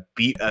try to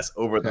beat us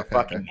over the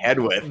fucking head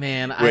with?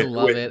 Man, I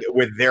love it.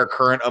 With their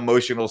current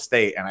emotional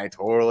state. And I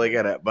totally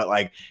get it. But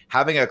like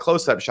having a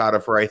close-up shot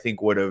of her, I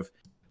think would have,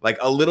 like,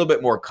 a little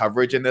bit more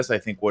coverage in this, I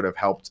think would have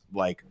helped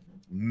like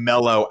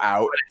mellow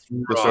out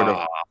the sort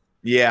of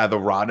the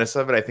rawness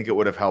of it. I think it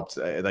would have helped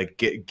like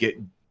get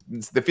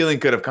the feeling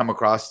could have come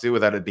across too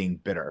without it being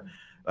bitter.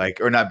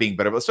 Like, or not being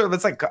bitter, but sort of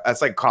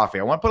it's like coffee.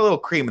 I want to put a little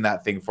cream in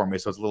that thing for me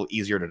so it's a little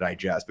easier to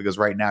digest, because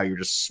right now you're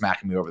just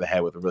smacking me over the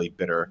head with a really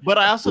bitter. But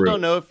I also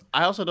don't know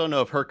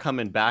if her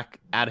coming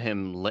back at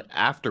him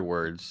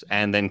afterwards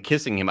and then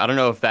kissing him, I don't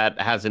know if that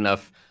has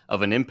enough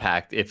of an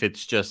impact, if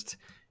it's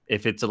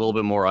a little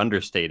bit more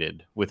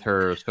understated with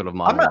her sort of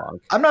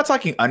monologue. I'm not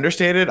talking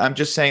understated. I'm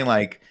just saying,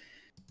 like,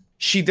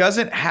 she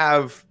doesn't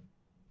have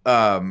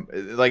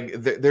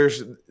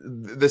there's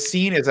the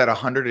scene is at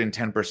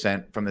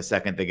 110% from the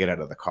second they get out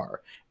of the car,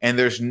 and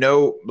there's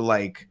no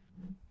no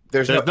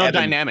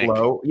dynamic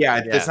flow.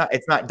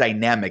 It's not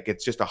dynamic.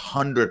 It's just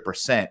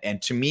 100%.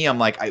 And to me, I'm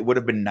like, it would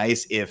have been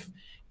nice if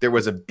there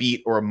was a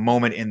beat or a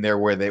moment in there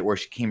where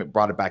she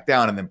brought it back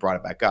down and then brought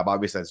it back up.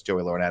 Obviously, that's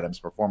Joey Lauren Adams'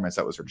 performance.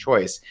 That was her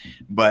choice.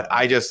 But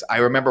I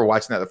remember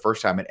watching that the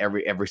first time, and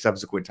every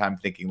subsequent time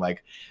thinking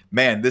like,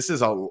 man, this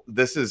is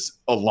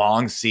a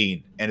long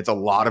scene, and it's a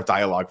lot of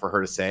dialogue for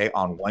her to say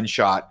on one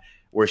shot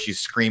where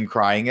she's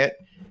crying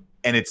it,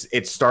 and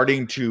it's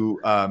starting to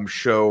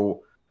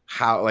show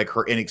how like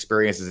her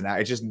inexperience is now.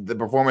 It's just the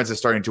performance is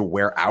starting to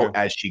wear out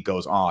as she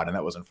goes on, and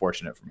that was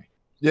unfortunate for me.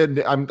 Yeah,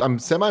 I'm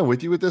semi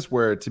with you with this,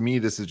 where to me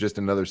this is just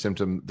another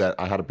symptom that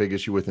I had a big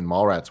issue with in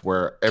Mallrats,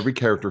 where every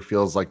character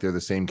feels like they're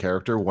the same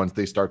character once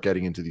they start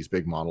getting into these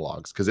big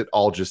monologues, because it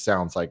all just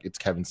sounds like it's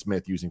Kevin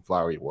Smith using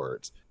flowery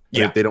words.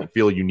 Yeah, they don't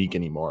feel unique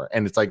anymore.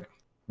 And it's like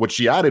what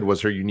she added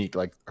was her unique,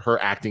 like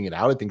her acting it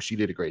out. I think she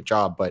did a great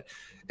job, but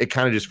it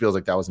kind of just feels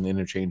like that was an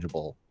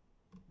interchangeable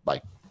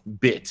like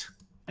bit.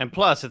 And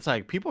plus, it's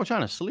like people are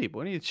trying to sleep.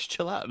 Why don't you just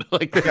chill out?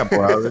 Like, yeah,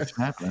 bro, it's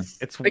happening.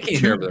 It's 2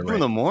 in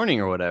the morning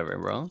or whatever,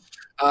 bro.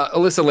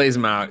 Alyssa lays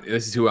him out.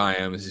 This is who I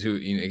am. This is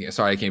who.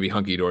 Sorry, I can't be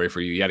hunky dory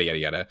for you. Yada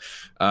yada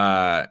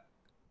yada.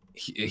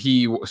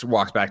 He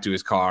walks back to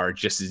his car.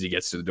 Just as he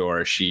gets to the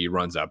door, she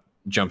runs up,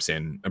 jumps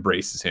in,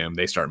 embraces him.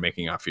 They start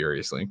making out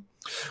furiously.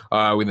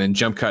 We then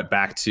jump cut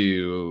back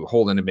to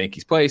Holden and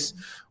Banky's place,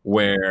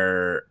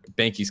 where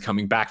Banky's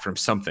coming back from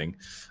something.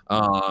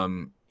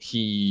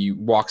 he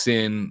walks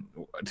in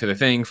to the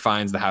thing,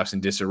 finds the house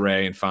in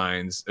disarray, and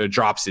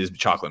drops his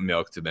chocolate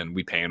milk. To then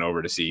we pan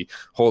over to see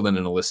Holden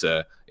and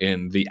Alyssa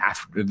in the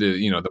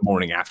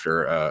morning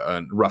after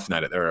a rough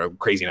night or a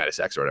crazy night of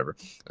sex or whatever.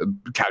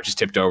 Couch is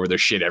tipped over.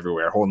 There's shit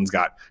everywhere. Holden's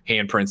got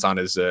handprints on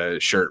his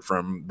shirt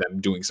from them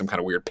doing some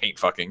kind of weird paint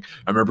fucking.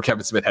 I remember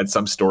Kevin Smith had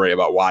some story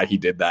about why he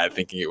did that,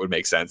 thinking it would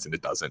make sense, and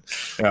it doesn't.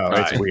 Oh,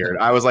 it's weird.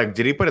 I was like,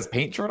 did he put his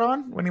paint shirt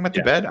on when he went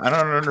to bed? I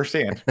don't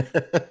understand.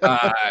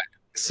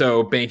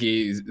 So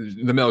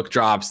the milk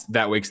drops,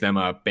 that wakes them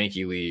up.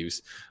 Banky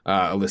leaves.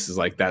 Alyssa's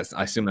like,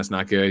 I assume that's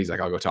not good. He's like,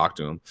 I'll go talk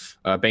to him.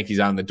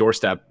 Banky's on the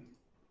doorstep.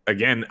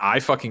 Again,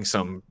 fucking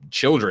some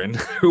children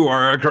who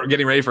are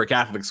getting ready for a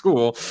Catholic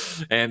school.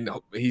 And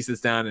he sits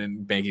down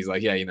and Banky's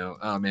like, yeah,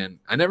 oh man,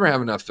 I never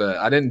have enough.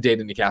 I didn't date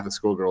any Catholic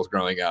school girls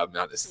growing up.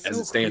 Not as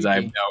it stands, I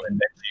have no. And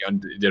then she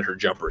undid her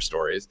jumper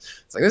stories.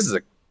 It's like, this is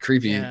a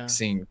creepy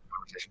scene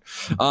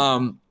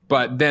conversation.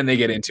 But then they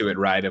get into it,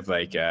 right? Of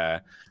like,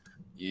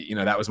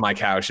 that was my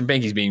couch, and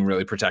Banky's being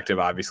really protective,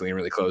 obviously, and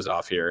really closed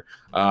off here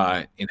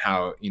in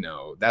how,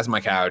 that's my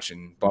couch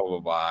and blah, blah,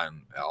 blah,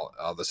 and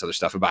all this other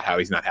stuff about how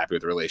he's not happy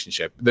with the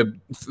relationship.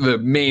 The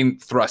main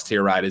thrust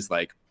here, right, is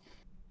like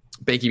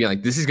Banky being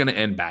like, this is going to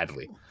end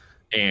badly,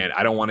 and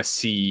I don't want to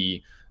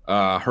see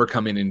her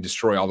come in and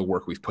destroy all the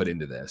work we've put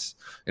into this.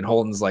 And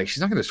Holden's like,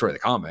 she's not going to destroy the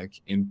comic.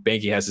 And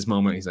Banky has this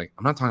moment. He's like,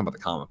 I'm not talking about the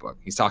comic book.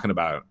 He's talking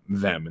about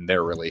them and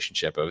their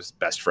relationship as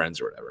best friends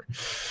or whatever.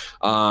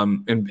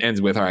 And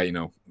ends with, all right,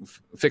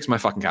 fix my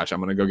fucking couch. I'm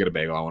going to go get a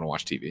bagel. I want to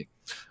watch TV.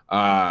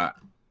 And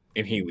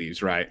he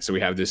leaves, right? So we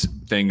have this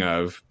thing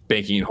of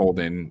Banky and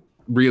Holden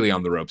really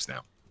on the ropes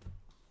now.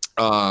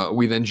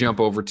 We then jump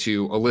over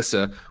to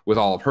Alyssa with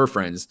all of her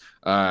friends.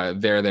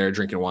 They're there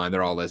drinking wine.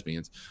 They're all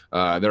lesbians.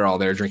 They're all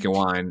there drinking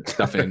wine,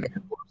 stuffing.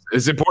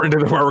 It's important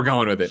to where we're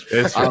going with it.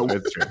 It's true.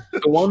 It's true.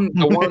 The one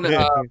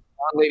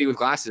lady with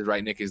glasses,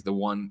 right, Nick, is the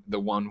one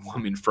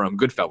woman from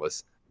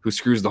Goodfellas who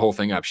screws the whole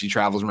thing up. She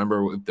travels,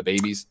 remember, with the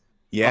babies?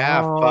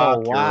 Yeah,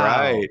 fuck, you're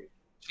right.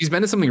 She's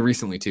been in something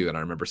recently too, and I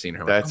remember seeing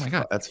her. That's, like, oh my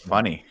God, that's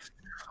funny.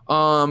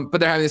 But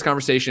they're having this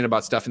conversation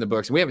about stuff in the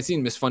books. We haven't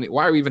seen Miss Funny.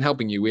 Why are we even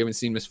helping you? We haven't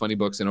seen Miss Funny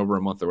books in over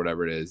a month or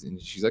whatever it is. And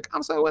she's like,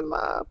 I'm so in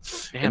love.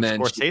 Damn, and then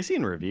Scorsese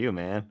in review,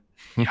 man.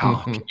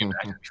 Oh, can you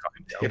imagine?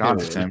 Get on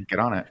it, Tim. Get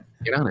on it.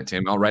 Get on it,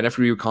 Tim. All right,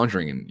 after you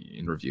Conjuring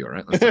in review, all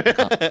right? Let's get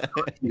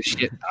the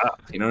shit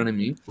up. You know what I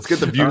mean? Let's get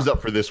the views up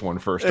for this one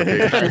first.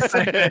 Okay, guys?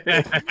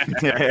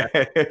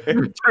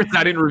 Turns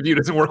out in review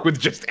doesn't work with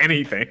just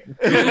anything.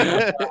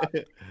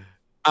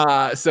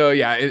 So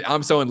yeah,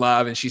 I'm so in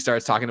love, and she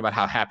starts talking about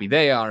how happy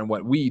they are and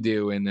what we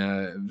do, and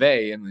and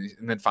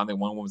then finally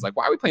one woman's like,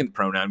 "Why are we playing the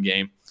pronoun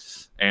game?"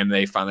 And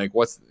they finally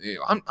like,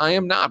 I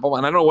am not. And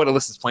I don't know what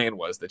Alyssa's plan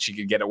was, that she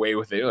could get away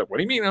with it. They're like, what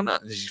do you mean I'm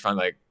not? And she's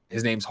finally like,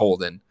 his name's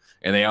Holden,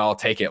 and they all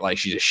take it like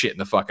she's a shit in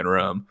the fucking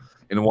room.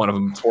 And one of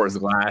them pours the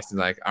glass and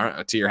like, all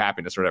right, to your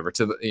happiness or whatever.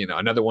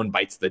 Another one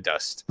bites the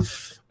dust,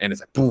 and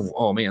it's like, boom,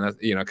 oh man, that's,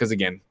 because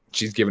again,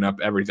 she's given up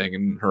everything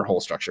in her whole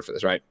structure for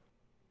this, right?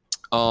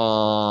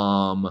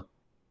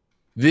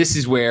 This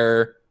is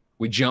where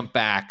we jump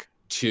back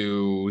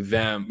to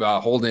them,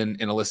 Holden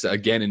and Alyssa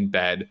again in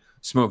bed,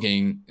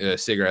 smoking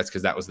cigarettes,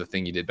 because that was the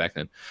thing you did back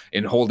then.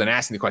 And Holden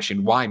asking the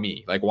question, why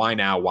me? Like, why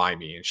now? Why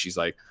me? And she's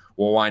like,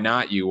 well, why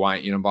not you?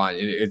 Why, but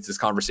it's this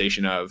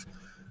conversation of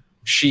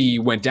she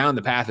went down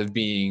the path of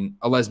being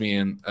a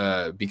lesbian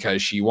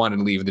because she wanted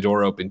to leave the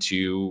door open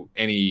to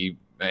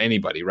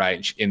anybody,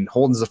 right? And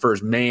Holden's the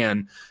first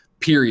man,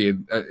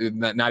 period,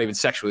 not even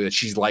sexually, that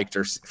she's liked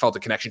or felt a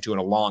connection to in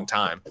a long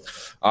time.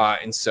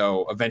 And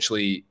so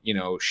eventually,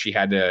 she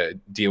had to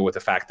deal with the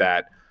fact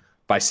that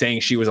by saying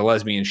she was a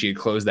lesbian, she had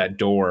closed that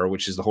door,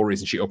 which is the whole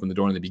reason she opened the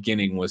door in the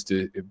beginning, was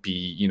to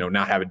be,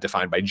 not have it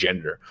defined by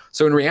gender.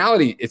 So in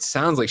reality, it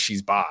sounds like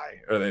she's bi,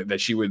 or that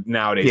she would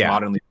nowadays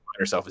modernly define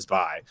herself as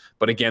bi.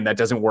 But again, that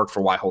doesn't work for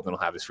why Holden will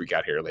have his freak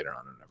out here later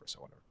on or whatever. So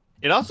whatever.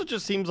 It also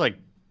just seems like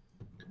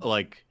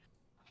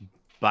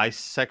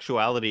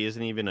bisexuality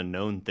isn't even a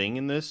known thing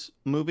in this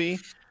movie.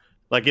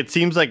 Like, it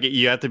seems like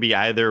you have to be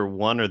either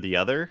one or the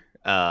other.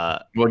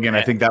 Well, again,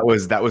 I think that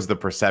was the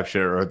perception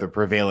or the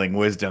prevailing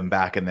wisdom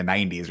back in the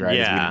 90s, right?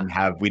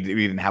 Yeah. We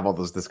didn't have all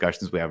those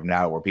discussions we have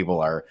now, where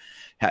people are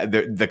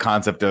the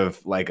concept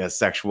of like a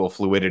sexual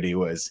fluidity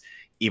was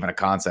even a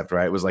concept,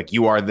 right? It was like,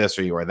 you are this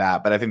or you are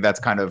that. But I think that's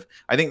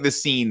I think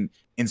this scene,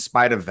 in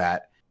spite of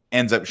that,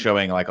 ends up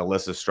showing like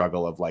Alyssa's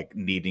struggle of like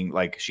needing,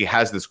 like, she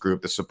has this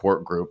group, the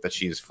support group that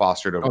she's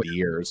fostered over the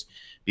years,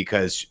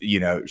 because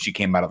she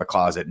came out of the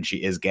closet and she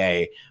is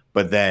gay,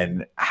 but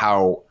then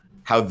how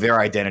their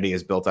identity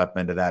is built up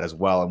into that as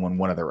well. And when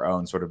one of their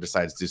own sort of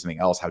decides to do something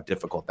else, how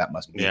difficult that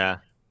must be. Yeah.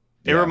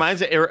 It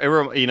reminds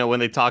you know, when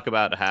they talk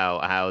about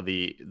how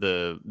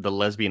the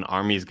lesbian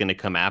army is going to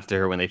come after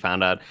her when they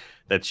found out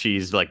that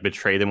she's like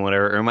betrayed them,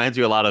 whatever. It reminds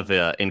you a lot of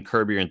in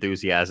Curb Your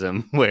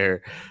Enthusiasm,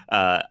 where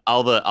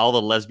all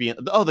the lesbian,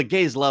 the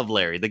gays love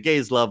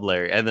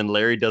Larry, and then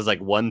Larry does like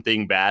one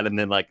thing bad, and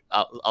then like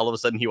all of a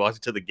sudden he walks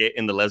into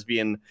the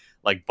lesbian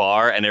like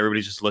bar, and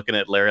everybody's just looking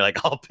at Larry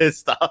like all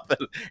pissed off,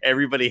 and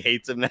everybody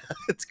hates him now.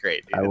 It's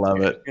great, dude. I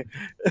love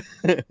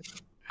it.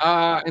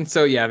 And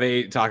so yeah,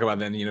 they talk about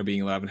then, you know,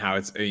 being loved and how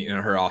it's, you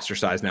know, her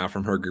ostracized now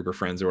from her group of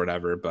friends or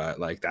whatever, but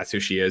like that's who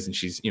she is, and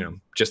she's, you know,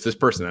 just this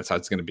person. That's how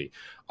it's gonna be.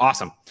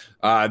 Awesome.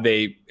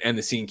 They end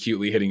the scene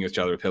cutely hitting each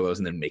other with pillows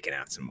and then making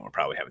out some more,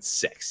 probably having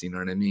sex. You know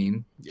what I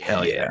mean?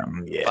 Hell yeah,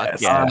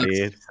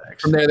 Dude.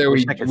 From there,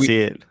 I can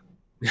see it.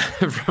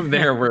 From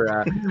there,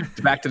 we're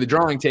back to the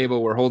drawing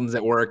table where Holden's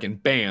at work,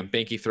 and bam,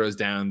 Banky throws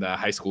down the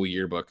high school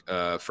yearbook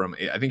from,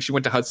 I think she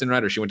went to Hudson,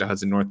 right? Or she went to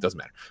Hudson North, doesn't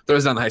matter.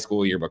 Throws down the high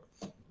school yearbook.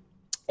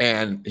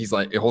 And he's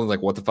like, Holden's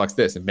like, what the fuck's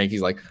this? And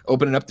Banky's like,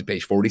 open it up to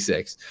page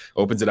 46.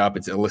 Opens it up.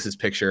 It's Alyssa's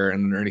picture.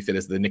 And underneath it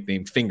is the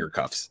nickname Finger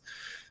Cuffs.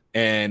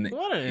 And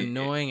what an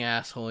annoying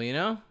asshole, you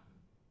know?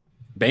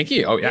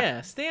 Banky? Oh, yeah.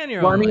 Yeah, stay on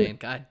your own lane.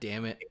 God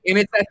damn it. And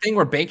it's that thing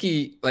where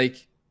Banky,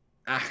 like,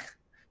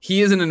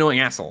 he is an annoying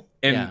asshole.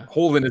 And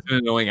Holden is an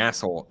annoying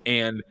asshole.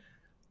 And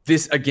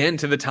this, again,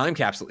 to the time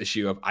capsule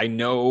issue of, I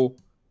know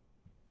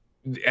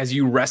as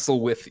you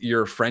wrestle with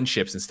your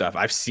friendships and stuff,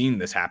 I've seen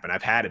this happen.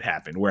 I've had it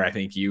happen where I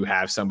think you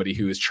have somebody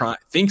who is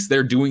thinks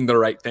they're doing the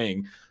right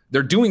thing.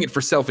 They're doing it for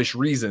selfish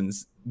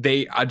reasons.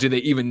 Do they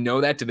even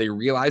know that? Do they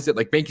realize it?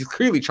 Like Banky's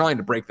clearly trying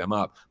to break them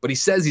up, but he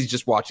says he's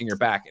just watching your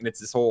back. And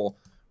it's this whole,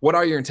 what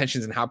are your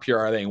intentions and how pure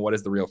are they? And what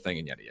is the real thing?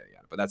 And yada, yada,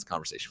 yada. But that's a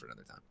conversation for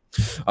another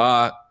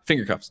time.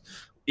 Finger Cuffs.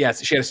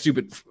 Yes. She had a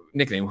stupid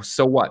nickname.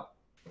 So what?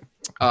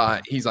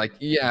 He's like,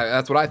 yeah,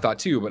 that's what I thought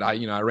too. But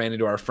I ran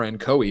into our friend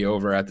Coey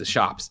over at the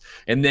shops,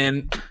 and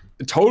then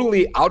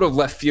totally out of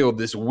left field,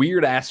 this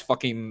weird ass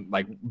fucking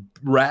like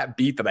rap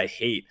beat that I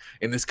hate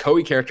and this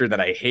Coey character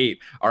that I hate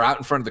are out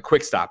in front of the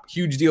Quick Stop.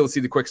 Huge deal to see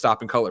the Quick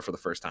Stop in color for the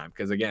first time.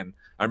 Because again,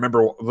 I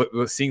remember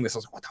seeing this. I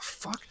was like, what the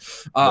fuck?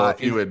 Well,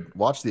 if you would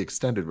watch the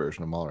extended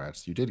version of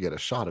Mallrats, you did get a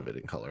shot of it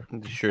in color.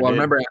 Sure. Well,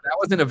 remember that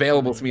wasn't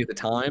available to me at the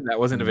time. That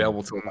wasn't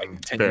available till like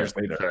 10 years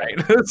later, right?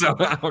 So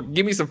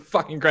give me some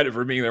fucking credit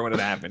for being there when it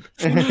happened.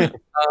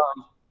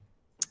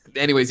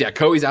 Anyways, yeah,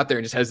 Coey's out there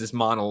and just has this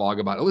monologue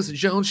about Alyssa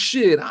Jones.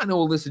 Shit, I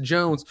know Alyssa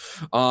Jones.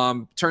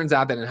 Turns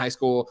out that in high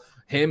school,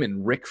 him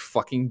and Rick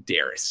fucking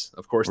Darris,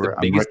 of course, the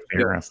biggest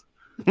villain.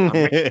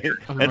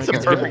 That's a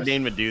perfect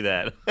name to do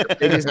that.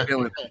 Biggest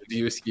villain of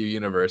the Askew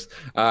universe.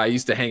 I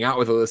used to hang out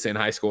with Alyssa in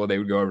high school. They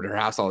would go over to her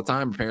house all the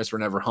time. Her parents were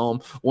never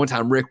home. One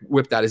time, Rick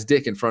whipped out his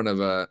dick in front of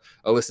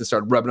Alyssa and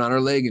started rubbing on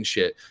her leg and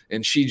shit.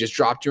 And she just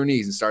dropped her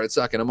knees and started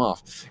sucking him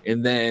off.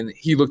 And then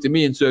he looked at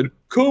me and said,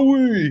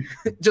 Coey,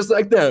 just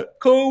like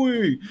that,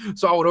 Coey.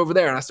 So I went over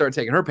there and I started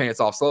taking her pants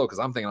off slow because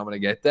I'm thinking I'm going to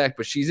get decked,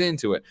 but she's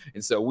into it.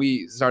 And so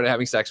we started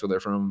having sex with her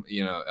from,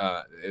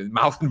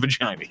 mouth and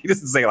vagina. He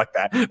doesn't say it like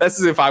that. That's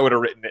as if I would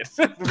have written it.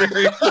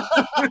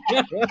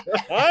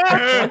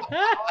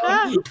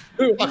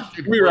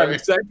 We were having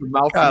sex with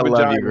mouth and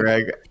vagina. I love you,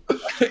 Greg.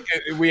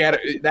 We had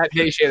that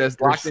day she had us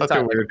locked in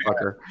time. Weird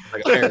fucker.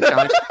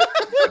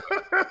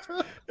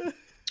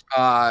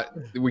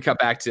 We cut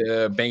back to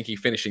Banky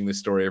finishing the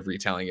story of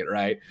retelling it,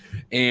 right?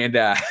 And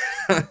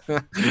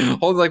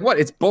Holden's like, what?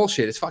 It's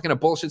bullshit. It's fucking a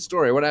bullshit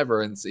story,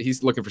 whatever. And so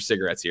he's looking for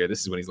cigarettes here. This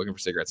is when he's looking for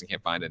cigarettes and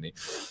can't find any.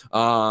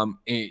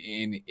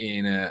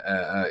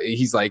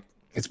 He's like,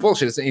 it's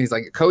bullshit. And he's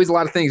like, Coey's a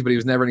lot of things, but he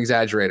was never an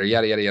exaggerator,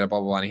 yada, yada, yada, blah,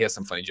 blah, blah. And he has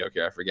some funny joke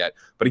here, I forget.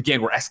 But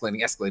again, we're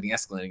escalating.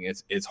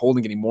 It's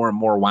Holden getting more and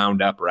more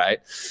wound up, right?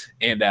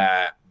 And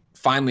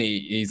finally,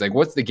 he's like,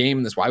 what's the game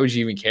in this? Why would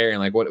you even care? And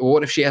like,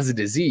 what if she has a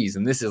disease?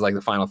 And this is like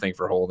the final thing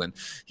for Holden.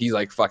 He's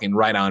like fucking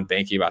right on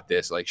Banky about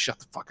this. Like, shut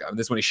the fuck up. And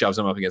this is when he shoves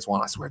him up against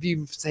one. I swear, if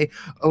you say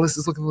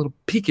Alyssa's looking a little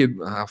peaked,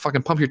 I'll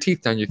fucking pump your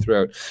teeth down your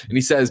throat. And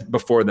he says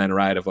before then,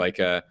 right, of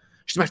like,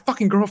 she's my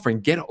fucking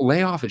girlfriend.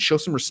 Lay off and show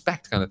some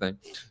respect, kind of thing.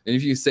 And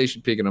if you say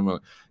she's peeking him,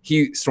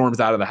 he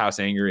storms out of the house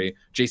angry.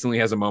 Jason Lee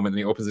has a moment and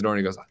he opens the door and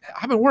he goes,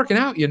 I've been working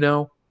out, you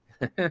know.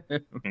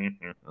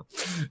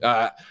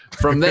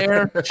 From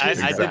there,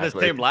 I did the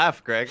same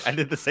laugh, Greg. I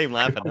did the same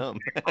laugh at him.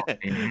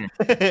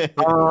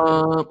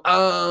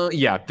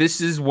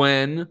 This is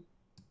when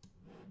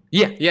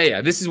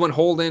this is when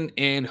Holden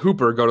and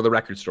Hooper go to the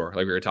record store,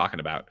 like we were talking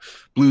about.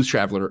 Blues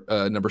Traveler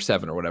number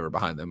 7 or whatever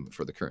behind them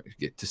for the current,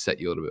 to set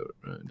you a little bit.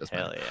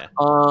 Hell yeah.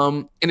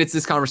 And it's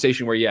this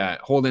conversation where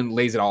Holden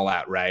lays it all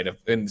out, right?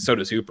 And so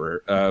does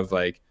Hooper, of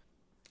like,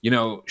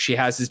 she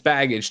has this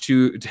baggage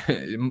to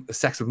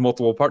sex with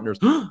multiple partners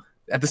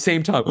at the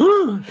same time.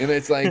 And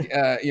it's like,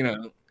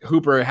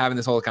 Hooper having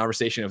this whole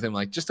conversation with him,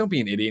 like, just don't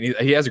be an idiot.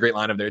 And he has a great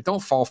line of there.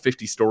 Don't fall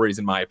 50 stories,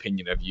 in my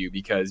opinion, of you,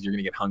 because you're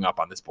going to get hung up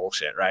on this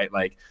bullshit, right?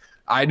 Like,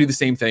 I do the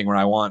same thing where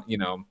I want,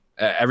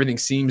 everything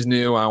seems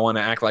new. I want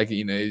to act like,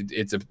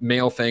 it's a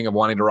male thing of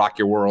wanting to rock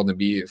your world and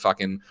be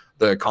fucking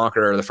the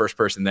conqueror, the first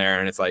person there.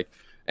 And it's like,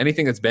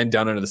 anything that's been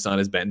done under the sun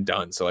has been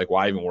done. So like,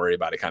 why even worry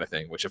about it kind of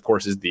thing, which of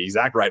course is the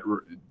exact right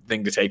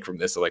thing to take from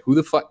this. So like, who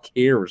the fuck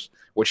cares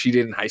what she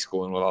did in high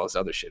school and what all this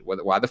other shit?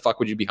 Why the fuck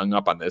would you be hung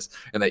up on this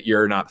and that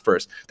you're not the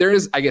first? There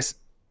is, I guess,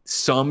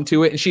 some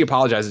to it. And she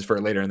apologizes for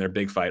it later in their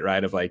big fight,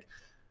 right? Of like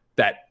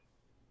that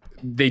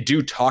they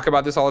do talk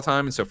about this all the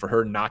time. And so for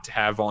her not to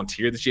have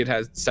volunteered that she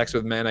had sex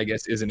with men, I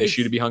guess is an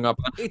issue to be hung up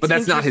on, but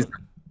that's not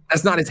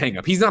his hang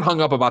up. He's not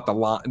hung up about the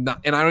lie. And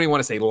I don't even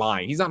want to say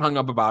lying. He's not hung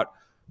up about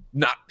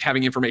not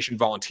having information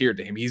volunteered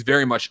to him. He's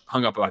very much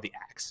hung up about the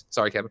acts.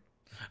 Sorry, Kevin.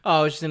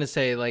 Oh, I was just gonna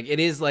say, like, it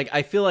is like,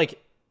 I feel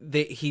like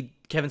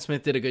Kevin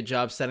Smith did a good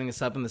job setting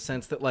this up in the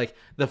sense that like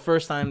the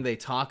first time they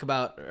talk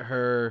about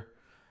her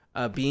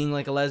being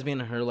like a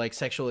lesbian and her like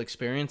sexual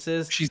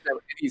experiences,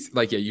 he's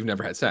like, yeah, you've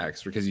never had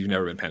sex because you've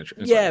never been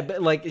penetrated. Yeah,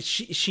 but like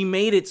she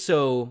made it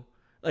so,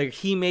 like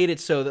he made it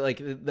so that like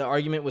the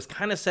argument was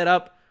kind of set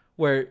up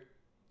where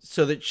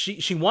so that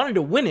she wanted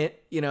to win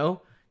it, you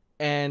know,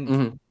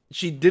 and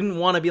she didn't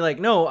want to be like,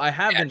 no, I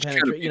have been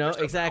penetrated, you know,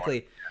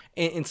 exactly.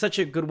 In such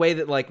a good way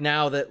that like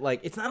now that like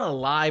it's not a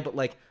lie, but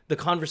like the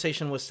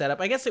conversation was set up.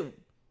 I guess it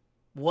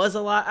was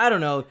a lie. I don't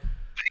know.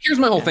 Here's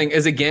my whole thing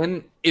is,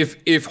 again,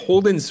 if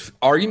Holden's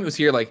argument was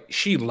here, like,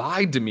 she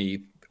lied to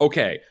me,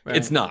 okay, right.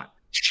 It's not.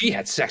 She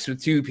had sex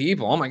with 2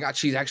 people. Oh my God,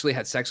 she's actually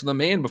had sex with a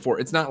man before.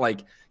 It's not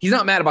like he's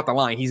not mad about the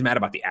lying. He's mad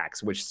about the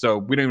acts, which so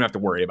we don't even have to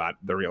worry about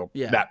the real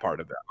that part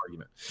of the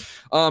argument.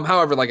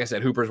 However, like I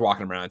said, Hooper's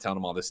walking around telling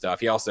him all this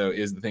stuff. He also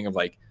is the thing of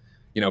like,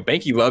 you know,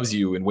 Banky loves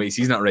you in ways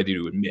he's not ready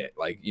to admit.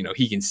 Like, you know,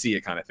 he can see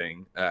it kind of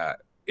thing.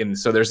 And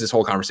so there's this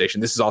whole conversation.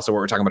 This is also what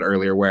we were talking about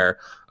earlier, where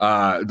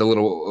the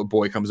little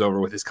boy comes over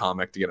with his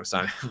comic to get him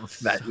signed.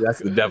 That's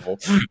the devil.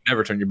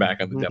 Never turn your back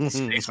on the devil's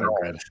face,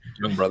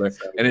 young brother.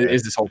 And it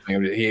is this whole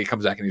thing. He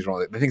comes back and he's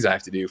wrong. The things I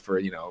have to do for,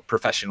 you know,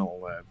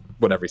 professional,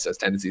 whatever he says,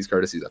 tendencies,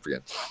 courtesies, I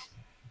forget,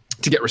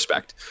 to get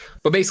respect.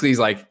 But basically, he's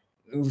like,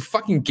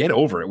 fucking get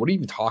over it. What are you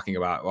even talking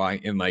about?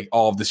 And like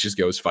all of this just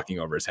goes fucking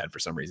over his head for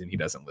some reason. He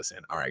doesn't listen.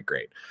 All right,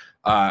 great.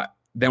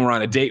 Then we're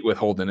on a date with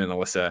Holden and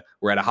Alyssa.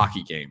 We're at a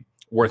hockey game.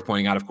 Worth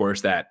pointing out, of course,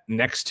 that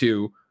next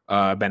to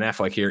Ben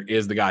Affleck here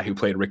is the guy who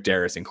played Rick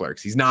Derris in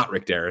Clerks. He's not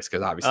Rick Derris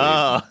because obviously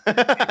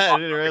I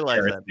didn't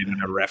realize that. They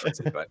didn't reference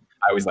it, but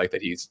I always like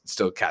that he's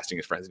still casting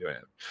his friends and doing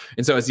it.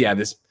 And so it's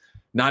this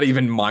not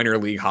even minor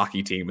league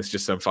hockey team. It's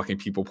just some fucking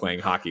people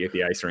playing hockey at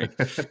the ice rink.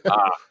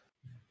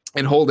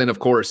 And Holden, of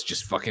course,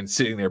 just fucking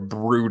sitting there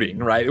brooding,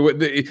 right?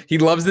 He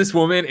loves this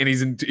woman, and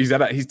he's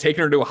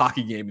taking her to a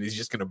hockey game, and he's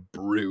just gonna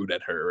brood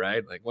at her,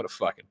 right? Like, what a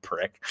fucking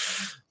prick.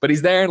 But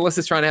he's there, and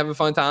Alyssa's trying to have a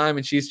fun time,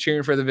 and she's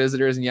cheering for the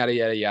visitors, and yada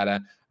yada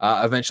yada.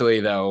 Eventually,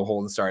 though,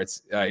 Holden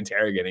starts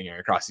interrogating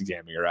her,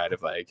 cross-examining her, right?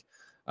 Of like,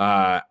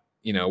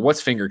 you know,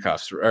 what's finger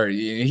cuffs? Or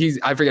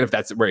I forget if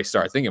that's where he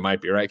starts. I think it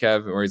might be, right,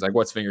 Kev? Where he's like,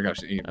 what's finger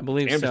cuffs? I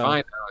believe so.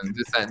 Fine now, and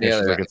this, that, and the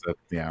other.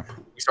 Like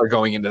We start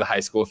going into the high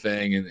school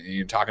thing, and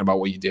you're talking about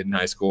what you did in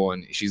high school,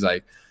 and she's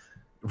like,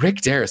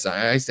 Rick Derris.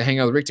 I used to hang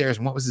out with Rick Derris,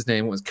 and what was his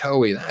name? It was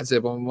Coey. That's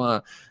it, blah, blah,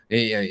 blah.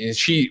 And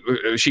she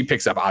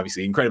picks up,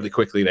 obviously, incredibly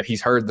quickly that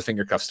he's heard the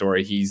finger cuff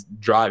story. He's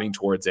driving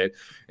towards it.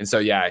 And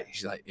so,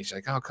 she's like,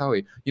 oh,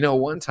 Coey, you know,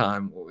 one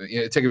time,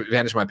 take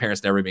advantage of my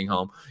parents never being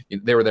home.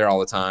 They were there all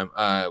the time,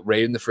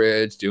 raiding the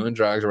fridge, doing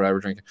drugs or whatever,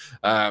 drinking.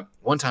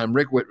 One time,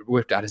 Rick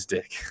whipped out his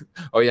dick.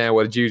 Oh, yeah,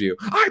 what did you do?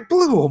 I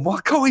blew him while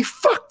Coey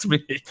fucked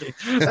me.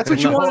 That's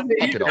what you wanted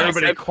to hear.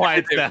 Everybody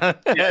quiets down.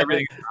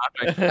 Everything.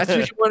 That's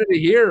what you wanted to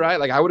hear, right?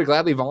 Like, I would have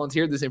gladly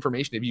volunteered this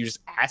information if you just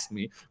asked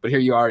me. But here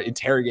you are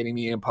interrogating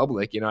me in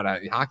public, you know,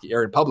 at hockey,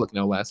 or in public,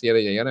 no less. Yada,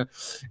 yada, yada.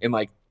 And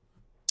like,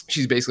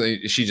 she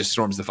just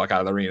storms the fuck out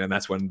of the arena. And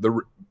that's when the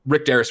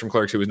Rick Derris from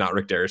Clerks, who was not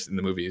Rick Derris in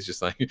the movie, is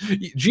just like,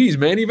 geez,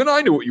 man, even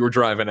I knew what you were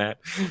driving at.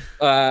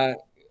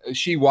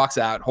 She walks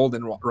out.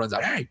 Holden runs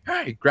out. Hey,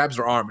 grabs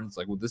her arm. And it's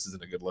like, well, this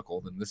isn't a good look,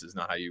 Holden. This is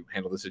not how you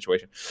handle the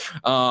situation.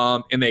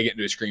 And they get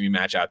into a screaming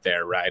match out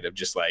there, right? Of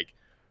just like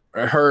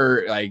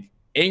her, like,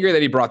 anger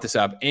that he brought this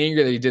up,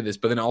 anger that he did this,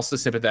 but then also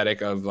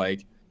sympathetic of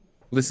like,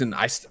 listen,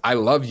 I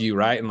love you,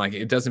 right? And like,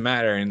 it doesn't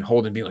matter. And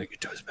Holden being like, it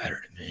does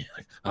matter to me.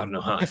 Like, I don't know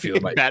how I feel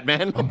about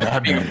Batman. I'm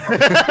Batman.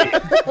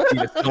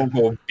 Being a stone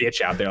cold bitch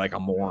out there like a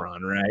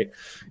moron, right?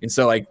 And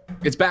so like,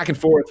 it's back and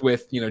forth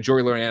with, you know,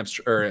 Jory Loramps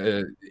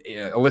or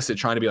Alyssa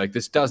trying to be like,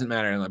 this doesn't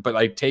matter, but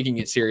like taking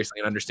it seriously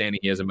and understanding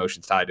he has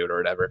emotions tied to it or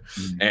whatever.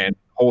 And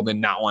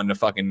Holden not wanting to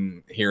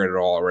fucking hear it at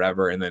all or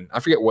whatever. And then I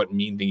forget what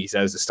mean thing he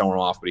says to storm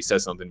him off, but he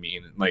says something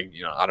mean. Like,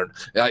 you know, I don't,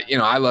 you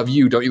know, I love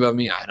you. Don't you love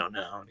me? I don't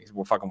know. And he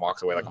fucking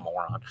walks away like a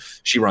moron.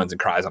 She runs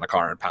and cries on a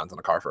car and pounds on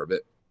the car for a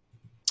bit.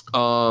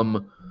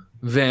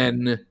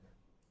 Then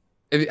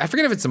I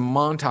forget if it's a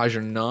montage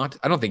or not.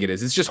 I don't think it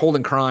is. It's just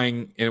Holden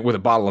crying with a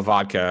bottle of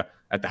vodka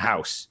at the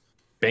house.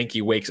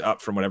 Banky wakes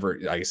up from whatever,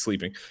 I guess,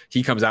 sleeping.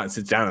 He comes out and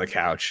sits down on the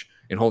couch,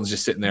 and Holden's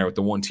just sitting there with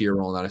the one tear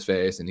rolling down his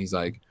face. And he's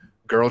like,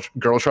 girl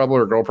trouble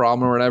or girl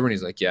problem or whatever. And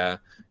he's like, yeah.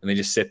 And they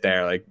just sit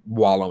there like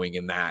wallowing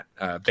in that.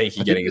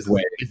 Banky getting his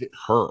way. Is it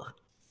her?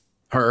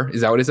 Her?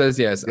 Is that what it says?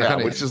 Yes. Yeah,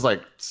 which is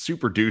like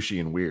super douchey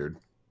and weird.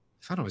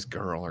 I thought it was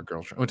girl or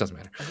girl trouble. Oh, it doesn't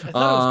matter. I thought it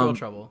was girl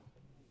trouble.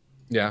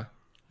 Yeah.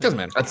 Doesn't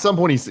matter. At some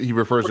point, he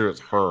refers to her as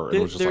her.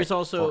 And was just There's like,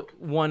 also fuck.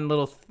 one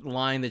little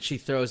line that she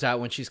throws out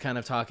when she's kind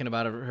of talking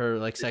about her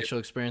like sexual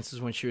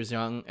experiences when she was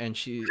young, and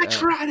she I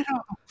tried it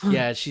all.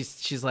 yeah,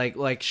 she's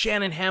like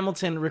Shannon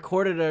Hamilton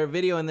recorded a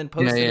video and then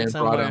posted it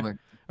somewhere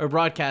or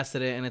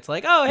broadcasted it, and it's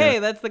like, oh hey,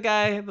 that's the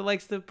guy that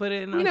likes to put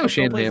it in. We know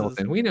Shannon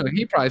Hamilton. We know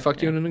he probably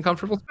fucked you in an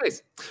uncomfortable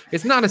space.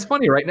 It's not as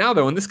funny right now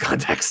though in this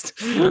context.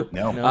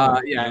 No.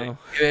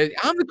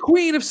 I'm the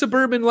queen of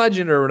suburban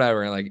legend or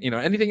whatever. Like, you know,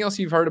 anything else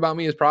you've heard about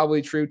me is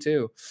probably true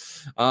too.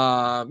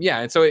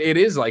 And so it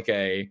is like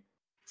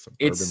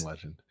Suburban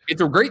legend. It's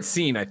a great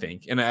scene, I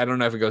think, and I don't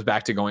know if it goes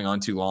back to going on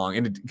too long,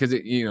 and because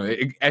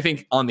I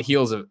think on the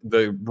heels of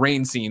the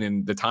rain scene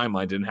in the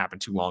timeline didn't happen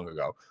too long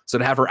ago, so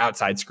to have her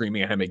outside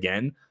screaming at him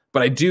again.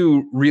 But I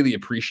do really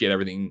appreciate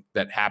everything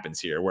that happens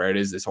here, where it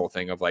is this whole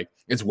thing of like,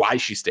 it's why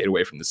she stayed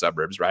away from the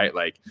suburbs, right?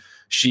 Like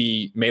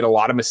she made a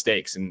lot of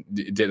mistakes and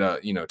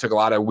took a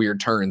lot of weird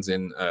turns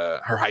in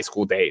her high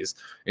school days,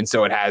 and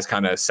so it has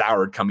kind of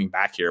soured coming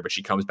back here. But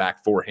she comes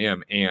back for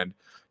him, and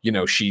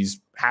she's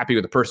happy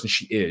with the person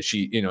she is.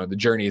 She, the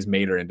journey has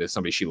made her into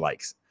somebody she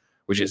likes,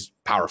 which is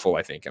powerful,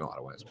 I think, in a lot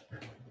of ways.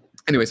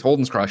 Anyways,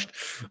 Holden's crushed.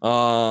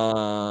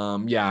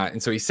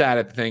 And so he's sad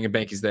at the thing, and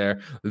Banky's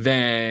there.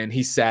 Then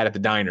he's sad at the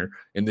diner,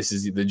 and this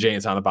is the Jay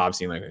and Silent Bob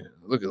scene. Like,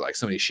 look at like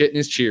somebody shitting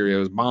his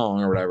Cheerios,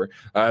 bong or whatever.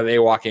 They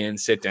walk in,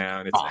 sit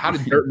down. It's how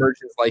did dirt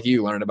merchants like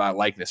you learn about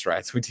likeness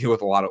rights? We go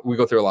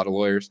through a lot of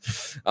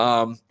lawyers,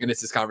 and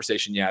it's this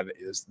conversation. Yeah,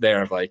 is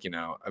there of like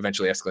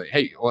eventually escalate.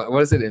 Hey, what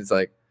is it? And it's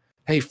like,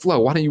 hey, Flo,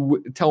 why don't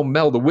you tell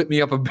Mel to whip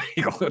me up a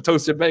bagel, a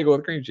toasted bagel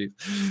with cream cheese?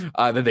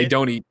 That they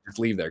don't eat, just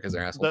leave there because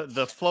they're assholes.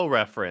 The Flo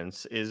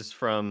reference is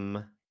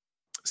from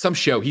some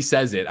show. He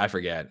says it. I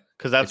forget.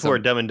 Because that's where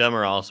Dumb and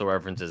Dumber also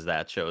references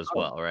that show as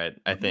well, right?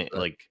 I think,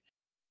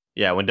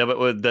 when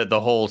the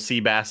whole sea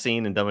bass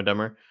scene in Dumb and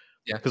Dumber.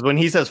 Yeah. Because when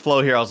he says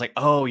Flo here, I was like,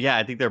 oh, yeah,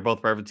 I think they're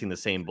both referencing the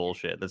same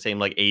bullshit, the same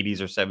like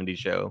 80s or 70s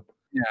show.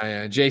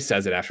 Yeah. Jay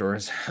says it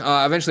afterwards.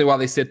 Eventually, while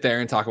they sit there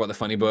and talk about the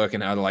funny book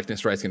and how the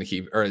likeness right's going to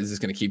keep, or is this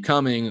going to keep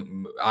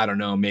coming? I don't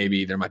know.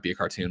 Maybe there might be a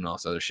cartoon and all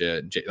this other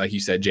shit. Jay, like you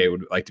said, Jay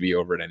would like to be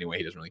over it anyway.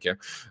 He doesn't really care.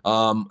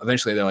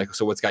 Eventually, they're like,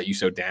 so what's got you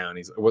so down?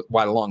 He's like,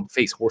 why the long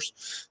face,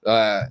 horse?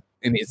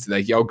 And it's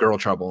like, yo, girl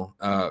trouble.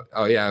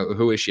 Oh yeah,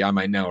 who is she? I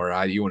might know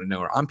her. You want to know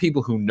her? I'm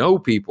people who know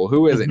people.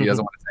 Who is it? And he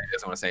doesn't want to say. He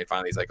doesn't want to say.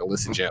 Finally, he's like,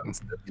 Alyssa Jones.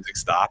 The music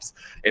stops,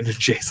 and then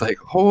Jay's like,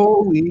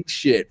 holy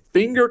shit,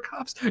 finger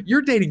cuffs.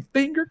 You're dating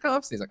finger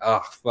cuffs. And he's like,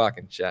 oh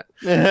fucking shit.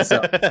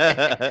 So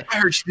I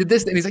heard she did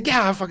this, and he's like,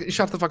 yeah,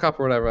 shut the fuck up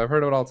or whatever. I've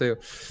heard of it all too.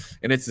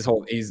 And it's this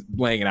whole. He's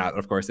laying it out,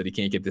 of course, that he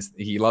can't get this.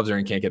 He loves her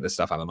and can't get this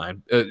stuff out of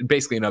mind.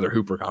 Basically, another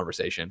Hooper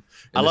conversation.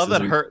 And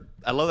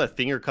I love that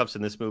finger cuffs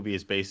in this movie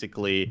is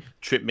basically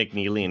Trip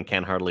McNeely and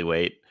Can't Hardly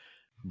Wait,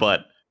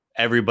 but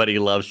everybody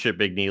loves Trip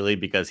McNeely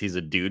because he's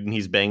a dude and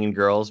he's banging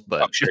girls,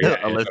 but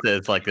Alyssa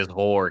it's like this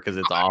whore because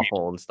it's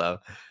awful and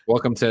stuff.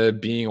 Welcome to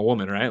being a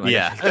woman, right? Like,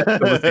 yeah.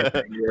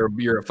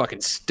 You're a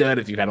fucking stud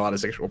if you've had a lot of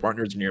sexual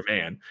partners and you're a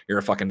man. You're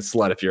a fucking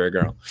slut if you're a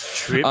girl.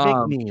 Trip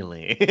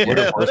McNeely.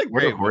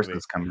 Where do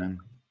horses come in?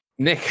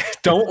 Nick,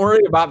 don't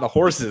worry about the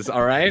horses,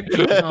 all right?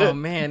 Oh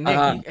man,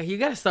 Nick, you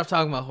gotta stop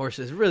talking about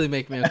horses. It really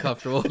make me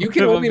uncomfortable. You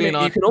can only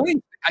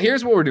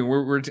here's what we're doing.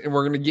 We're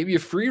going to give you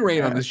free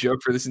reign on this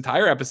joke for this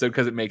entire episode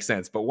because it makes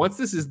sense. But once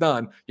this is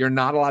done, you're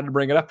not allowed to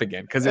bring it up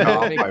again because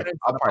I'll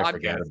probably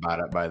forget about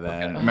it by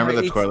then. Okay. Remember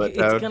the toilet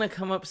toad? It's gonna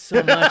come up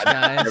so much,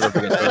 guys.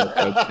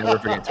 Never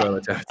forget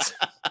toilet toads.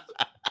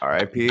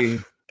 R.I.P.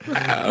 Maybe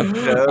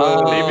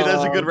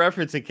there's a good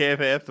reference in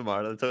KFAF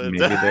tomorrow. Maybe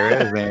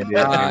there is, man.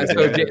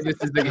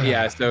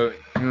 So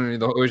we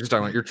were just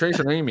talking about your Trace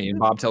and Amy, and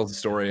Bob tells the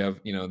story of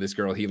this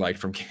girl he liked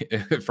from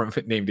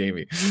named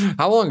Amy.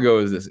 How long ago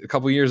is this? A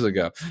couple years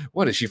ago.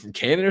 What is she from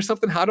Canada or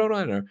something? How don't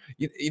I know?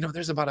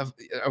 There's about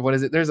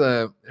There's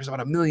about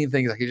a million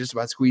things I could just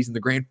about squeeze in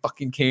the Grand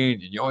fucking Canyon.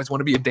 You always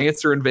want to be a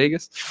dancer in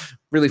Vegas.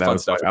 Really fun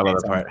stuff. I love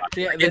that part.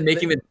 And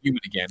making them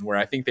human again, where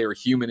I think they were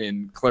human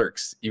in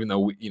Clerks, even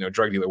though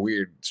drug dealer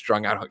weird.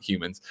 Strung out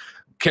humans,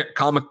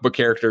 comic book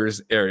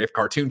characters, or if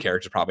cartoon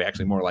characters, probably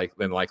actually more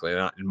than likely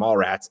not in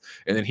Mallrats.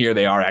 And then here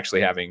they are actually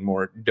having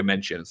more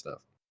dimension and stuff.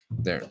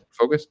 There,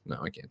 focus? No,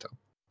 I can't tell.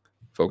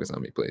 Focus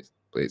on me, please.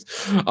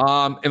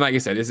 And like I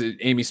said, this is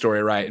Amy's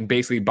story, right? And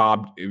basically,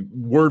 Bob,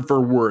 word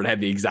for word, had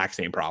the exact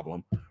same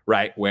problem,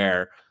 right?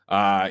 Where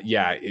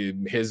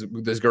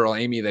this girl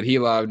Amy that he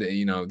loved,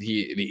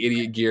 the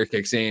idiot gear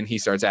kicks in. He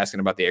starts asking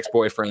about the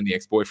ex-boyfriend. The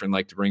ex-boyfriend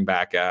liked to bring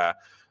back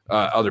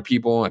other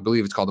people. I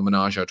believe it's called the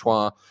Menage a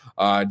Trois.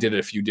 Did it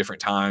a few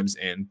different times,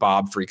 and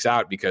Bob freaks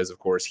out because, of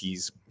course,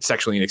 he's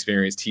sexually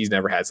inexperienced. He's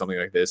never had something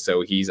like this,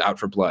 so he's out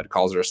for blood.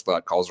 Calls her a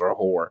slut. Calls her a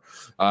whore.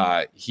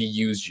 He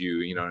used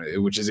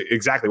you, which is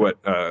exactly what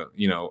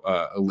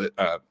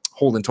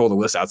Holden told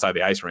Alyssa outside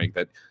the ice rink,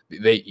 that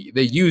they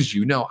used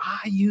you. No,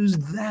 I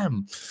used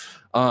them.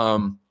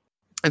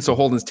 And so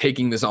Holden's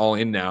taking this all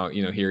in now.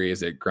 You know, here he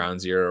is at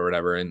ground zero or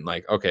whatever. And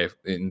like, okay,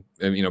 and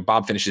you know,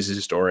 Bob finishes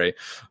his story.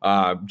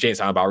 Jay and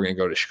Silent Bob are going to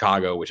go to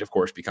Chicago, which of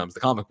course becomes the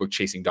comic book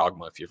Chasing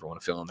Dogma, if you ever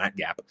want to fill in that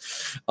gap.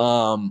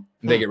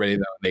 They get ready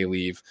though, they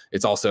leave.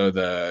 It's also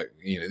the,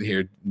 you know,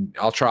 here,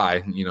 I'll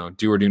try, you know,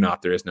 do or do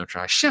not. There is no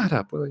try. Shut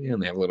up. Well, yeah,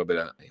 and they have a little bit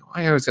of, you know,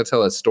 I always got to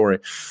tell that story.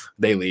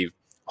 They leave.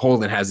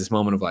 Holden has this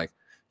moment of like,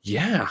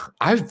 yeah,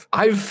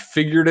 I've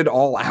figured it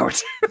all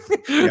out.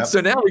 Yep. So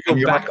now we go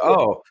back. Like,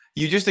 oh,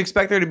 you just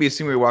expect there to be a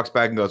scene where he walks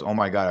back and goes, "Oh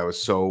my god, I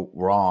was so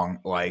wrong.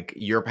 Like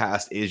your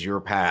past is your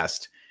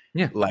past.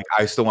 Yeah, like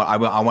I still want.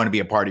 I want to be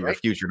a part of your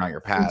future, not your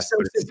past." So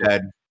but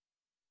instead,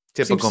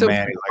 typical so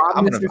man. Like,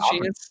 I'm gonna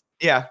chance.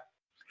 Yeah.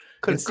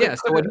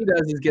 So what he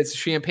does is gets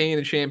champagne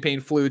and champagne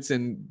flutes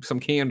and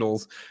some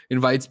candles,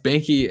 invites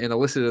Banky and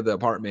Alyssa to the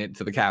apartment,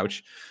 to the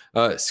couch,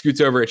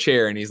 scoots over a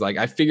chair, and he's like,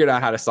 I figured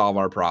out how to solve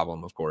our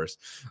problem, of course.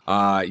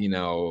 You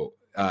know,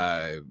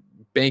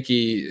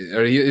 Banky,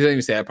 or he doesn't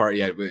even say that part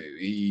yet, but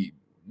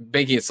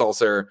Banky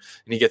insults her,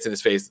 and he gets in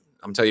his face.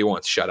 I'm gonna tell you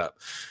once, shut up.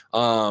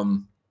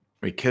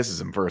 He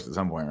kisses him first at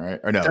some point, right?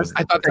 Or no?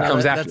 I thought that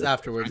comes after. That's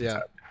afterwards,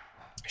 yeah.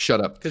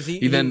 Shut up. Because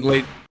he then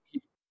laid.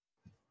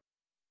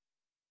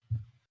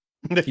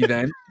 He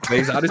then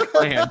lays out his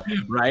plan,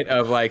 right?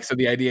 Of like, so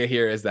the idea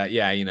here is that,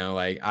 yeah, you know,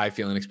 like I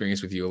feel an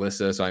experience with you,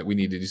 Alyssa, so we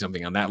need to do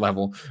something on that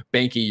level.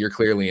 Banky, you're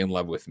clearly in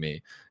love with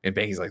me. And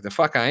Banky's like, the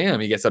fuck I am.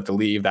 He gets up to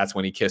leave. That's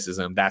when he kisses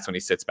him. That's when he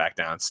sits back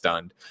down,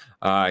 stunned.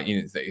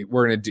 You know,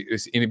 we're going to do,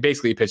 and it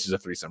basically pitches a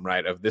threesome,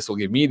 right? Of this will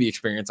give me the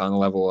experience on the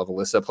level of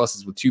Alyssa, plus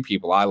it's with two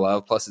people I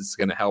love, plus it's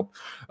going to help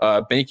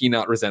Banky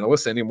not resent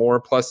Alyssa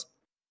anymore, plus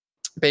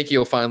Banky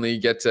will finally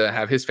get to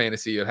have his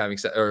fantasy of having,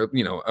 or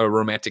you know, a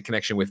romantic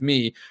connection with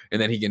me,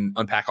 and then he can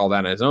unpack all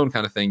that on his own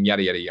kind of thing.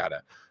 Yada yada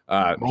yada.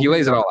 He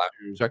lays it all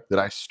out. Sorry. That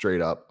I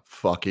straight up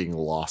fucking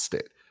lost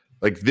it.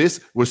 Like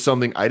this was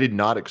something I did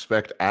not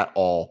expect at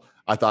all.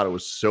 I thought it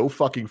was so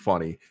fucking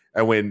funny.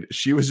 And when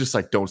she was just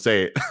like, don't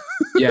say it.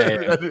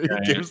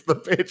 Gives the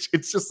pitch.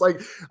 It's just like,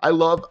 I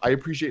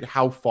appreciate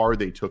how far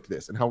they took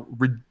this and how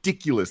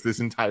ridiculous this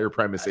entire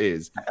premise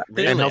is.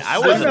 Really? And I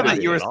don't know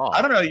that you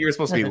were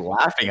supposed to be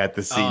laughing at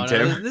this scene,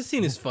 Tim. No, this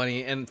scene is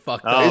funny and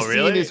fucked up. This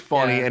scene is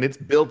funny and it's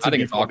built to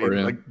be funny.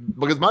 Like,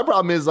 because my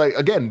problem is like,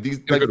 again, these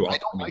like, I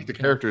don't like the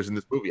characters in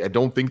this movie. I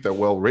don't think they're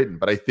well written,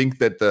 but I think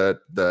that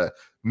the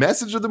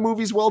message of the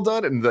movie is well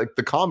done, and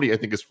the comedy I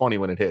think is funny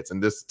when it hits.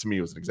 And this to me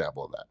was an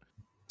example of that.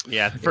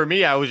 Yeah, for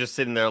me, I was just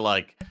sitting there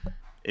like,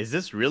 is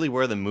this really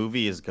where the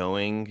movie is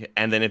going?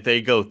 And then if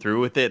they go through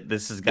with it,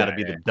 this has got to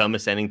be the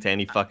dumbest ending to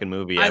any fucking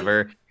movie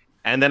ever.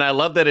 And then I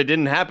love that it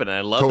didn't happen. And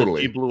I love that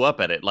he blew up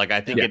at it. Like, I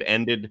think it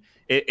ended,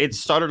 it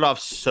started off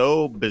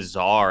so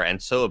bizarre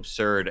and so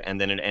absurd,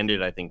 and then it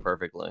ended, I think,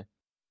 perfectly.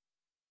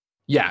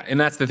 Yeah, and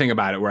that's the thing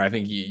about it, where I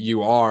think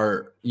you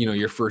are, you know,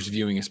 your first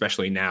viewing,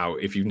 especially now,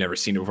 if you've never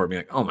seen it before, being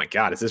like, oh my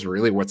God, is this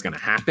really what's going to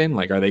happen?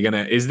 Like,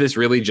 is this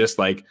really just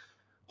like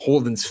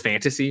Holden's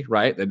fantasy,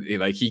 right? That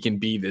like he can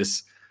be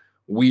this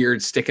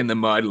weird stick in the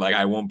mud, like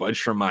I won't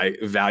budge from my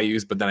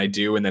values, but then I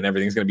do, and then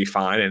everything's going to be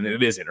fine, and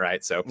it isn't,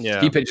 right? So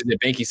he pitches it.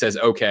 Banky says,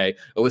 okay.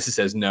 Alyssa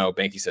says no.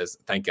 Banky says,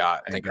 thank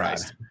God, thank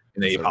Christ.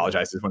 And then he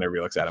apologizes whenever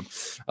he looks at him.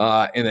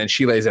 And then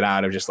she lays it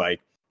out of just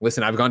like,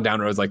 listen, I've gone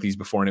down roads like these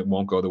before and it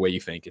won't go the way you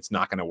think. It's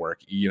not going to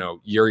work. You know,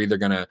 you're either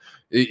going to,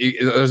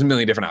 there's a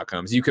million different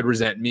outcomes. You could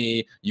resent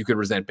me. You could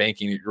resent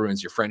Banky and it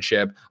ruins your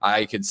friendship.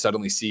 I could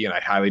suddenly see, and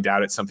I highly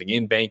doubt it, something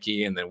in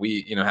Banky, and then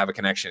we, you know, have a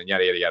connection and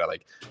yada, yada, yada.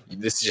 Like,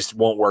 this just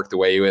won't work the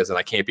way it is, and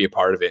I can't be a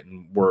part of it,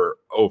 and we're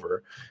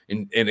over.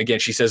 And again,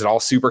 she says it all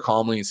super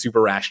calmly and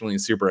super rationally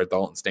and super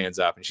adult, and stands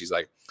up, and she's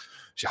like,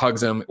 she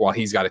hugs him while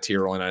he's got a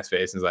tear rolling on his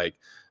face, and is like,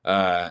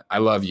 I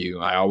love you.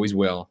 I always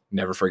will.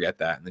 Never forget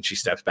that. And then she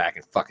steps back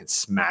and fucking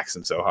smacks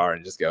him so hard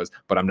and just goes,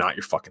 but I'm not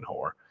your fucking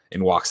whore,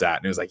 and walks out.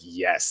 And it was like,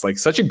 yes, like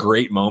such a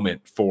great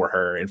moment for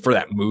her and for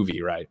that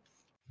movie, right?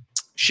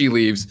 She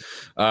leaves.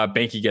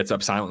 Banky gets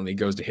up silently,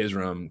 goes to his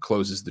room,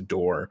 closes the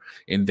door,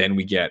 and then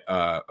we get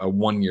a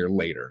 1 year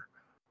later.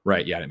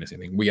 Right. Yeah, I didn't miss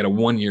anything. We get a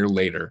 1 year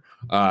later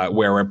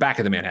where we're back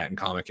at the Manhattan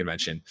Comic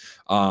Convention.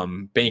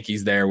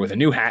 Banky's there with a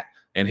new hat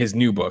and his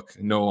new book.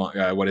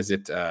 What is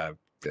it?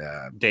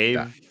 Baby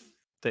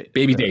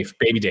Dave.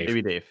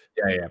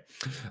 Yeah.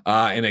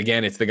 And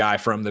again, it's the guy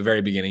from the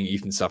very beginning,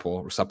 Ethan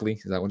Suppley.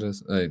 Is that what it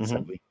is?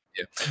 Suppley.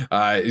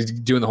 Yeah. He's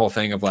doing the whole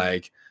thing of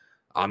like,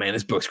 oh man,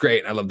 this book's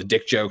great. I love the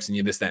dick jokes and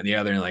this, that, and the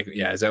other. And like,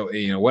 yeah, so,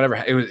 you know, whatever.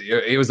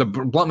 It was a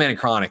Blunt Man and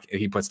Chronic.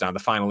 He puts down the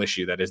final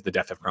issue that is the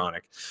death of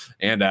Chronic.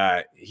 And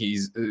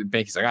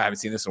Banky's like, I haven't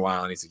seen this in a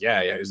while. And he's like,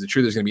 yeah. Is it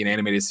true there's going to be an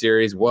animated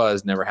series?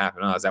 Never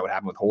happened. Oh, is that what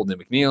happened with Holden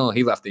and McNeil?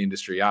 He left the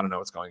industry. I don't know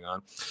what's going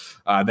on.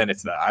 Then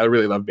it's I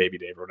really love Baby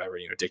Dave or whatever,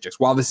 you know, dick jokes.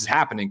 While this is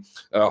happening,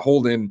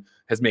 Holden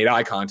has made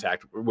eye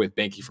contact with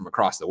Banky from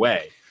across the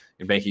way.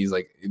 And Banky's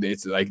like,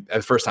 it's like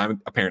the first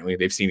time apparently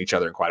they've seen each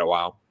other in quite a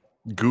while.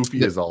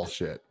 Goofy as all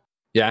shit.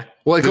 Yeah.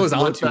 Well, it goes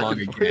Just on look too back long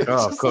and forth. again. It's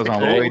Oh, just it goes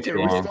on okay, way too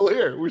we're long. still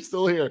here. We're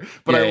still here.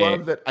 But Yeah, I yeah,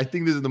 love that. I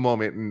think this is the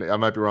moment, and I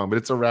might be wrong, but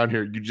it's around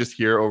here. You just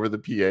hear over the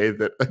PA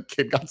that a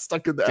kid got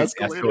stuck in the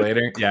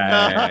escalator.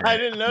 Yeah. I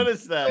didn't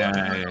notice that.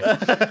 Yeah.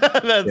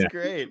 That's Yeah.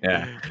 great.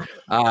 Yeah.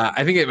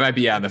 I think it might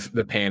be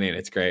the panning.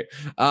 It's great.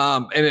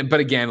 But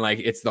again, like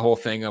it's the whole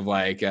thing of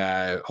like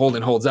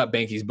Holden holds up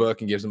Banky's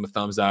book and gives him a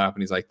thumbs up,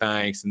 and he's like,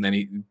 thanks. And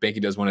then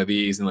Banky does one of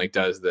these and like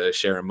does the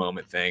share a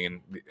moment thing,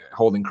 and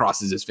Holden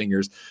crosses his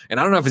fingers. And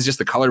I don't know if it's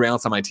just the color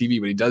balance on my TV,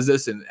 but he does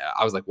this, and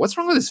I was like, what's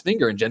wrong with his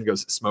finger? And Jen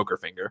goes, smoker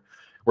finger,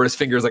 where his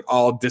finger is like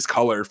all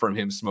discolored from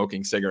him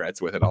smoking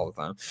cigarettes with it all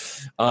the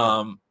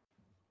time.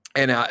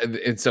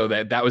 And so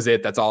that was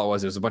it. That's all it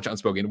was. It was a bunch of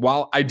unspoken.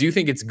 While I do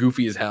think it's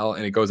goofy as hell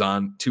and it goes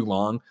on too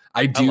long,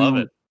 I love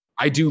it.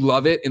 I do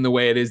love it in the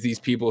way it is these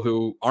people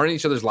who aren't in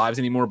each other's lives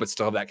anymore, but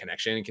still have that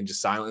connection and can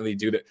just silently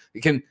do that.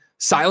 It can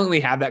silently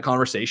have that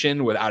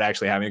conversation without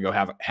actually having to go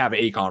have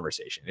a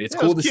conversation. It's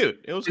cool. It was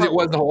cute. It was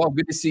the whole, oh,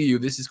 good to see you.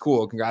 This is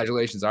cool.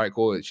 Congratulations. All right,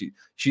 cool.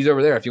 She's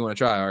over there if you want to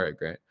try. All right,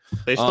 great.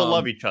 They still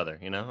love each other,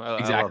 you know?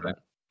 Exactly.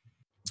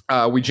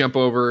 We jump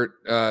over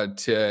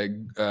to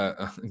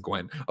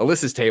Gwen,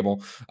 Alyssa's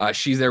table.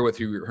 She's there with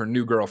her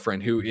new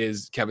girlfriend, who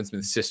is Kevin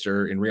Smith's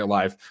sister in real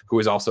life, who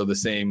is also the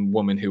same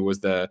woman who was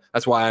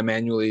that's why I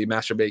manually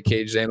masturbate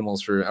caged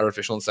animals for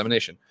artificial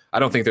insemination. I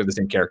don't think they're the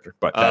same character,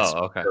 but that's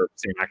her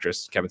same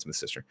actress, Kevin Smith's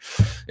sister.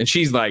 And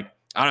she's like,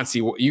 I don't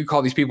see what you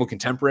call these people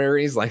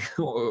contemporaries. Like,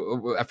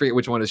 I forget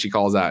which one she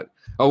calls that.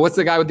 Oh, what's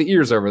the guy with the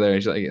ears over there?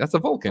 And she's like, that's a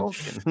Vulcan.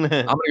 I'm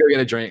gonna go get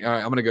a drink. All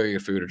right, I'm gonna go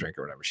get food or drink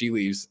or whatever. She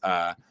leaves.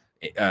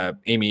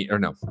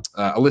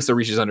 Alyssa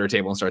reaches under a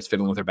table and starts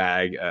fiddling with her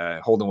bag.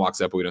 Holden walks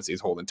up, but we don't see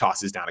his Holden.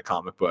 Tosses down a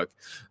comic book.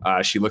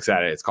 She looks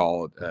at it. It's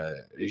called.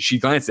 She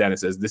glances at it and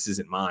says, "This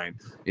isn't mine."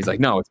 He's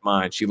like, "No, it's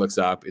mine." She looks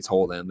up. It's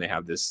Holden. They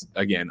have this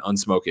again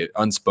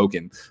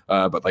unspoken,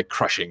 but like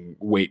crushing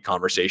weight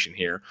conversation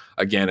here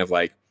again of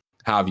like,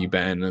 how have you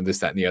been, and this,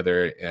 that, and the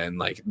other. And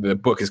like the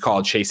book is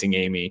called Chasing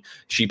Amy.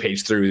 She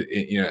paged through,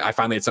 I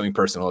finally had something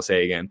personal to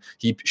say again.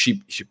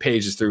 She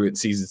pages through it and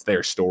sees it's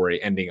their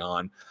story ending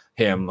on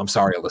him. I'm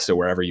sorry, Alyssa,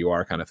 wherever you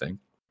are, kind of thing.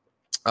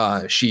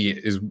 She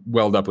is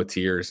welled up with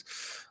tears.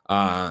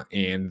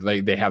 And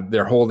like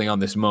they're holding on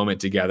this moment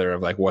together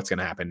of like what's going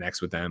to happen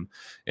next with them.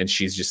 And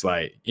she's just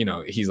like,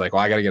 he's like,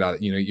 well, I got to get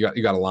out, you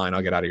got a line,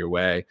 I'll get out of your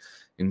way.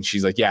 And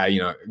she's like, yeah,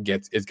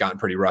 it's gotten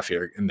pretty rough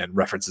here. And then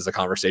references a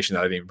conversation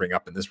that I didn't even bring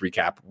up in this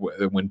recap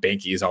when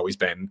Banky has always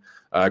been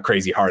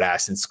crazy hard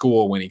ass in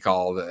school when he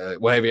called,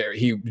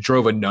 he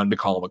drove a nun to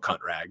call him a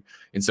cunt rag.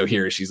 And so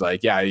here she's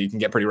like, yeah, you can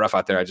get pretty rough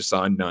out there. I just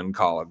saw a nun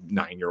call a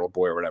 9-year-old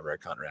boy or whatever a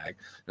cunt rag. And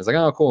it's like,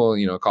 oh, cool.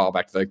 Call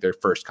back to like their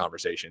first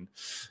conversation.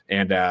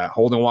 And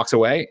Holden walks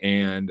away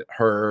and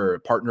her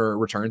partner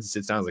returns and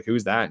sits down. I was like,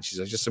 who's that? And she's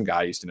like, just some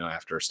guy I used to know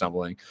after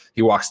stumbling.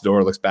 He walks the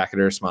door, looks back at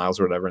her, smiles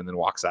or whatever, and then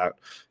walks out.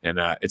 And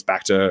it's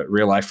back to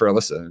real life for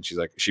Alyssa. And she's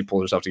like, she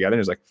pulls herself together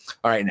and is like,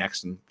 all right,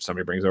 next. And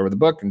somebody brings over the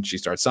book and she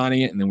starts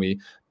signing it. And then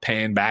we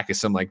pan back as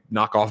some like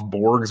knockoff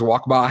Borgs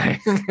walk by.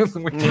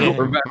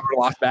 We're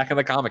lost back in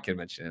the comic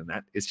convention. And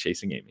that is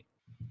Chasing Amy.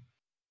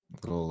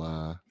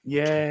 Little,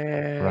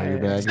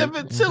 yeah.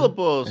 7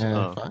 syllables.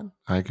 Fine.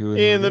 Haiku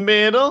In the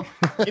middle.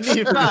 You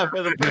need 5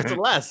 for the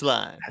last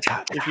line.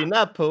 If you're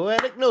not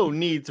poetic, no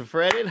need to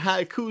fret it.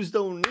 Haikus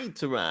don't need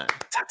to rhyme.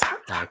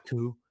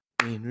 Haiku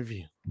in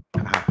review.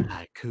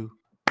 Haiku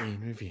in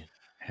review.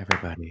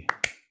 Everybody.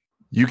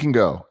 You can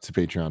go to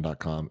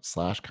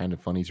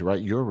patreon.com/kindoffunny to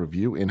write your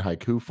review in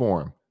haiku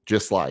form,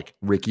 just like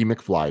Ricky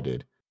McFly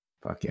did.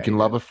 Fuck yeah. You can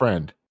love a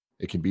friend.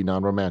 It can be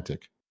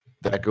non-romantic.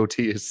 That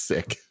goatee is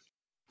sick.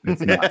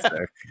 It's not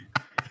sick.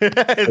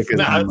 It's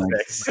not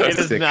like, sick. It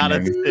is not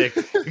a sick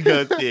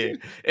goatee.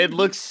 It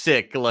looks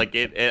sick, like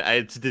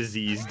it's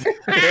diseased.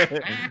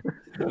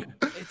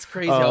 It's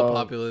crazy how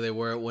popular they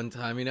were at one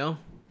time,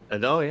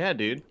 Oh yeah,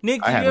 dude.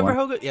 Nick, did you ever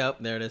hold it? Yep,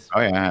 there it is.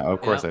 Oh yeah,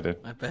 of course I did.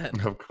 I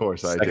bet. Of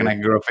course I did. Second I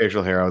can grow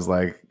facial hair, I was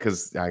like,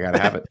 because I gotta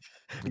have it.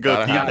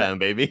 Goatee time,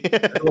 baby.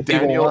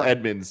 Daniel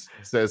Edmonds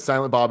says,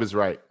 Silent Bob is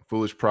right.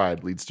 Foolish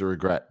pride leads to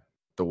regret.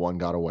 The one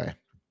got away.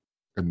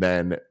 And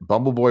then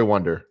Bumbleboy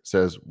Wonder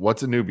says,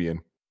 what's a Nubian?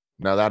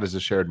 Now that is a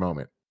shared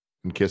moment.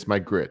 And kiss my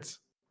grits.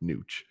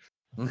 Nooch.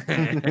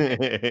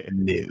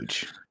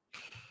 Nooch.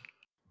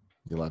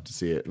 You'll have to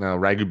see it. Now,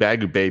 Ragu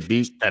Bagu,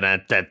 baby.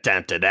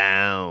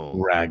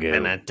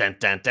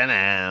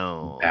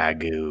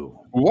 Bagu.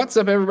 What's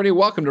up, everybody?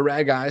 Welcome to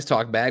Rad Guys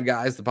Talk Bad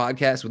Guys, the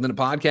podcast within a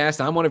podcast.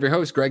 I'm one of your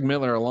hosts, Greg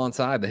Miller,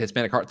 alongside the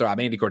Hispanic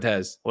heartthrob, Andy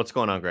Cortez. What's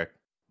going on, Greg?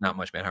 Not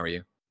much, man. How are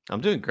you?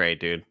 I'm doing great,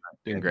 dude.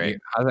 Doing great.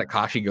 How's that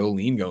Kashi Go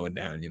Lean going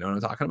down? You know what I'm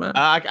talking about?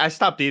 I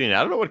stopped eating it.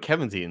 I don't know what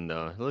Kevin's eating,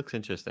 though. It looks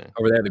interesting.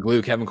 Over there, the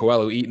glue, Kevin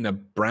Coelho eating a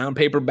brown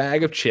paper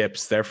bag of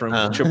chips. They're from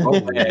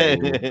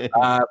Chipotle.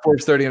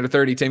 Forbes 30 under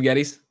 30, Tim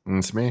Gettys.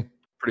 It's me.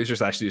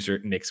 Producer/producer,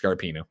 Nick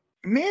Scarpino.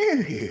 No.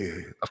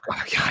 Oh,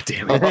 God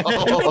damn it.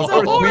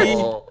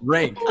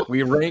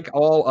 We rank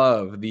all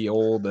of the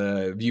old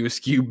View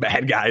Askew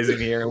bad guys in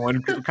here in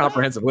one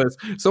comprehensive list.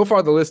 So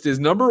far, the list is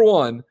number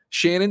 1,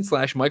 Shannon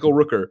 / Michael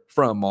Rooker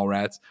from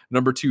Mallrats.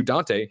 Number 2,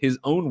 Dante, his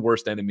own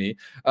worst enemy.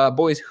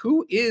 Boys,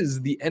 who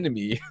is the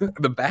enemy,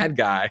 the bad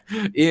guy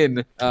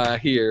in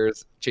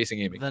here's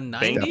Chasing Amy? The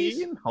Banky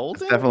 90s? and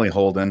Holden? It's definitely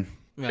Holden.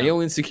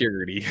 Male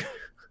insecurity.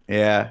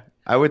 Yeah,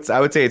 I would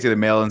say it's either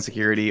male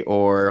insecurity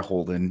or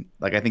Holden.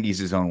 Like, I think he's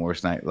his own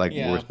worst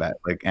worst bad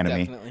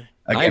enemy. Definitely.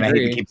 Again, I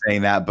hate to keep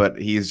saying that, but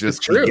he's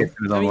just true. he gets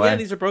in his own way. Yeah,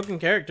 these are broken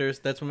characters.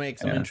 That's what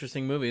makes them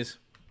interesting movies.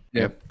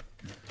 Yep.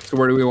 So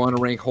where do we want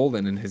to rank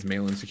Holden in his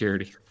male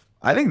insecurity?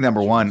 I think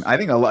number one. I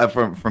think a lot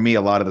for me,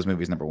 a lot of this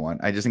movie is number one.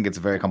 I just think it's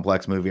a very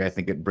complex movie. I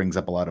think it brings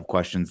up a lot of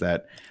questions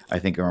that I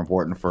think are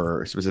important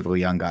for specifically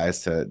young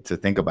guys to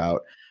think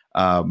about.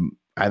 I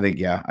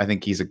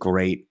think he's a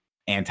great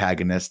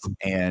antagonist,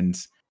 and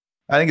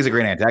I think he's a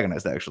great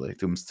antagonist actually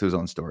to his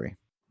own story.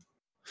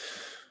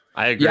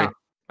 I agree. Yeah,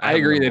 I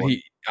agree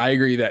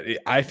that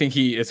I think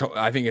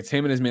it's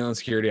him and his male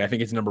insecurity. I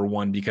think it's number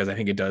one because I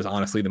think it does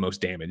honestly the most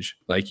damage.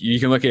 Like, you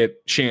can look at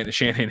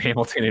Shannon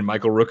Hamilton and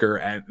Michael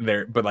Rooker and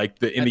there, but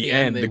like in the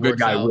end, the good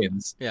guy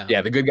wins.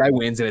 Yeah, the good guy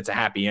wins, and it's a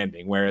happy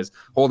ending. Whereas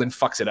Holden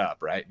fucks it up,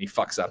 right? And he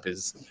fucks up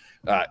his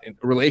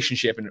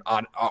relationship and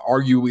on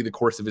arguably the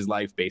course of his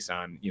life based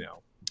on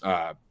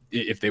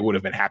if they would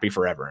have been happy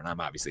forever. And I'm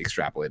obviously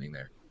extrapolating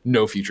there.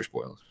 No future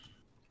spoilers.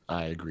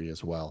 I agree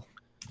as well.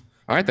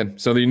 All right, then.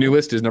 So the new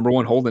list is number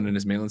 1, Holden and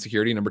his male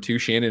insecurity. Number 2,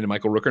 Shannon and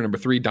Michael Rooker. Number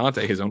 3,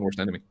 Dante, his own worst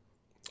enemy.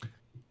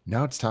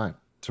 Now it's time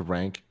to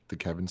rank the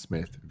Kevin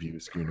Smith View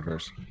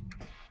Askewniverse.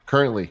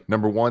 Currently,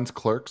 number 1's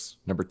Clerks.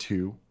 Number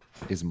 2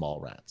 is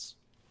Mallrats.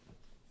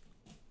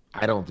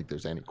 I don't think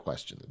there's any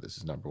question that this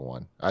is number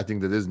 1. I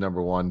think that this is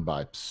number 1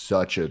 by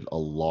such a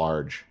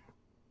large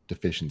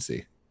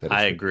deficiency.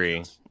 I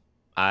agree.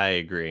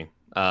 I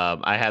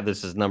had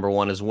this as number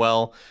 1 as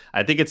well.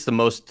 I think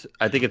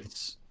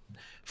it's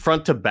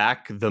front to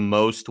back the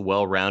most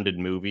well-rounded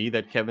movie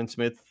that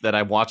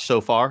I've watched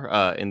so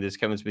far in this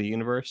Kevin Smith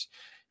universe,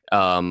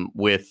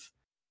 with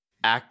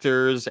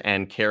actors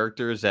and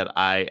characters that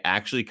I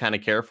actually kind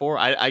of care for.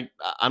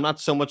 I'm not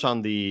so much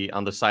on the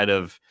side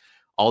of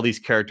all these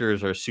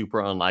characters are super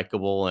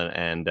unlikable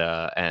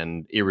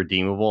and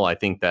irredeemable. I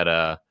think that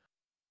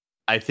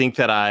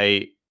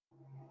I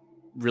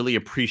really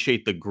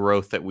appreciate the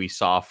growth that we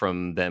saw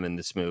from them in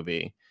this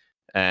movie.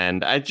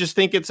 And I just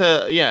think it's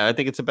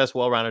the best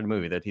well-rounded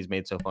movie that he's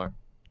made so far.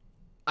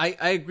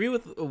 I agree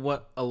with a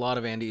lot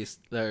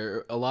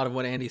of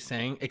what Andy's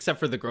saying, except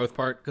for the growth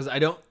part, because I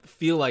don't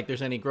feel like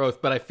there's any growth,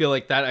 but I feel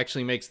like that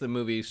actually makes the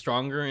movie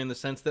stronger in the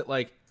sense that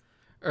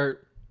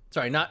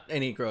not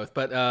any growth,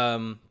 but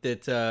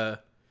the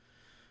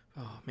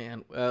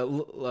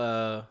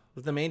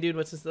main dude,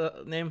 what's his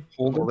name?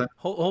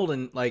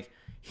 Holden, like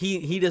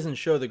he doesn't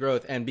show the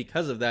growth, and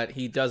because of that,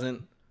 he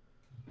doesn't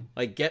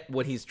get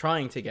what he's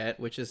trying to get,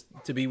 which is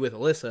to be with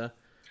Alyssa.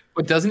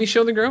 But doesn't he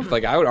show the growth?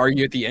 Like, I would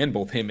argue at the end,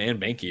 both him and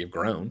Banky have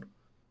grown.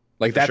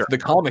 Like, that's the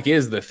comic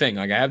is the thing.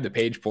 Like, I have the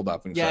page pulled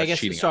up and I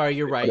guess. Sorry,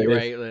 you're right.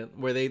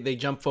 Where they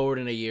jump forward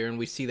in a year and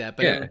we see that.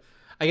 But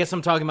I guess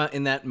I'm talking about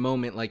in that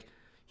moment, like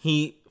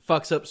he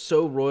fucks up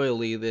so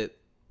royally that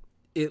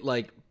it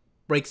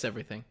breaks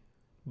everything.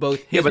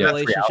 Both his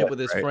relationship with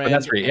his friend. I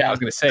was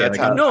gonna say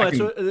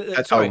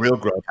that's how real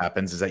growth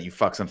happens, is that you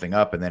fuck something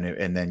up and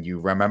then you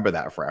remember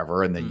that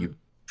forever, and then you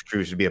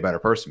choose to be a better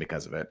person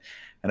because of it.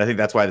 And I think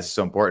that's why this is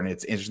so important.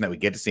 It's interesting that we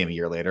get to see him a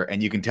year later,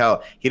 and you can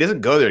tell he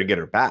doesn't go there to get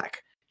her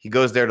back. He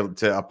goes there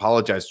to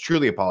apologize,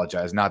 truly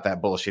apologize, not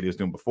that bullshit he was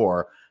doing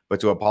before, but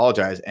to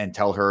apologize and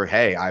tell her,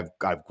 hey, I've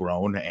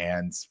grown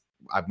and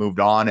I've moved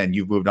on and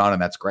you've moved on,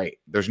 and that's great.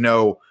 There's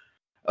no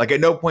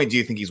at no point do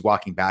you think he's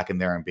walking back in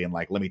there and being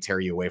like, let me tear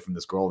you away from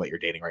this girl that you're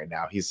dating right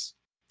now. He's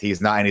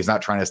not, and he's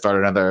not trying to start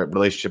another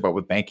relationship up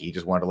with Banky. He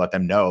just wanted to let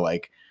them know,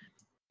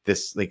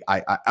 this,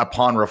 I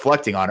upon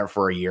reflecting on it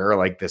for a year,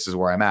 this is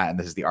where I'm at, and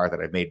this is the art that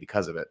I've made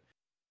because of it.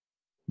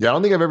 Yeah, I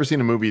don't think I've ever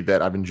seen a movie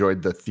that I've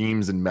enjoyed the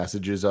themes and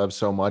messages of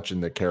so much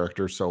and the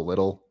characters so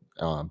little.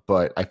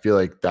 But I feel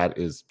like that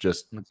is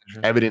just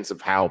evidence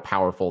of how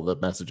powerful the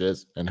message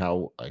is and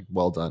how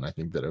well done. I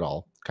think that it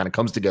all kind of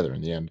comes together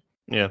in the end.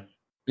 Yeah.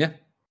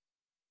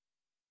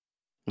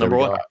 Number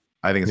 1.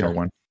 I think it's number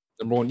 1.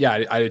 Number 1.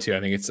 Yeah, I do too.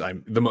 I think it's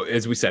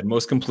as we said,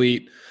 most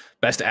complete,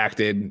 best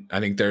acted. I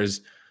think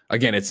there's,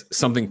 again, it's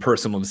something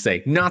personal to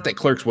say. Not that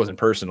Clerks wasn't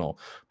personal,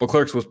 but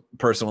Clerks was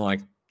personal.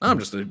 Like, I'm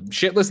just a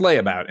shitless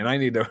layabout and I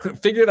need to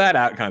figure that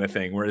out kind of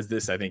thing. Whereas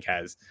this, I think,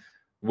 has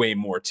way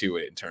more to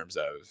it in terms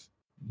of,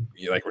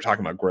 we're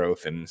talking about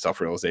growth and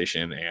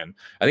self-realization. And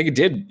I think it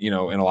did, in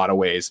a lot of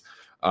ways,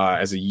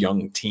 as a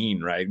young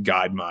teen, right,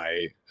 guide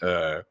my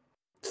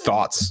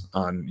thoughts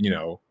on,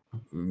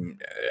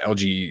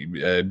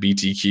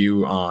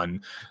 LGBTQ,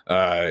 on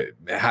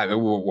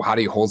how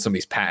do you hold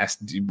somebody's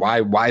past?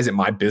 Why is it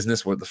my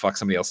business what the fuck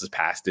somebody else's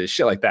past is?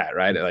 Shit like that,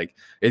 right?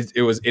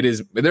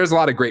 There's a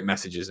lot of great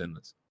messages in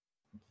this.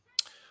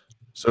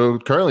 So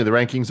currently the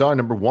rankings are: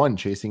 number 1,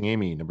 Chasing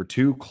Amy; number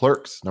 2,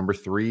 Clerks; number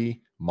 3,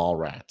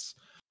 Mallrats.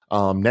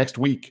 Next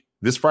week,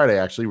 this Friday,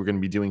 actually, we're going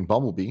to be doing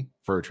Bumblebee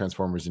for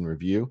Transformers in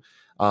Review.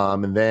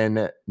 And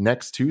then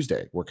next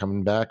Tuesday, we're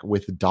coming back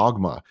with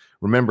Dogma.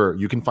 Remember,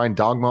 you can find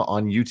Dogma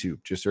on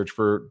YouTube. Just search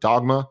for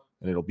Dogma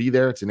and it'll be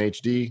there. It's in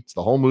HD. It's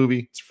the whole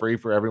movie. It's free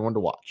for everyone to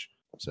watch.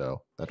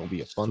 So that'll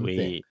be a fun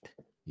thing.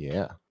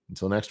 Yeah.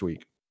 Until next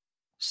week.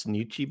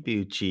 Snoochie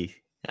Boochie.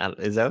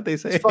 Is that what they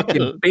say? It's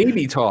fucking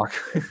baby talk.